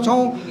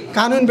लाउँछौँ,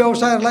 कानुन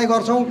व्यवसायहरूलाई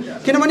गर्छौँ,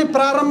 किनभने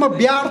प्रारम्भ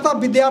व्यर्थ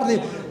विद्यार्थी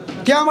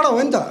त्यहाँबाट हो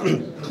नि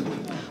त।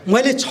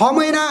 मैले 6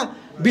 महिना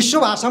विश्व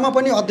भाषामा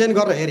पनि अध्ययन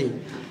गरेर हेरेँ,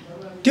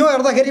 त्यो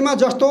हेर्दाखेरिमा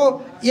जस्तो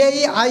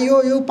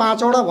AEIOU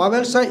 5वटा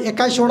भोवेल्स र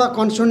 21वटा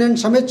कन्सोनेन्ट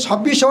समेत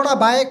 26वटा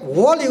बाहेक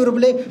होल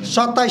युरोपले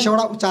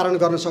 27वटा उच्चारण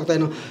गर्न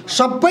सक्दैन।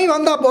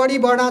 सबैभन्दा बढी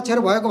वर्णाक्षर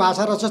भएको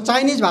भाषा रहेछ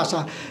चाइनिज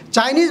भाषा।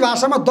 चाइनिज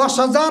भाषामा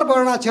 10,000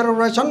 वर्णाक्षरहरू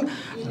रहेछन्।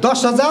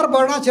 10,000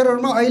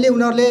 वर्णाक्षरहरूमा अहिले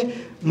उनीहरूले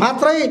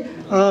मात्रै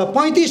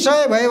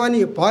 3500 भयो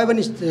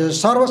भने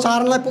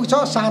सर्वसाधारणलाई पुग्छ,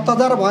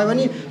 7,000 भयो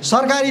भने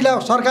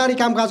सरकारी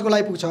कामकाजको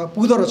लागि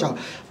पुग्दो रहेछ।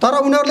 तर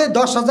उनीहरूले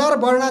 10,000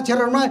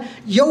 वर्णाक्षरहरूमा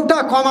एउटा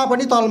कमा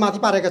पनि तलमाथि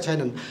पारेका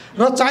छैनन्।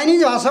 र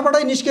चाइनिज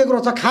भाषाबाटै निस्केको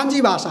रहेछ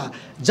खान्जी भाषा,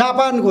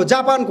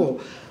 जापानको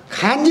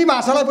खान्जी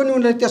भाषालाई पनि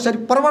उनीहरूले त्यसरी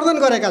प्रवर्धन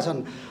गरेका छन्।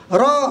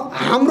 र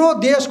हाम्रो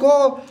देशको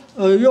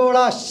यो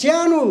एउटा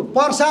सानो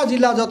पर्सा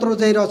जिल्ला जत्रो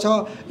चाहिँ रहेछ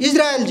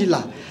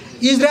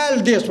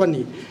इजरायल देश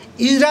पनि।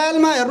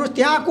 इजरायलमा हेर्नुहोस्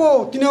त्यहाँको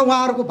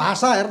उहाँहरूको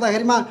भाषा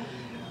हेर्दाखेरिमा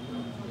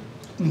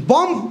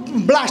बम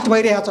ब्लास्ट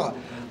भइरहेछ,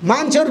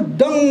 मान्छेहरू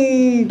डङ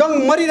डङ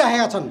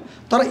मरिरहेका छन्।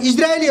 तर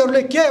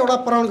इजरायलीहरूले के एउटा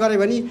प्रण गरे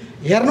भने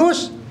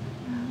हेर्नुहोस्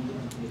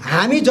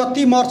हामी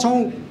जति मर्छौँ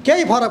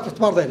केही फरक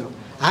पर्दैन,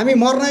 हामी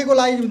मर्नैको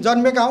लागि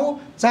जन्मेका हौँ,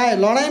 चाहे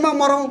लडाइँमा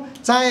मरौँ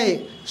चाहे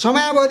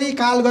समयावधि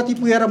कालगति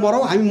पुगेर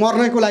मरौँ, हामी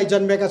मर्नैको लागि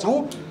जन्मेका छौँ,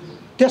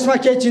 त्यसमा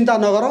केही चिन्ता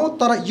नगरौँ।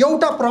 तर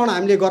एउटा प्रण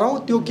हामीले गरौँ,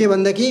 त्यो के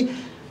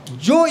भनेदेखि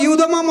जो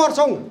युद्धमा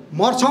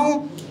मर्छौँ,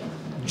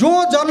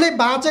 जसले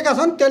बाँचेका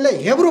छन् त्यसले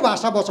हेब्रू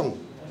भाषा बचाउँ।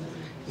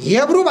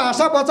 हेब्रू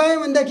भाषा बचायो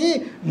भनेदेखि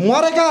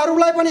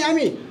मरेकाहरूलाई पनि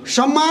हामी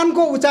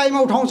सम्मानको उचाइमा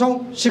उठाउँछौँ,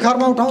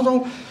 शिखरमा उठाउँछौँ।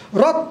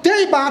 र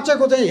त्यही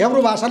बाँचेको चाहिँ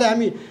हेब्रू भाषाले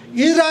हामी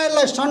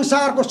इजरायललाई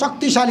संसारको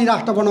शक्तिशाली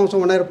राष्ट्र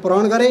बनाउँछौँ भनेर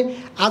प्रण गरे।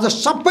 आज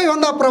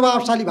सबैभन्दा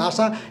प्रभावशाली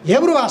भाषा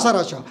हेब्रू भाषा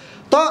रहेछ।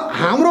 त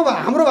हाम्रो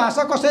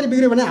भाषा कसरी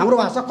बिग्रियो भने हाम्रो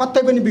भाषा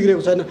कतै पनि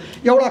बिग्रेको छैन,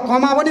 एउटा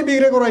कमा पनि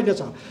बिग्रेको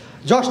रहेनछ।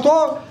 जस्तो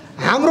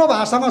हाम्रो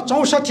भाषामा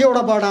 64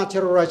 वटा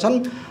वर्णाक्षरहरू रहेछन्,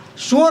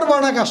 स्वर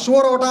वर्णका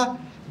 16 वटा,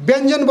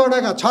 व्यञ्जन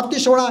वर्णका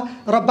 36 वटा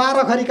र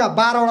 12 खरीका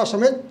 12 वटा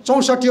समेत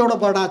 64 वटा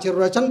वर्णाक्षरहरू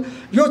रहेछन्।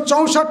 यो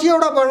 64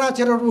 वटा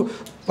वर्णाक्षरहरू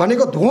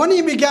भनेको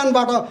ध्वनि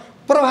विज्ञानबाट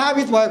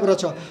प्रभावित भएको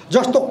रहेछ।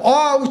 जस्तो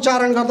अ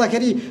उच्चारण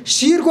गर्दाखेरि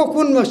शिरको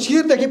कुन,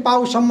 शिरदेखि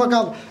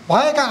पाउसम्मका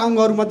भएका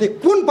अङ्गहरूमध्ये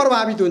कुन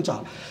प्रभावित हुन्छ,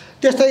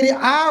 त्यस्तै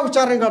आ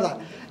उच्चारण गर्दा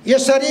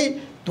यसरी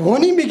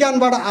ध्वनि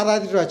विज्ञानबाट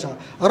आधारित रहेछ।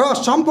 र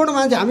सम्पूर्ण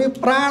मान्छे हामी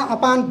प्राण,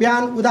 अपान,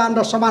 व्यान, उदान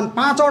र समान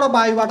 5 वटा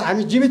वायुबाट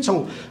हामी जीवित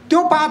छौँ। त्यो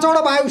 5 वटा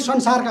वायु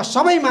संसारका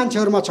सबै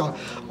मान्छेहरूमा छ।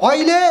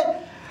 अहिले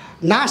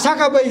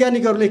नासाका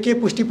वैज्ञानिकहरूले के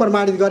पुष्टि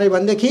प्रमाणित गरे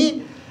भनेदेखि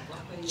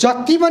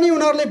जति पनि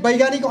उनीहरूले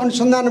वैज्ञानिक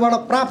अनुसन्धानबाट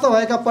प्राप्त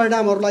भएका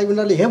परिणामहरूलाई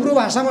उनीहरूले हेब्रू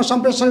भाषामा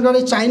सम्प्रेषण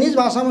गरे, चाइनिज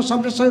भाषामा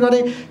सम्प्रेषण गरे,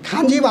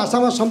 खान्जी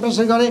भाषामा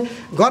सम्प्रेषण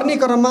गर्ने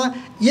क्रममा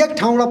एक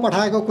ठाउँबाट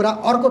पठाएको कुरा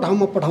अर्को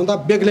ठाउँमा पठाउँदा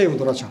बेग्लै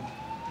हुँदो रहेछ।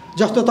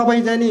 जस्तो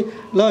तपाईँ चाहिँ नि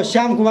ल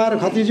श्याम कुमार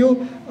खत्रीज्यू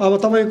अब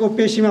तपाईँको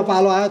पेशीमा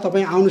पालो आयो,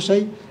 तपाईँ आउनुहोस् है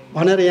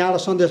भनेर यहाँबाट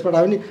सन्देश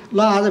पठायो भने ल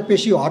आज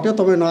पेशी हट्यो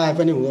तपाईँ नआए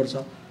पनि हुँदो रहेछ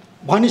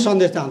भनी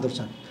सन्देश जाँदो रहेछ।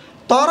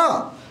 तर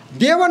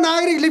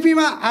देवनागरी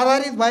लिपिमा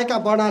आधारित भएका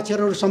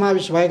वर्णाक्षरहरू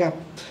समावेश भएका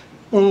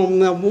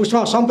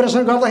उसमा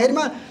सम्प्रेषण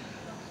गर्दाखेरिमा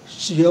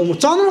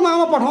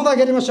चन्द्रमामा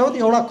पठाउँदाखेरिमा समेत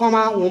एउटा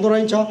कमा हुँदो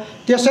रहेछ।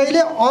 त्यसैले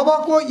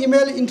अबको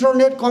इमेल,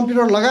 इन्टरनेट,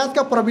 कम्प्युटर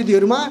लगायतका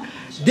प्रविधिहरूमा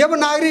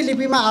देवनागरी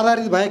लिपिमा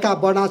आधारित भएका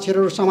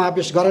वर्णाक्षरहरू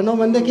समावेश गरेनौँ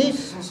भनेदेखि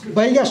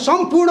वैज्ञानिक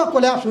सम्पूर्ण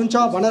कोल्याप्स हुन्छ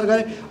भनेर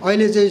गरे।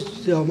 अहिले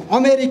चाहिँ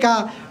अमेरिका,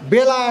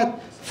 बेलायत,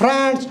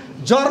 फ्रान्स,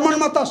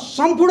 जर्मनमा त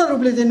सम्पूर्ण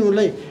रूपले चाहिँ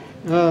उनले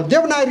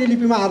देवनागरी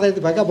लिपिमा आधारित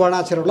भएका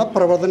वर्णाक्षरहरूलाई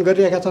प्रवर्धन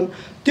गरिरहेका छन्।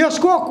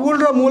 त्यसको कुल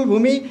र मूल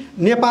भूमि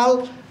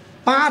नेपाल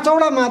 5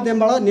 वटा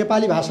माध्यमबाट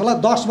नेपाली भाषालाई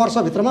 10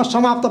 वर्षभित्रमा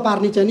समाप्त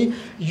पार्ने चाहिँ नि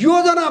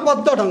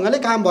योजनाबद्ध ढङ्गले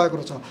काम भएको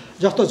रहेछ।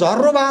 जस्तो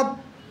झर्रोवाद,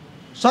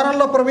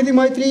 सरल र प्रविधि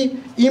मैत्री,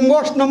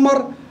 इन्भोइस नम्बर,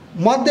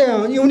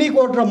 मध्य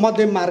युनिकोड र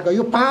मध्यम मार्ग,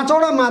 यो 5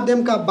 वटा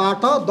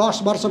माध्यमकाबाट 10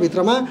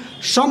 वर्षभित्रमा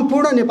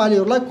सम्पूर्ण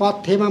नेपालीहरूलाई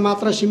कथ्यमा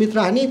मात्र सीमित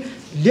राख्ने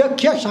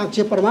लेख्य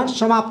साक्ष्य प्रमाण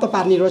समाप्त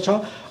पार्ने रहेछ।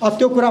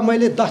 त्यो कुरा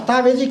मैले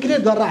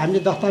दस्तावेजीकृत गरेर हामीले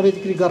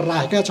दस्तावेजीकृत गरेर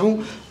राखेका छौँ।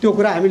 त्यो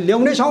कुरा हामी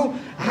ल्याउने छौँ।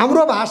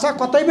 हाम्रो भाषा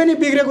कतै पनि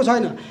बिग्रेको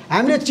छैन।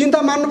 हामीले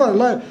चिन्ता मान्नुपर्छ।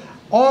 ल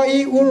अ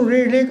इ उ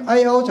ऋ ऋ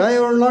ऐ औ छ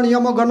ल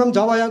यम गणम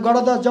जब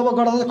गडद जब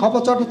गडद खप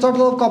चट चट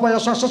कप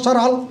स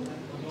सरल,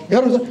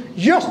 हेर्नु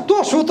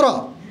यस्तो सूत्र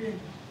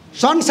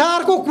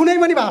संसारको कुनै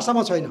पनि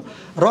भाषामा छैन।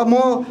 र म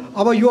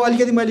अब यो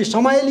अलिकति मैले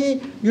समय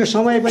लिएँ, यो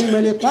समय पनि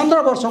मैले 15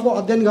 वर्षको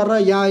अध्ययन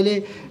गरेर यहाँ अहिले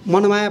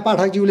मनमाया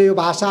पाठकज्यूले यो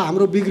भाषा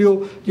हाम्रो बिग्रियो,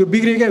 यो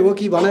बिग्रेकै हो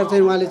कि भनेर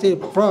चाहिँ उहाँले चाहिँ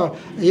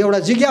एउटा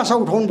जिज्ञासा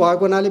उठाउनु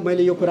भएको हुनाले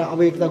मैले यो कुरा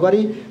अभिव्यक्त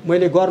गरेँ।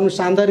 मैले गर्नु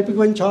सान्दर्भिक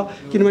पनि छ,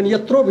 किनभने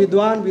यत्रो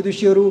विद्वान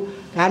विदुषीहरू,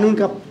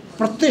 कानुनका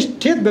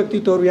प्रतिष्ठित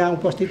व्यक्तित्वहरू यहाँ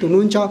उपस्थित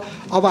हुनुहुन्छ।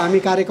 अब हामी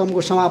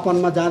कार्यक्रमको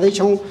समापनमा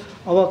जाँदैछौँ।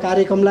 अब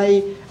कार्यक्रमलाई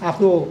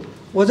आफ्नो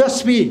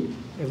ओजस्वी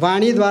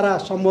वाणीद्वारा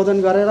सम्बोधन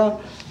गरेर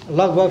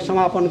लगभग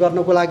समापन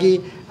गर्नको लागि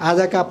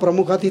आजका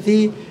प्रमुख अतिथि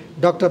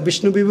डाक्टर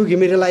विष्णुविभु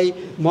घिमिरेलाई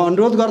म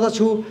अनुरोध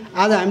गर्दछु।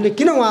 आज हामीले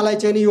किन उहाँलाई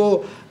चाहिँ नि यो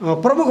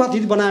प्रमुख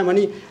अतिथि बनायो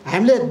भने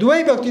हामीले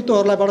दुवै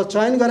व्यक्तित्वहरूलाईबाट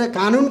चयन गरे।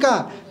 कानुनका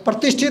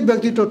प्रतिष्ठित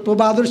व्यक्तित्व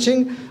टोबहादुर सिंह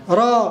र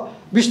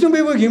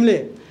विष्णुविभु घिमिरे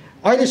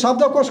अहिले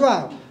शब्दकोशको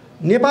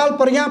नेपाल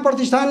प्रज्ञा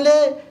प्रतिष्ठानले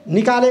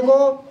निकालेको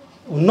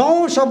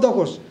 9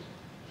 शब्दकोश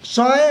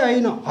 100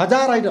 होइन,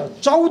 1000 होइन,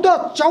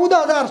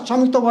 14,000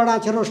 संयुक्त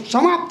वर्णाक्षरहरू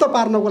समाप्त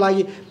पार्नको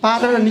लागि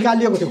पारेर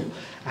निकालिएको थियो।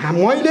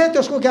 मैले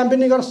त्यसको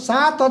क्याम्पेनिङ गरेर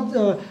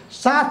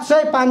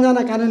 705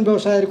 जना कानुन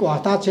व्यवसायीहरूको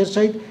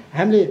हस्ताक्षरसहित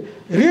हामीले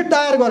रिट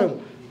दायर गऱ्यौँ।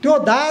 त्यो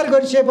दायर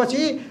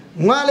गरिसकेपछि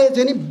उहाँले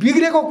चाहिँ नि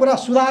बिग्रेको कुरा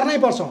सुधार्नै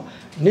पर्छ।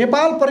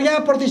 नेपाल प्रज्ञा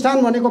प्रतिष्ठान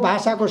भनेको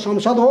भाषाको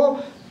संसद हो।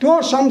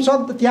 त्यो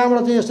संसद त्यहाँबाट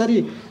चाहिँ यसरी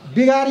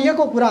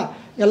बिगारिएको कुरा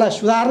यसलाई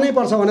सुधार्नै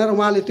पर्छ भनेर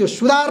उहाँले त्यो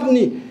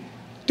सुधार्ने,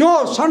 त्यो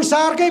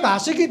संसारकै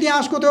भाषिक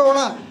इतिहासको त्यो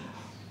एउटा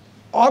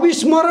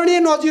अविस्मरणीय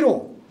नजिर हो,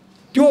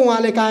 त्यो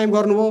उहाँले कायम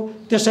गर्नुभयो।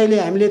 त्यसैले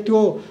हामीले त्यो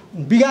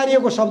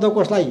बिगारिएको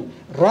शब्दकोशलाई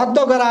रद्द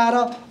गराएर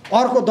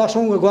अर्को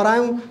 10औँ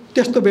गरायौँ।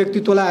 त्यस्तो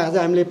व्यक्तित्वलाई आज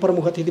हामीले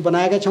प्रमुख अतिथि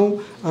बनाएका छौँ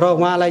र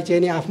उहाँलाई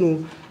चाहिँ नि आफ्नो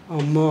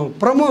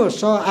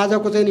प्रमुख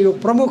आजको चाहिँ यो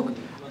प्रमुख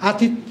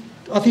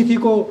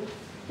अतिथिको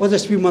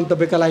ओजस्वी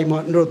मन्तव्यका लागि म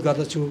अनुरोध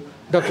गर्दछु।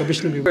 डाक्टर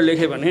विष्णुविभु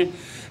लेखेँ भने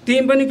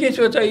तिमी पनि के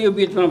सोच यो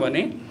बिचमा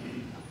भने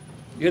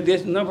यो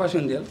देश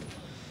नफसुन्जेल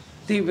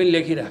तिमी पनि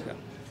लेखिराख।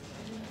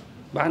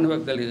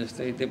 भानुभक्तले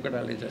जस्तै,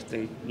 देवकोटाले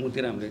जस्तै,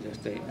 मोतीरामले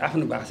जस्तै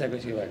आफ्नो भाषाको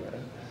सेवा गर,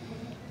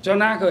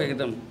 चनाको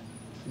एकदम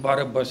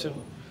बरफ बस्यो,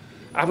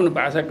 आफ्नो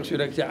भाषाको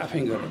सुरक्षा आफै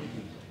गर।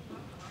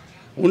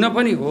 हुन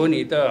पनि हो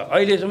नि त,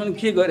 अहिलेसम्म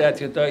के गरिरहेको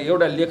थियो त,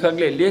 एउटा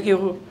लेखकले लेख्यो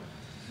हो,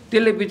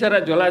 त्यसले बिचरा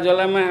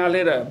झोलाझोलामा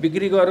हालेर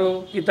बिक्री गर्यो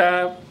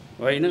किताब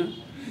होइन।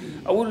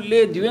 उसले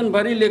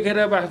जीवनभरि लेखेर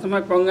वास्तवमा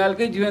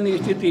कङ्गालकै जीवन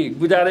स्थिति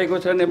गुजारेको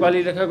छ। नेपाली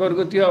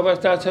लेखकहरूको त्यो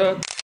अवस्था छ।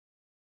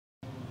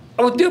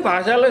 अब त्यो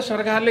भाषालाई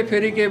सरकारले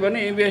फेरि के भने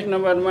इन्भेस्ट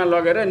नम्बरमा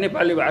लगेर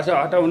नेपाली भाषा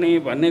हटाउने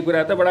भन्ने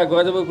कुरा त बडा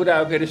गजबको कुरा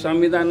हो। फेरि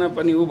संविधानमा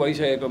पनि ऊ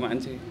भइसकेको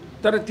मान्छे,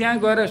 तर त्यहाँ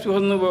गएर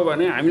सोध्नुभयो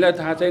भने हामीलाई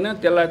थाहा छैन,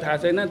 त्यसलाई थाहा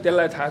छैन,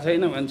 त्यसलाई थाहा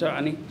छैन भन्छ।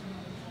 अनि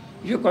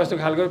यो कस्तो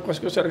खालको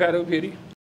कसको सरकार हो फेरि?